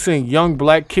introducing young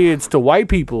black kids to white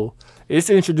people. It's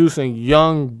introducing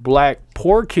young black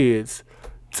poor kids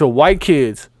to white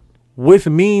kids with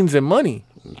means and money.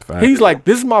 Fact. He's like,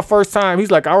 this is my first time.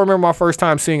 He's like, I remember my first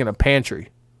time seeing in a pantry.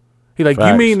 He's like,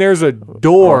 you mean there's a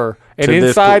door and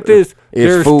inside this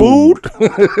there's food?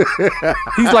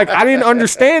 He's like, I didn't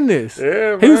understand this.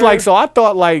 Yeah, he was like, so I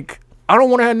thought I don't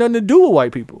want to have nothing to do with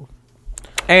white people.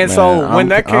 And man, so when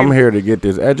that came, I'm here to get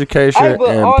this education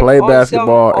and play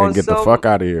basketball and get the fuck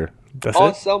out of here.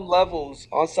 On some levels,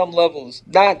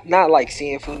 not like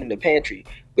seeing food in the pantry,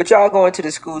 but y'all going to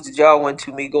the schools that y'all went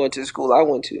to, me going to the school I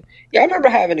went to. Yeah, I remember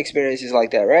having experiences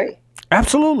like that, right?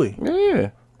 Absolutely. Yeah.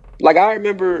 Like I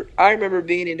remember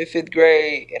being in the 5th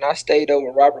grade and I stayed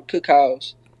over Robert Cook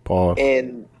House. Pause.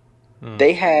 And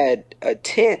they had a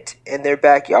tent in their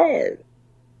backyard.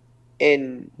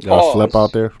 And y'all slept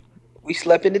out there? We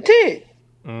slept in the tent.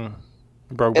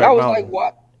 Broke and I was like,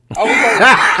 what?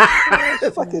 I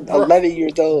was fucking 11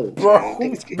 years old. Wrong,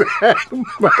 man.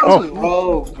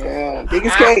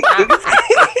 Niggas can't.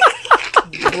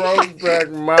 Brokeback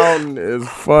Mountain is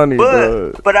funny,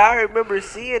 but I remember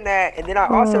seeing that, and then I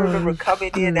also remember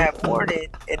coming in that morning,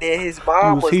 and then his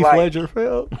mom was Heath like, Ledger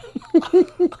felt.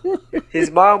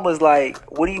 his mom was like,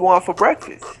 "What do you want for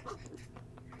breakfast?"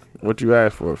 What you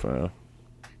asked for, fam?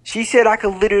 She said I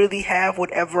could literally have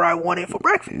whatever I wanted for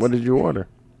breakfast. What did you order?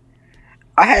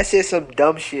 I had said some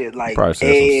dumb shit like probably said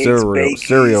eggs, some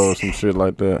cereal or some shit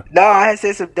like that. No, I had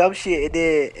said some dumb shit,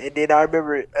 and then I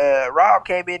remember Rob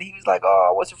came in. He was like, "Oh,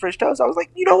 I want some French toast." I was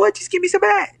like, "You know what? Just give me some of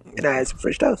that." And I had some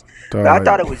French toast. But I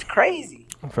thought it was crazy.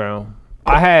 Fam.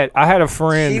 I had a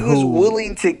friend who was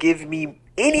willing to give me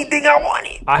anything I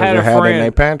wanted. I had a friend in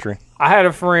their pantry. I had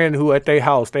a friend who at their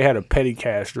house they had a petty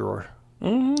cash drawer.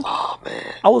 Mm-hmm. Oh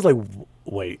man! I was like,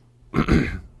 wait,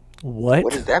 what?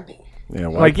 What does that mean? Yeah,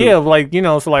 so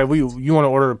you want to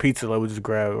order a pizza, we'll just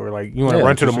grab it, or you want to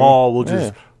run to the mall, we'll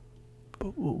just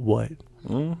what?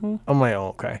 Mm-hmm. I'm like, oh,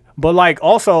 okay, but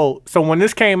also, so when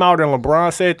this came out and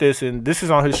LeBron said this, and this is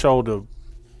on his show, I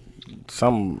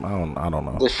don't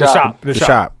know. The shop.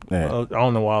 Yeah. I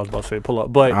don't know why I was about to say pull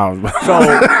up, but I was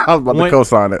about to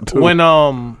co-sign that too.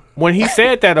 When he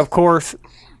said that, of course,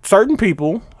 certain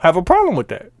people have a problem with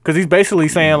that because he's basically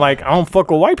saying I don't fuck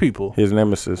with white people. His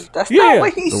nemesis. That's not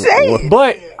what he's saying.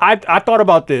 But I thought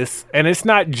about this, and it's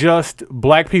not just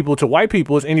black people to white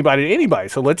people; it's anybody to anybody.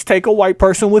 So let's take a white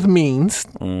person with means,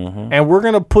 and we're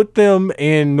gonna put them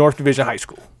in North Division High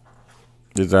School.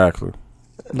 Exactly.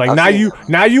 Now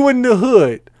you in the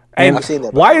hood, and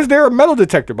why is there a metal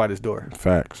detector by this door?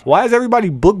 Facts. Why is everybody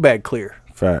book bag clear?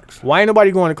 Facts. Why ain't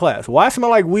nobody going to class? Why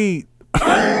smell like weed?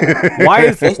 Why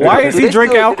is he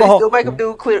drinking alcohol? Do they still make them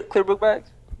do clear book bags?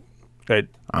 I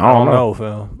don't know,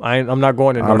 fam. I'm not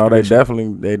going to. I know they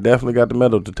definitely got the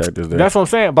metal detectors there. That's what I'm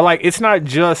saying. But it's not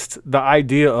just the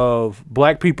idea of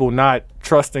black people not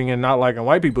trusting and not liking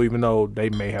white people, even though they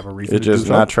may have a reason. It's just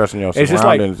not trusting your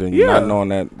surroundings and not knowing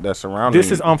that surroundings.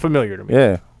 This is unfamiliar to me.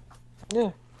 Yeah.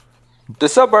 Yeah. The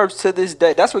suburbs to this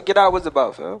day. That's what Get Out was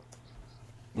about, fam.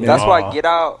 That's why Get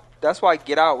Out. That's why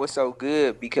Get Out was so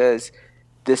good, because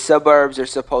the suburbs are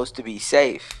supposed to be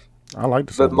safe. I like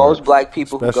the suburbs. But most black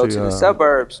people who go to the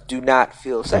suburbs do not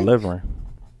feel safe. Delivering.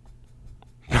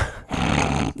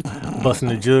 Busting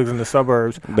the jugs in the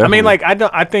suburbs. Definitely. I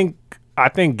mean, I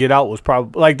think Get Out was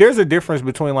probably there's a difference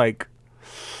between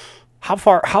how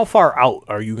far out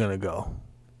are you gonna go?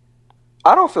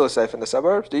 I don't feel safe in the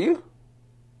suburbs. Do you?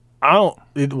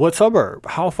 What suburb?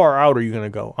 How far out are you gonna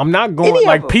go? I'm not going. Any of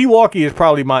Like them. Pewaukee is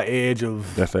probably my edge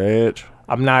of. That's the edge.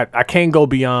 I can't go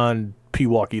beyond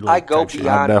Pewaukee. I go type shit.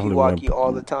 beyond definitely Milwaukee went-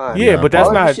 all the time. Yeah, but that's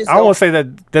All not. this shit's I don't so- want to say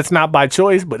that that's not by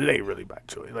choice, but it ain't really by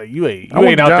choice. Like you ain't I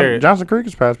went out to there. Johnson Creek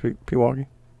is past Pewaukee.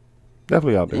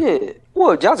 Definitely out there. Yeah.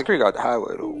 Well, Johnson Creek out the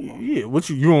highway though. Yeah, what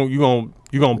you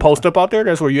gonna post up out there?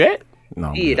 That's where you at?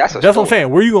 No. Yeah, that's That's what I'm saying.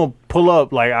 Where you gonna pull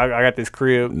up? Like I got this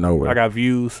crib. Nowhere. I got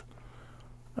views.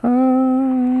 Uh,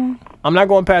 I'm not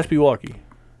going past Pewaukee.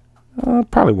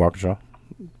 probably Waukesha.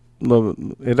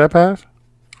 Is that past?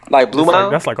 Like Blue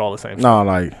Mountain. That's like all the same. No,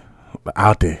 like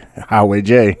out there, Highway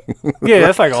J. Yeah,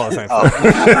 that's like all the same.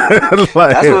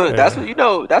 Like, That's what you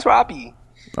know. That's where I be.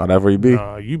 oh, that's where you be.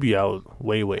 You be out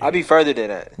way. I be further than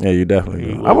that. Yeah, you definitely.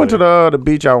 You Do. I went to the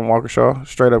beach out in Waukesha,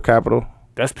 straight up Capitol.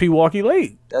 That's Pewaukee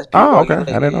Lake. That's Oh, Pewaukee,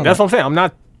 okay. I didn't know. That's what I'm saying. I'm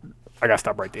not. I gotta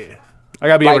stop right there. I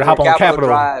gotta be like able to hop where on Capitol.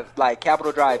 Drive, like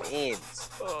Capitol Drive ends.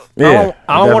 Yeah,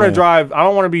 I don't want to definitely. drive. I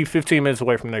don't want to be 15 minutes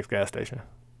away from the next gas station.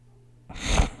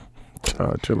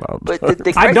 Chill out. But the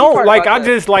I crazy don't part like. about I that-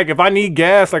 just like if I need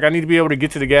gas, like I need to be able to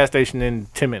get to the gas station in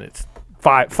 10 minutes.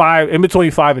 Five in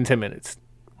between 5 and 10 minutes.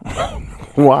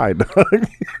 Why, dog?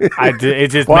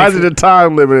 It just Why makes is it a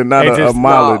time limit and not It just- a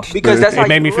mileage? No, because that's it how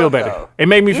made you me grew feel up, better. though. It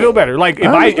made me feel better. Like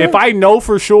if I know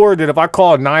for sure that if I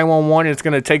call 911, it's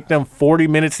gonna take them 40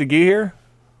 minutes to get here,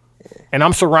 and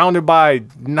I'm surrounded by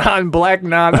non-black,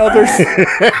 non-others.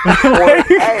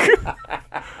 Hey,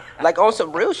 like on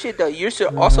some real shit though, you're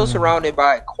also surrounded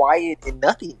by quiet and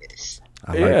nothingness.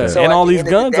 I like Yeah, that. So and at all the these end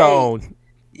of the guns day- are on.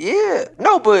 Yeah,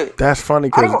 no, but That's funny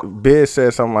I because don't- Biz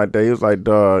said something like that. He was like,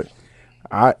 "Dog,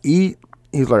 I eat."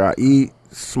 He's like, "I eat,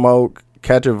 smoke,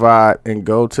 catch a vibe, and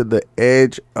go to the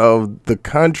edge of the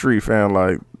country, fam.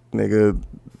 Like, nigga,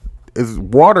 it's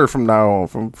water from now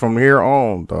on, from here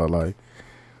on, dog. Like,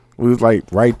 we was like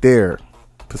right there,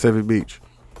 Pacific Beach,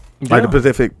 like Yeah.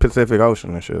 the Pacific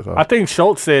Ocean and shit. So. I think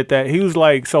Schultz said that. He was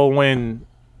like, so when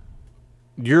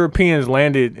Europeans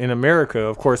landed in America,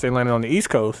 of course they landed on the East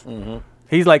Coast. Mm-hmm.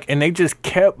 He's like, and they just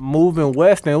kept moving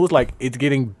west, and it was like it's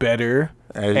getting better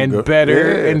As you and go-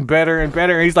 better yeah. and better and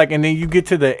better. And he's like, and then you get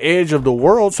to the edge of the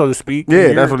world, so to speak. Yeah,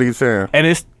 and that's you're- what he's saying. And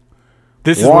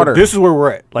this Water. is where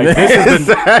we're at. Like this is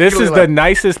this is the like-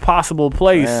 nicest possible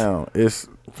place.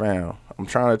 Fam. I'm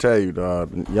trying to tell you,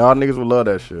 dog. Y'all niggas will love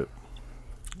that shit.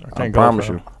 I Can't promise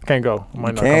go, you. I can't go.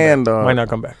 Might not can, come back. dog. Might not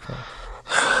come back.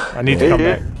 I need to come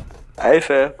back. hey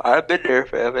fam, I've been there,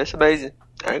 fam. It's amazing.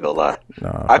 I ain't gonna lie.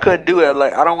 Nah, I couldn't do LA.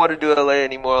 I don't want to do LA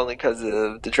anymore only because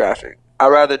of the traffic. I'd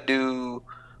rather do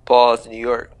pause in New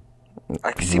York.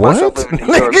 I can see myself living in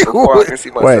New York before I can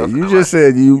see myself. Wait, in you LA. just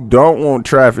said you don't want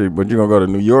traffic, but you're gonna go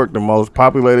to New York, the most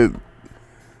populated.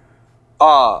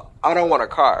 I don't want a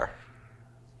car.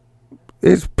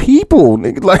 It's people,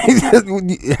 nigga. Like,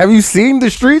 have you seen the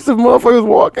streets of motherfuckers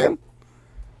walking?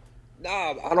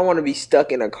 Nah, I don't want to be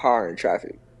stuck in a car in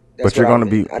traffic. But you're gonna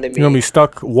be- I didn't You're gonna be mean.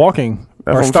 stuck walking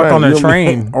That's or what I'm stuck saying. on a You'll be-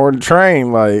 train. or the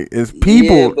train. Like, it's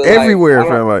people Yeah, but, like, everywhere, I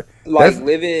don't- fam. Like, Like that's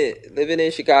living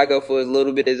in Chicago for as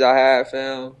little bit as I have,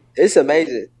 fam. It's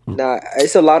amazing. Nah,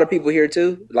 it's a lot of people here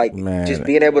too. Like Man. just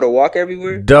being able to walk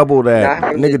everywhere. double that, Not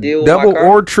having to deal nigga. with Double my car.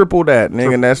 or triple that,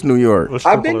 nigga. And that's New York. Let's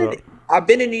I've triple been it in, up. I've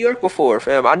been in New York before,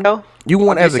 fam. I know. You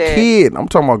went I'm as a just saying- kid. I'm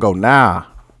talking about go now.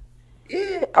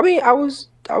 Yeah, I mean, I was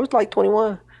like 21,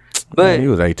 Man, but he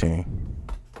was 18.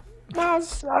 I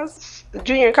was a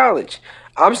junior in college.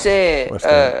 I'm saying, What's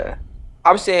that?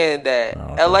 I'm saying that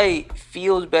Oh, okay. LA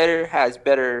feels better, has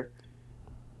better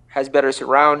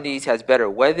surroundings, has better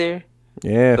weather.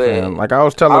 Yeah, But fam. Like I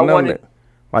was telling I them wanted- that,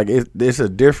 like it's a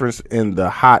difference in the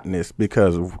hotness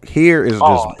because here is just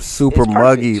Oh, super it's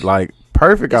muggy, perfect. like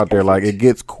perfect out there. Like it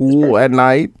gets cool at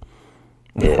night.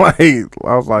 Like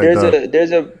I was like,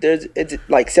 It's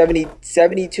like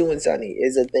 72 and sunny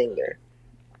is a thing there,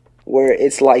 where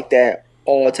it's like that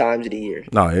all times of the year.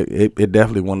 no, it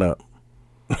definitely went up.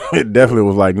 It definitely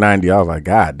was like 90. I was like,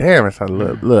 God damn, it's a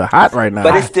little hot right now.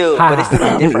 But it's still a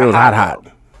it different was hot.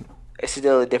 though. It's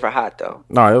still a different hot though.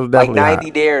 No, it was Like definitely 90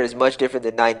 hot. there is much different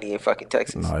than 90 in fucking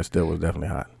Texas. No, it still was definitely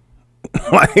hot.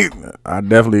 Like I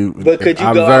definitely But could you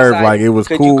go observed outside? like it was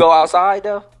Could cool. you go outside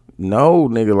though? No,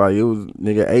 nigga, like it was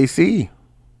nigga AC.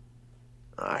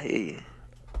 I hear you.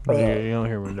 Yeah, you don't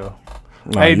hear me though.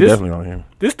 No, Hey, you this- definitely don't hear me.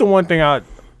 This the one thing I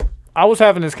was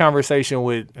having this conversation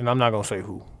with, and I'm not gonna say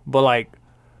who, but like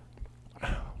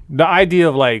the idea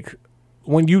of like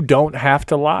when you don't have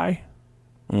to lie,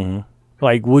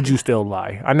 like would you still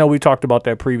lie? I know we talked about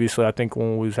that previously. I think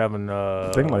when we was having,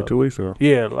 I think like 2 weeks ago.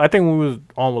 yeah, I think when we was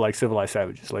on with like Civilized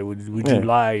Savages, like would you Yeah.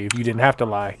 lie if you didn't have to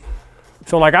lie?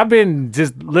 So like I've been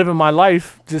just living my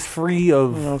life just free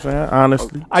of. You know what I'm saying?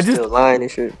 Honestly. I just Still lying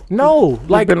and shit. no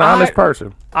like Been an honest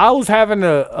person. I was having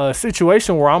a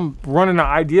situation where I'm running an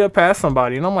idea past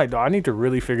somebody, and I'm like, dog, I need to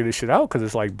really figure this shit out because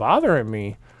it's like bothering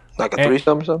me. Like a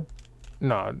threesome or something?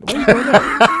 No, why you doing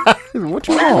that? What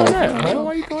you Why you on? doing that, man?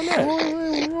 Why you doing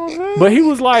that? But he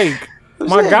was like,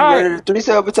 my guy.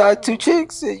 Threesome besides 2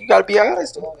 chicks. You gotta be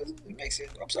honest. It makes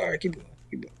sense. I'm sorry. Keep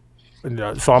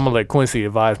going. So I'm gonna let Quincy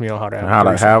advise me on how to have How a to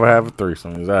threesome. have a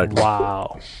threesome, exactly.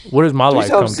 Wow, what does my life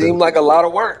Threesome come seemed to? like a lot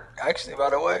of work, actually, by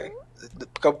the way. A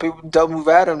couple people tell me who've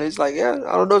had them. It's like, yeah,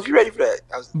 I don't know if you're ready for that.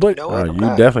 I was, But- you know what? You I'm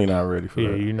not. definitely not ready for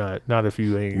Yeah, that. you're not if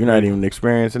you ain't. You're not even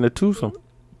experiencing the twosome.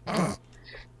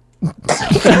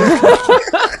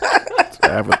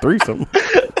 Have a threesome.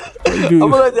 You I'm do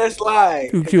gonna let that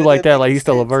slide. too cute like that, like he's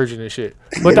still a virgin and shit.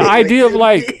 But the idea of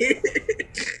like,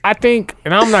 I think,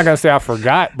 and I'm not gonna say I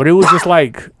forgot, but it was just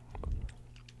like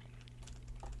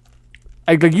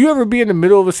you ever be in the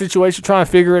middle of a situation trying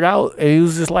to figure it out, and it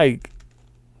was just like,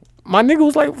 my nigga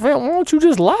was like, fam, why don't you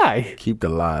just lie? Keep the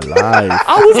lie alive.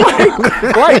 I was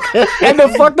like, and the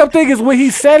fucked up thing is when he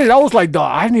said it, I was like,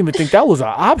 dog, I didn't even think that was an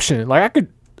option. Like I could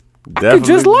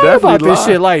just lie about this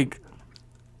shit, like,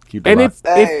 Keep the and lie.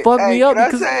 it fucked me up can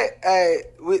because I say,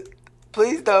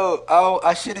 please don't.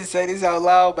 I shouldn't say this out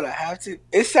loud, but I have to.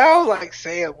 It sounds like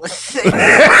Sam was saying.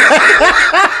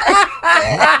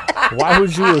 why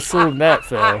would you assume that,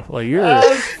 fam? Like you're.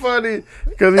 That's funny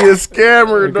because he a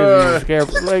scammer, Because dog. he's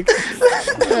scared. Like,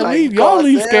 man, Like, leave, you y'all call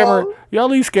leave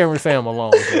Sam? scammer Sam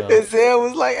alone. fam. And Sam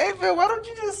was like, "Hey man, why don't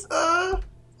you just lie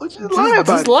about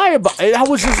Just it?" lie about it. I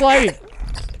was just like,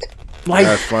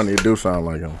 That's funny. It do sound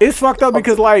like him. it's fucked up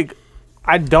because like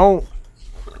I don't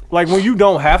like when you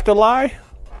don't have to lie.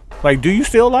 Like, do you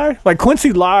still lie? Like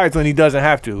Quincy lies when he doesn't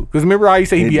have to. Because remember how you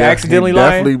say he'd be accidentally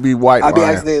lying? Definitely be white I be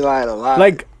lying. accidentally lying a lot.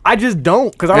 Like I just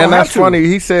don't because I don't And have that's to. funny.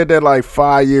 He said that like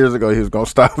 5 years ago. He was gonna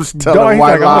stop Dog, telling he's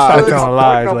white like, I'm gonna lies. stop telling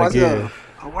lies. on Like, yeah. myself.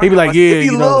 He be like, yeah,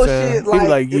 you know what I'm saying? Shit, He be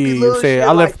like, it be yeah, little saying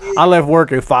shit I left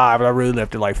work at 5 and I really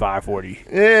left at like 5:40.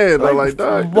 Yeah, they're like,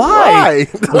 dog, why?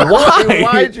 Why?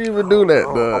 Why'd you even do that,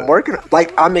 I'm dog? working.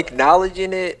 Like I'm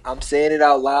acknowledging it. I'm saying it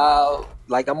out loud.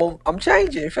 Like I'm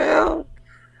changing, fam.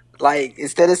 Like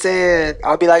instead of saying,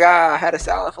 I'll be like, I had a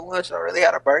salad for lunch. I really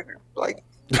had a burger. Like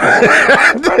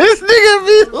This nigga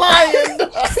be lying.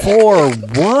 For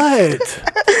what?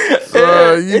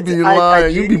 You be I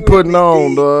lying. You be genuinely putting on,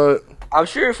 think- dog. I'm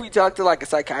sure if we talk to like a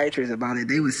psychiatrist about it,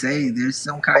 they would say there's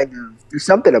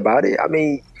something about it. I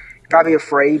mean, probably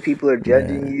afraid people are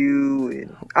judging you,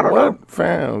 and I don't know. What,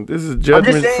 fam? This is I'm just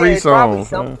judgment saying, free it's probably zone.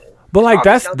 something. fam. But like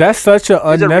Probably that's such an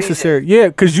There's a unnecessary. Yeah,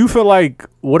 because you feel like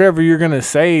whatever you're gonna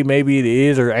say, maybe it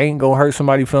is or ain't gonna hurt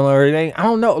somebody feeling or it ain't. I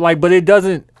don't know. Like, but it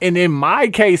doesn't. And in my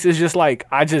case, it's just like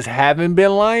I just haven't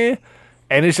been lying,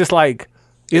 and it's just like.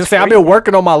 You know what I'm saying? I've been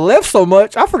working on my left so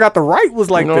much, I forgot the right was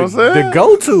like You know what I'm the saying?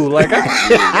 go-to. Like, The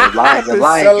lie The game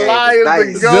lie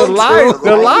is is the nice. go-to.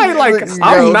 the lie, like,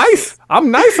 I'm nice. I'm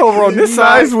nice over on this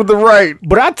side. Nice with the right.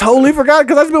 But I totally forgot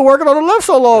because I've been working on the left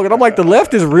so long. And I'm like, the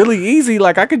left is really easy.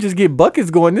 Like, I could just get buckets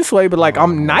going this way, but like,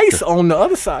 I'm nice on the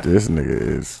other side. This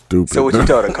nigga is stupid. So what you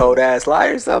told a cold ass lie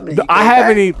or something? You I came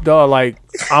haven't back? even, dog, like,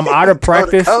 I'm out of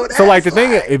practice. code So, like, the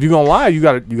thing is, lie. if you're going to lie, you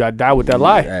gotta die with that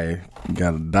lie. Hey, you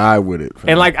gotta die with it. fam.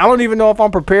 And, like, I don't even know if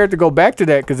I'm prepared to go back to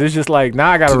that because it's just like,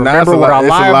 now I got to Now it's remember what I it's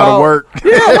lie a lot about. of work.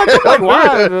 Yeah, like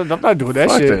why? I'm not doing that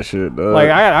Fuck shit. that shit, dog. Like,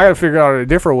 I got to figure it out in a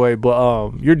different way.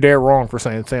 But you're dead wrong for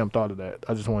saying Sam thought of that.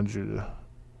 I just wanted you to.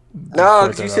 No,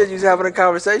 because that you out. said you was having a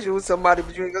conversation with somebody,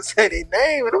 but you ain't gonna say their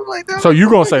name. And I'm like, So you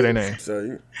going to say their name. So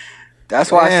you,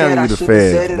 that's why Damn, I said you I the should have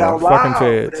feds, said it bro. out Fucking loud.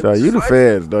 feds. but it so was you the funny.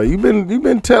 feds, though. You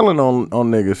been telling on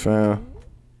niggas, fam.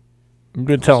 You've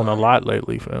been telling a lot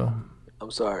lately, fam.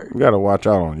 I'm sorry. We gotta watch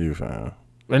out on you, fam.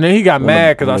 And then he got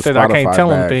mad because when I the said I can't Spotify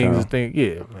tell him bag things. come. And think, yeah,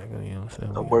 man, you know what I'm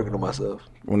saying? I'm working on myself.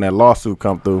 When that lawsuit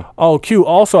come through, Oh, Q.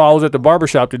 Also, I was at the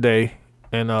barbershop today,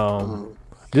 and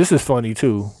this is funny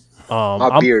too. My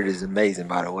I'm, beard is amazing,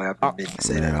 by the way. I've been meaning to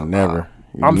say that man, out never. loud.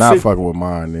 You I'm not sick- fucking with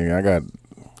mine, nigga. I got.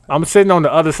 I'm sitting on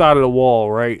the other side of the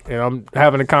wall, right, and I'm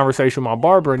having a conversation with my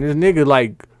barber, and this nigga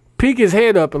like peek his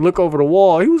head up and look over the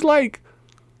wall. He was like,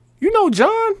 "You know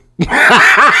John?"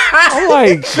 I'm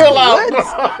like, Chill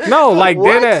out. no, like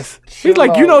dead ass. He's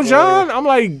like, "You know John?" I'm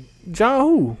like, "John who?"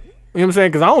 You know what I'm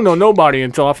saying? Because I don't know nobody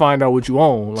until I find out what you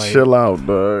own. Like, Chill out,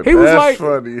 dog. He was That's like-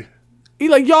 funny. he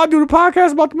like, y'all do the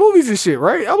podcast about the movies and shit,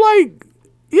 right? I'm like,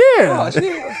 yeah. Oh, shit.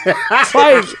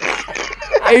 Like,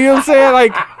 you know what I'm saying?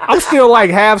 Like, I'm still like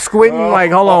half squinting.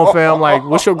 Like, hold on, fam. Like,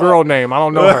 what's your girl name? I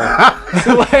don't know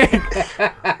her. Like,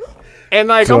 and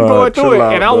like, I'm Dog, going through chill it,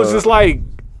 out, and I was dog. just like,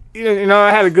 you know,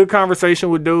 I had a good conversation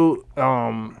with dude.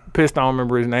 Pissed, I don't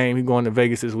remember his name. He going to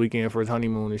Vegas this weekend for his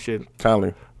honeymoon and shit.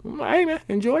 Tyler. I'm like, hey man,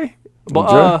 enjoy.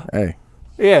 But hey.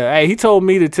 Yeah, hey, he told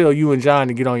me to tell you and John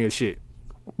to get on your shit.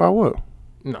 About what?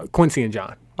 No, Quincy and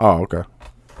John. Oh, okay.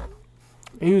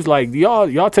 He was like,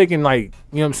 y'all taking like,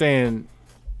 you know what I'm saying,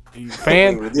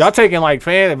 y'all taking like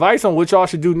fan advice on what y'all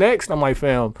should do next. I'm like,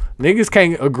 fam, niggas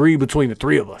can't agree between the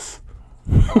three of us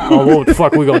on what the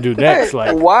fuck we gonna do next.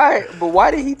 Like, why? But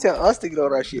why did he tell us to get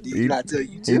on our shit? Did he not tell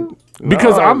you too?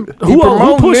 Because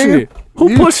who pushing it?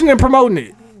 Who pushing and promoting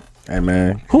it? Hey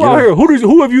man, who out here?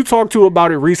 Who have you talked to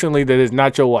about it recently that is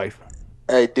not your wife?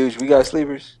 Hey, dudes, we got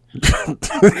sleepers.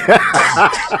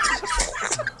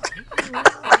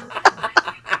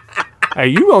 Hey,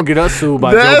 you gonna get us sued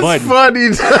by Joe Budden?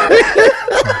 That's funny.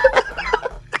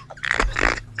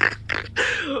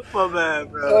 My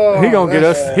bad, bro. He gonna get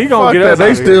us. He gonna get us.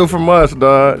 They steal from us,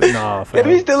 dog. Nah, did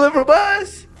we steal from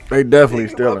us? They definitely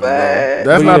stealing. Bad.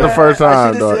 That's not the first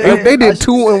time, dog. They did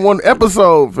 2 in 1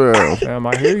 episode, fam. Fam,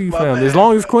 I hear you, fam. As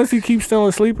long as Quincy keeps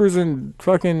stealing sleepers and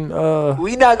fucking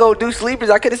we not gonna do sleepers.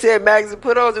 I could have said mags and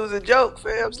put-ons. It was a joke,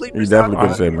 fam. Sleepers. You definitely could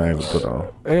have said mags and put-on.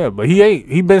 Yeah, but he ain't.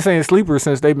 He been saying sleepers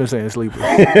since they been saying sleepers.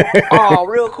 Oh,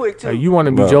 real quick too. Hey, you want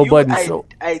to be Joe Budden?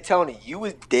 Hey, Tony, you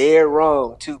was dead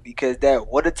wrong too, because that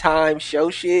What a Time show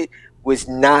shit was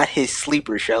not his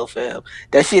sleeper show, fam.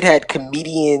 That shit had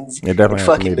comedians and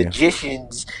fucking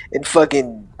magicians and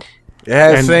fucking. It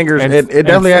had singers. It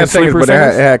definitely had singers, but it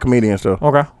had comedians too.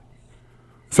 Okay.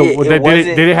 So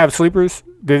did it have sleepers?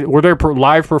 Were there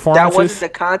live performances? That wasn't the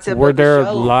concept. Were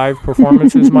there live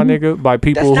performances, my nigga, by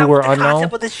people who were unknown? That's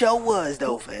not what the concept of the show was,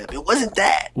 though, fam. It wasn't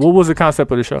that. What was the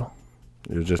concept of the show?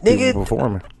 It was just people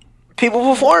performing. People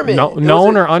performing.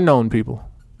 Known or unknown people?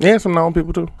 Yeah, some known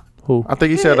people too. Who? I think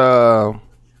he said.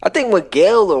 I think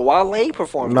Miguel or Wale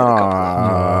performed.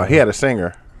 Nah, he had a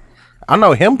singer. I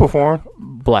know him perform.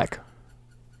 Black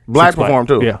performed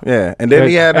too. Yeah. And then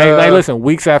he had. Hey, listen.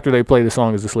 Weeks after they play the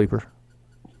song as a sleeper.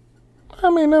 I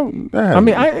mean,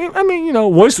 I mean, you know,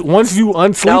 once you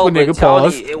unsleep a nigga,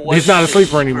 pause, he's not a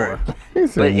sleeper anymore.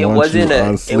 But it wasn't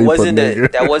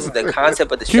that wasn't the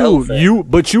concept of the show.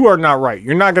 But you are not right.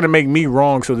 You're not gonna make me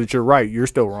wrong so that you're right. You're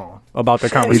still wrong about the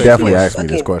conversation. He definitely asked me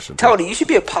this question. Tony, you should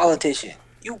be a politician.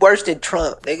 You worse than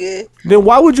Trump, nigga. Then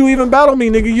why would you even battle me,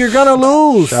 nigga? You're gonna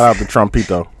lose. Shout out to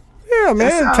Trumpito. Yeah,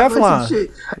 man, Teflon.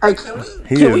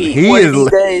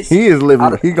 He is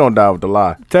living. He gonna die with the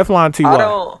lie. Teflon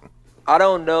Ty. I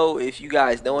don't know if you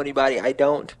guys know anybody. I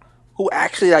don't. Who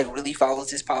actually like really follows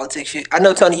this politics shit? I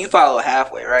know, Tony, you follow it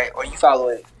halfway, right? Or you follow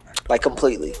it like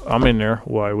completely? I'm in there.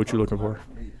 Why? What you looking for?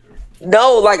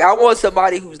 No, like I want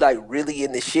somebody who's like really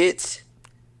in the shits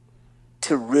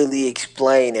to really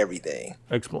explain everything.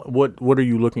 What are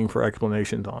you looking for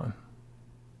explanations on?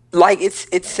 Like it's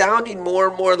sounding more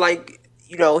and more like,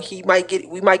 you know, we might get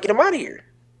him out of here.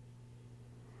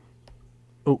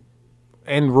 Oh,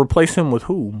 and replace him with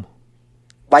whom?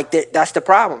 Like that's the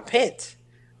problem, Pence.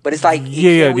 But it's like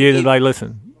like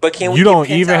listen. But can we? You don't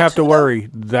even have to worry.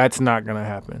 That's not gonna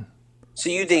happen. So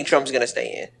you think Trump's gonna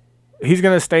stay in? He's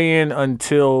gonna stay in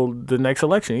until the next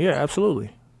election. Yeah,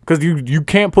 absolutely. Because you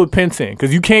can't put Pence in.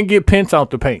 Because you can't get Pence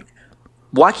out the paint.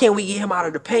 Why can't we get him out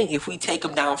of the paint if we take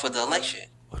him down for the election?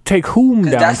 Take whom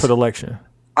down for the election?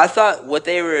 I thought what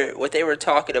they were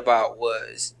talking about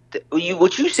was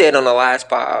what you said on the last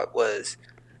pod was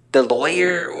the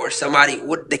lawyer or somebody,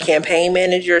 the campaign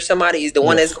manager or somebody is the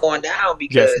one that's going down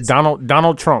because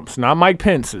Donald Trump's, not Mike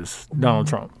Pence's. Donald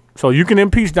Trump. So you can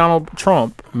impeach Donald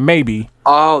Trump, maybe.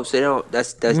 Oh, so they don't.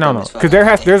 That's no. Because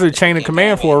there's a chain of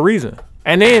command for a reason.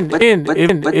 And then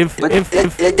if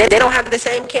they don't have the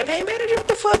same campaign manager, what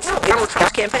the fuck? Donald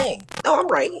Trump's campaign. No, I'm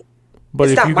right. But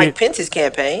it's not Mike Pence's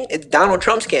campaign. It's Donald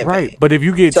Trump's campaign. Right. But if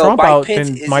you get Trump out,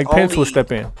 then Mike Pence will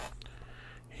step in.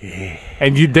 Yeah.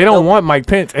 And they don't want Mike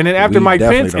Pence. And then after Mike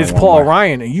Pence, it's Paul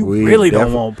Ryan. And you really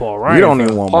don't want Paul Ryan. We don't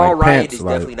even want Paul Mike Ryan Pence. is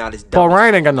definitely not as dumb. Paul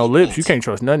Ryan ain't got no lips. You can't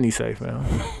trust nothing he say, man.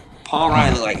 Paul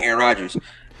Ryan look like Aaron Rodgers.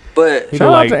 But he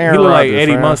look like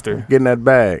Eddie Munster. Getting that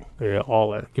bag. Yeah,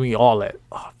 all that. Give me all that.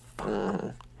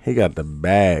 Oh, he got the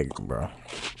bag, bro.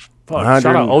 Shout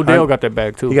out Odell got that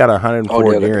bag too. He got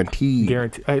 104 guaranteed.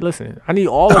 Hey, listen, I need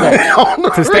all of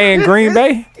that to stay in Green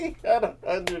Bay. He got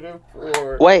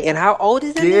 104. Wait, and how old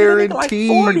is that?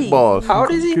 Guaranteed, like boss. How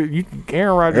old is he?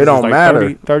 Aaron Rodgers. It don't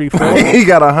matter. 34. He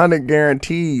got 100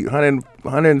 guaranteed.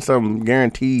 100 something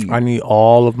guaranteed. I need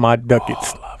all of my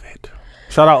ducats. All of it.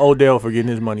 Shout out Odell for getting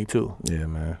his money too. Yeah,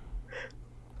 man.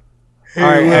 All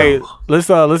right, hey, let's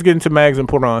get into mags and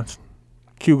put-ons.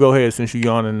 Q, go ahead since you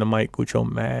yawning the mic with your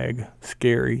mag,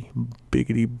 scary,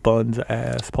 biggity buns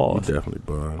ass. Pause. You definitely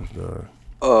buns, dog.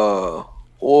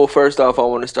 Well, first off, I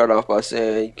want to start off by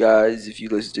saying, you guys, if you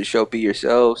listen to the show, be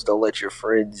yourselves. Don't let your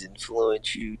friends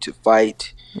influence you to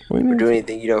fight or do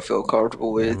anything you don't feel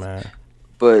comfortable with.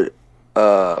 But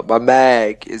my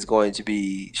mag is going to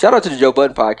be, shout out to the Joe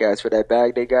Budden podcast for that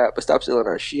bag they got, but stop stealing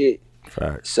our shit.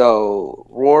 Facts. So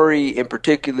Rory in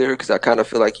particular, because I kind of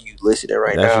feel like you listening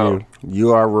right now.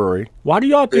 You are Rory. Why do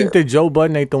y'all think that Joe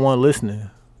Budden ain't the one listening?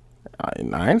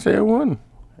 I ain't say it wasn't.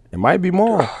 It might be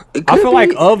more. I feel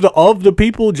like of the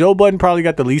people, Joe Budden probably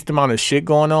got the least amount of shit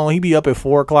going on. He be up at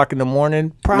 4:00 in the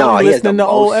morning, probably listening to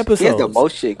old episodes. He has the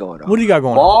most shit going on. What do you got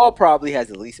going on? Maul probably has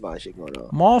the least amount of shit going on.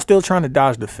 Maul still trying to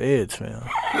dodge the feds, man.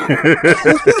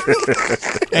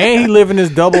 And he living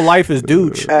his double life as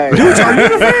Dooch. Hey. Dooch, are you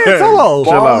the feds? Hello.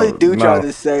 Maul and Dooch are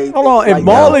the same. Hold on. If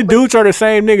Maul and Dooch are the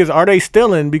same niggas, are they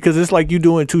stealing? Because it's like you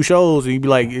doing two shows and you be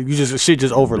like, shit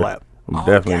just overlap. I'm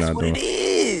definitely not doing it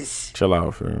is. Chill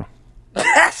out, fam.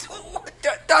 That's what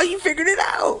you figured it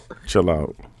out. Chill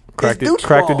out. Crack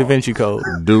the Da Vinci Code.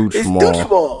 Dude small. Dooch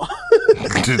Maul.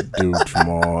 Dude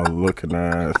small looking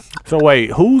ass. So wait,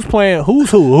 who's playing?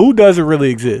 Who's who? Who doesn't really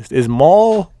exist? Is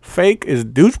Maul fake? Is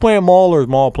Dooch playing Maul or is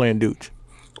Maul playing Dooch?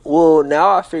 Well,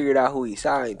 now I figured out who he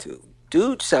signed to.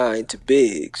 Dooch signed to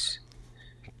Biggs.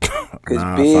 Because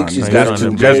Biggs just got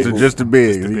on just the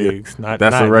Biggs. Biggs.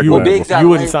 That's a record. Well, Biggs you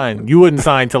wouldn't sign. You wouldn't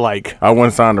sign to like. I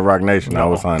wouldn't sign to Rock Nation. I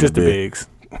would sign just to the Biggs.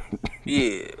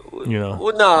 Yeah. You know.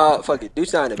 Well, nah, fuck it. Dooch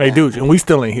signed to Hey, Dooch, and we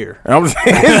still ain't here. I'm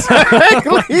saying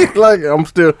exactly. Like I'm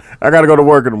still. I gotta go to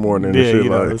work in the morning. Yeah, and shit you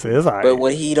know, like. it's all right. But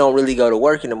when he don't really go to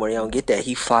work in the morning, he don't get that.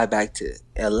 He fly back to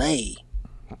L.A.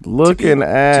 Looking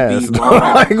ass.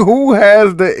 Like who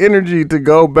has the energy to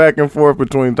go back and forth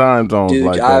between time zones? Dude,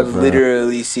 like that, I've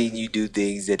literally seen you do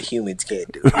things that humans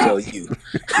can't do. So you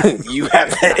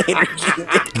have that energy.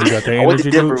 You got that I want to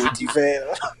energy, differ Dooch? with you, fam.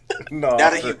 No,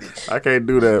 Not a human. I can't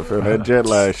do that, fam. That jet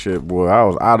lag shit, boy. I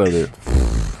was out of it.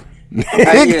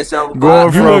 Yeah, so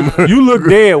Going from you look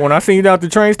dead when I seen you down at the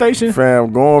train station.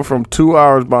 fam, going from 2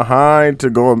 hours behind to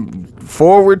going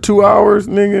forward 2 hours,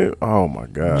 nigga. Oh my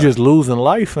god, You just losing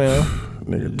life, fam.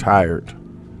 nigga tired.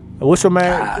 What's your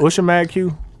mag? What's your mag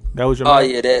Q? That was your Oh mag?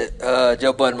 yeah, that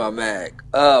Joe Budden, my mag.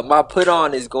 My put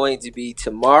on is going to be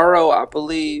tomorrow, I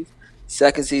believe.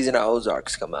 Second season of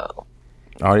Ozarks come out.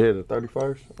 Oh yeah, the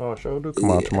 31st. Oh, sure do.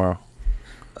 Come on tomorrow.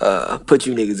 Put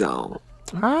you niggas on.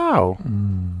 How?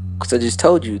 Because I just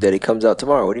told you that it comes out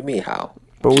tomorrow. What do you mean how?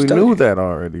 But we knew that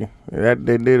already. That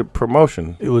they did a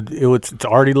promotion. It's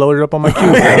already loaded up on my queue.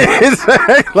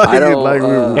 Exactly. I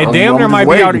don't, And damn near might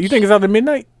be out. You think it's out at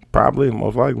midnight? Probably,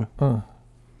 most likely.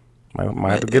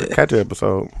 Might have to catch an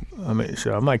episode. I mean,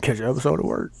 sure, I might catch an episode of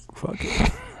work. Fuck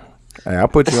it. Hey, I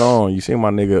put you on. You see my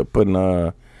nigga putting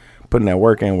that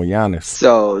work in with Giannis.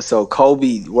 So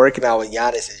Kobe working out with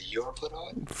Giannis is your put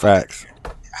on? Facts.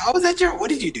 How was that your? What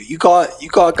did you do? You called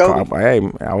Kobe? Hey,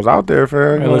 I was out there, fam. You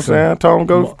know what I'm listen. saying? I told him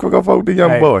go fuck with the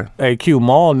young boy. Hey, Q,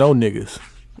 Maul, no niggas.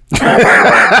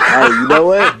 Hey, you know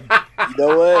what?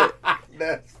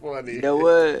 That's funny. You know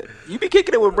what? You be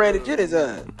kicking it with Brandon Jennings,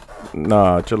 huh?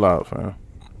 Nah, chill out, fam.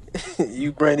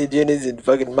 You, Brandon Jennings, and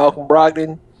fucking Malcolm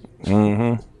Brogdon.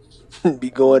 Mm-hmm. Be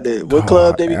going to what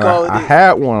club they be calling I it?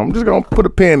 had one. I'm just gonna put a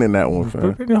pin in that one,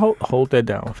 fam. Hold that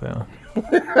down, fam.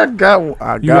 I got one.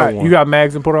 You got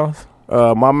mags and put-ons?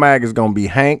 My mag is gonna be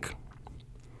Hank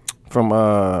from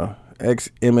ex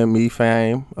MME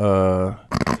fame.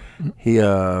 He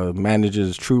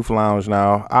manages Truth Lounge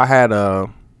now. I had a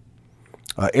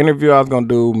interview I was gonna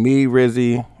do. Me,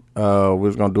 Rizzy, we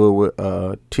was gonna do it with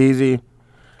Teezy,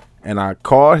 and I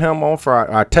called him on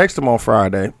Friday. I texted him on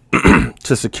Friday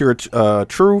to secure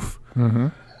Truth. Mm-hmm.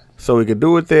 So we could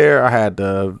do it there. I had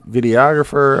the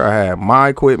videographer. I had my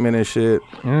equipment and shit.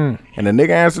 And the nigga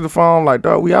answered the phone like,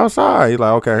 dog, we outside. He's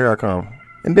like, okay, here I come.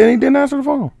 And then he didn't answer the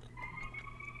phone.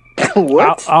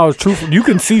 What? I was Truth. You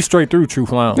can see straight through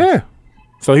Truth Lounge. Yeah.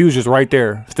 So he was just right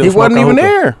there. Still He wasn't even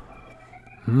hookah.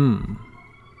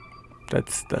 there.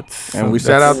 That's. And we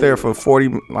sat out there for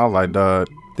 40. I was like, dog,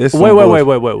 this is Wait. some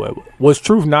bullshit. Was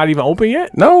Truth not even open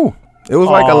yet? No. It was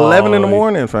like 11 in the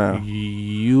morning, fam.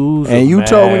 You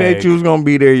told me that you was going to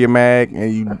be there, your mag,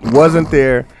 and you wasn't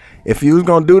there. If you was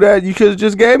going to do that, you should have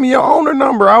just gave me your owner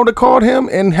number. I would have called him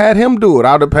and had him do it.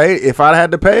 I would have paid. If I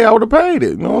had to pay, I would have paid it.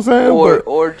 You know what I'm saying?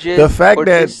 Or just the fact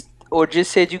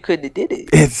just said you couldn't have did it.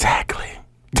 Exactly.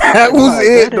 That was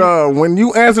it, dog. When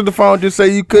you answered the phone, just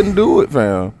say you couldn't do it,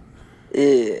 fam.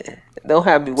 Yeah. Don't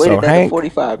have me waiting another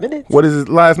 45 minutes. What is his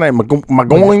last name?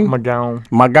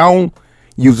 Magoon.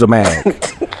 Use a mag.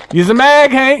 Use a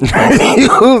mag, Hank.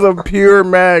 Use a pure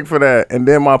mag for that. And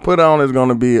then my put on is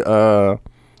gonna be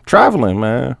traveling,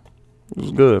 man. It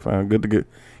was good, fam. Good to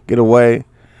get away.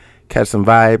 catch some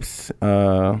vibes.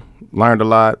 Learned a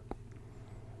lot.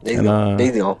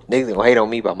 Niggas gonna hate on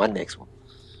me about my next one.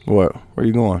 What? Where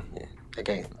you going? I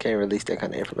can't release that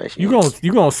kind of information. You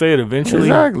gonna say it eventually.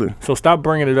 Exactly. So stop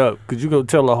bringing it up because you gonna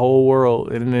tell the whole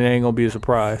world and then it ain't gonna be a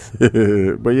surprise.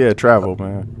 But yeah, travel,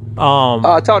 man.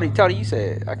 Tony, you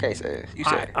said I can't say it. You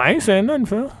said it. I ain't saying nothing,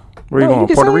 Phil. Where you going?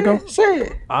 Puerto Rico? Say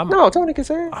it. No, Tony can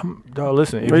say it. Dog,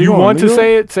 listen, if Where you you going, want New to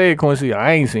York? say it, Quincy.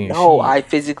 I ain't saying No, shit. I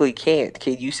physically can't.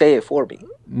 Can you say it for me?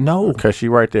 No. Cause she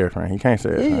right there, Frank. He can't say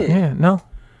it. Frank. Yeah, no.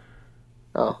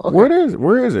 Oh, okay.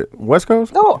 Where is it? West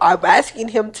Coast? No, I'm asking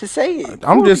him to say it.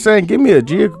 I'm just saying, give me a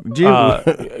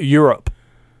Europe.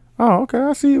 Oh, okay.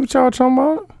 I see what y'all talking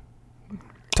about.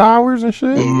 Towers and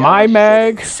shit. My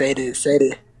mag. Say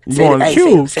the. You going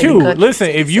Q. Listen,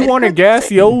 if you want to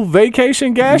gas your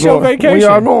vacation, gas your vacation. When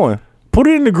y'all going? Put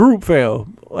it in the group, Phil.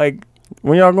 Like,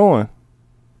 when y'all going?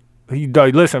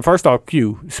 Listen, first off,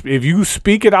 Q, if you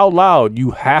speak it out loud,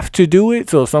 you have to do it.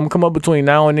 So if something come up between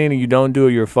now and then and you don't do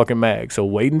it, you're a fucking mag. So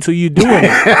wait until you're doing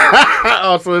it.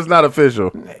 Oh, so it's not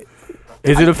official.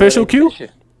 Is it official, Q?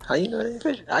 How you know it ain't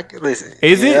official? I can listen.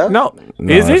 Is it? No.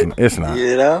 No, Is it? It's not.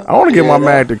 You know? I want to get my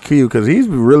mag to Q because he's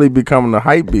really becoming the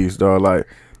hype beast, dog. Like,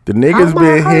 the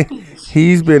nigga's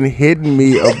he's been hitting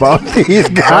me about these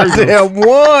goddamn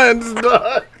ones,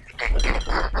 dog.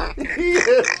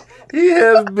 He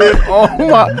has been on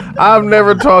my. I've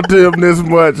never talked to him this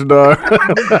much, dog.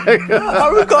 I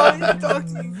recall you talk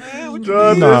to you, man.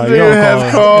 Dog, Nah, this you don't nigga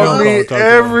has call him. called You me don't call him.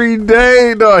 every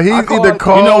day, dog. He's either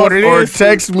called You know what it or is?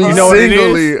 text me You know what it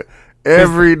singly is?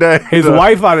 every day. His dog.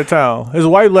 wife out of town. His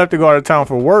wife left to go out of town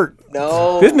for work.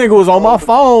 No. This nigga was on my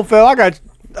phone, Phil. I got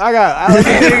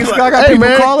Hey, people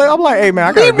man. calling. I'm like, hey man,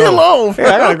 I gotta Leave me go. alone,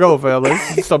 Yeah, I gotta go, fam.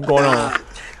 There's something going on.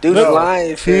 Dude's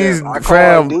lying, fam. He's I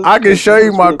fam. I can show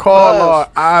you my call log.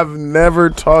 I've never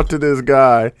talked to this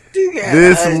guy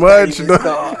this much. It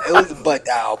was a butt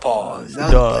dial pause. That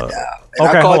was Duh. a butt dial. And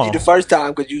Okay, I hold called on. you the first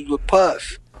time because you were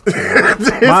Puff. This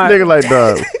nigga like,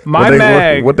 dog. My what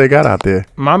mag. what they got out there?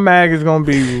 My mag is gonna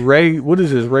be Ray. What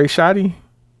is this? Ray Shoddy?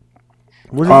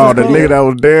 What is Oh, this the nigga that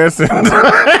was dancing.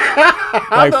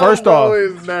 Like, first off,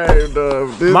 his name,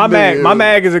 dog. This my nigga-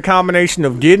 mag is a combination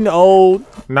of getting old,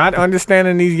 not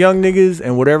understanding these young niggas,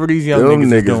 and whatever these young Them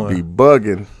niggas is niggas doing. be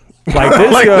bugging. Like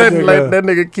this like young that, nigga. like that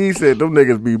nigga Key said, them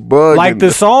niggas be bugging. Like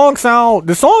the song is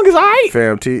alright.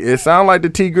 Fam, it sound like the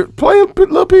T. Play a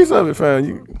little piece of it,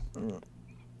 fam.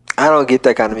 I don't get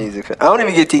that kind of music, fam. I don't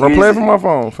even get T. I'm playing from my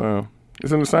phone, fam.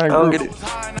 It's in the same I don't group. get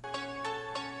it.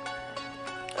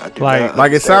 I do Like- not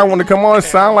Like it sound when it come on, it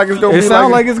sound like it's gonna It be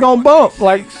sound like it's gonna bump.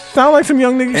 Like sound like some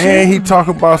young nigga shit. And he talk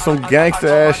about some gangster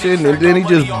ass shit, and then he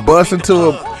just bust into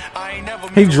a.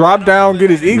 He dropped down, get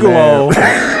his eagle on,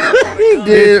 He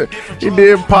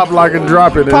did pop like a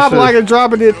drop it. and pop shit. like a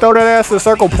drop, and then throw that ass to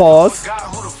circle pause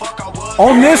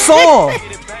on this song.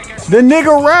 The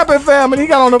nigga rapping, fam, and he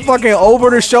got on the fucking over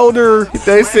the shoulder.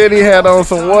 They said he had on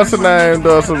some what's the name,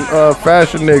 some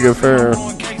fashion nigga, fam.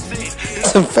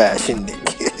 some fashion nigga.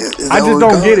 I just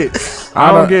don't get it.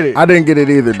 I don't get it. I didn't get it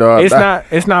either, dog.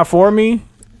 It's not for me,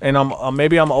 and I'm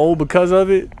maybe I'm old because of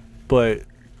it, but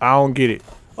I don't get it.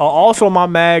 Also, my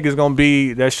mag is gonna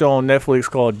be that show on Netflix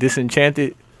called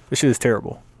Disenchanted. This shit is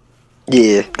terrible.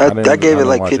 Yeah, I gave it didn't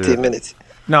like watch 15 it. minutes.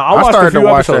 No, I watched a few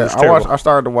episodes. It's terrible. I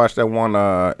started to watch that one.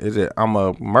 Is it I'm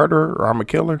a murderer or I'm a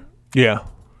killer? Yeah,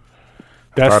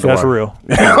 that's Tried to watch. real.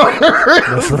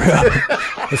 That's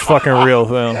real. It's fucking real,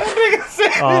 fam.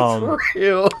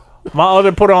 Real. My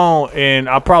other put on, and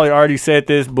I probably already said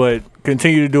this, but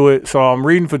continue to do it. So I'm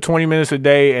reading for 20 minutes a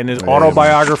day, and this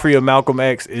autobiography of Malcolm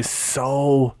X is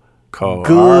so Cold.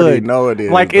 good. I already know it is.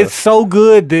 Like but it's so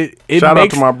good that it shout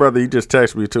makes out to my brother. He just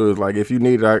texted me too. It's like if you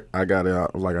need it, I got it.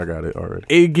 I got it already.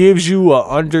 it gives you an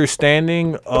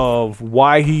understanding of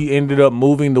why he ended up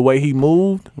moving the way he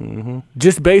moved,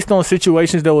 just based on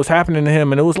situations that was happening to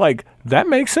him, and it was like that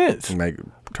makes sense. Make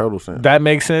total sense. That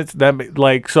makes sense.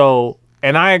 So,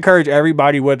 and I encourage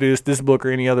everybody, whether it's this book or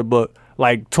any other book,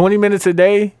 like 20 minutes a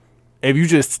day. If you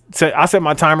just set, I set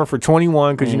my timer for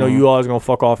 21 because you know you always gonna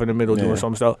fuck off in the middle doing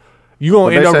some stuff. You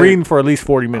gonna end up reading for at least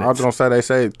 40 minutes. I was gonna say they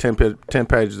say 10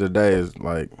 pages a day is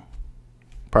like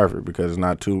perfect because it's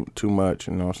not too much.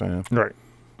 You know what I'm saying? Right.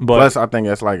 But Plus, I think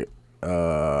it's like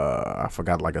I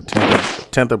forgot like a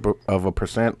tenth of a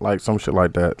percent, like some shit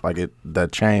like that. Like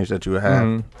that change that you have.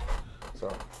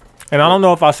 and I don't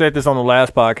know if I said this on the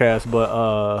last podcast, but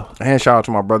And shout out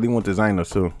to my brother. He went to Zayna's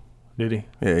too. did he?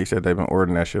 Yeah, he said they've been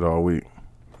ordering that shit all week.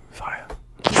 Fire.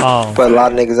 But a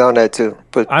lot of niggas on that too.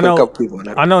 Put a couple people on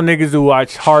that. I know niggas who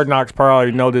watch Hard Knocks probably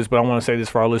already know this, but I want to say this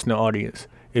for our listening audience.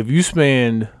 If you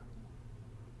spend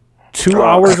 2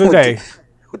 hours a day,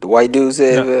 What the white dude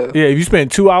said. Yeah, if you spend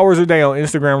 2 hours a day on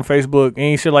Instagram, Facebook,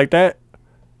 any shit like that,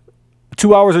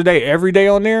 2 hours a day every day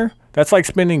on there, that's like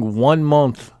spending 1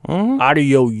 month out of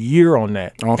your year on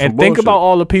that. On some and think bullshit. about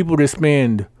all the people that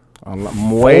spend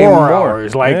way 4 more.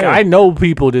 hours. Like Yeah. I know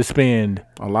people that spend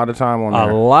a lot of time on a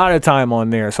there. lot of time on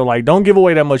there. So like, don't give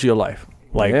away that much of your life.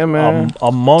 Like Yeah, man.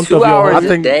 a month 2 of your hours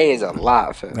life. a day is a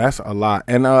lot, fam. That's a lot.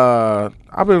 And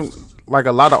I've been like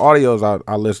a lot of audios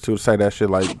I listen to say that shit.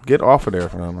 Like, get off of there,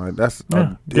 fam. Like that's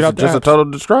Get it's out the just a apps. total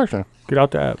distraction. Get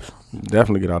out the apps.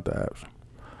 Definitely get out the apps.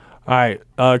 All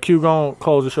right, Q, gon'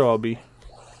 close the show. I'll be.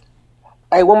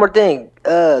 Hey, one more thing.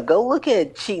 Go look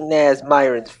at cheating ass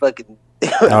Myron's fucking. I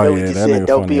know yeah, what you that said. nigga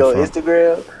Don't funny be on as fuck.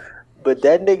 Instagram, but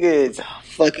that nigga is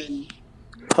fucking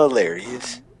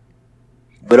hilarious.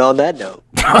 But on that note,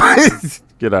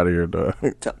 Get out of here, dog.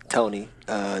 Tony,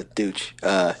 Dooch,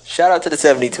 shout out to the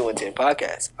 72 and 10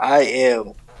 podcast. I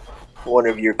am one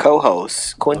of your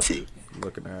co-hosts, Quincy.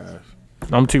 Looking ass.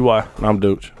 I'm Ty. I'm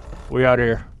Dooch. We out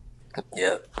here.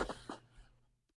 Yep.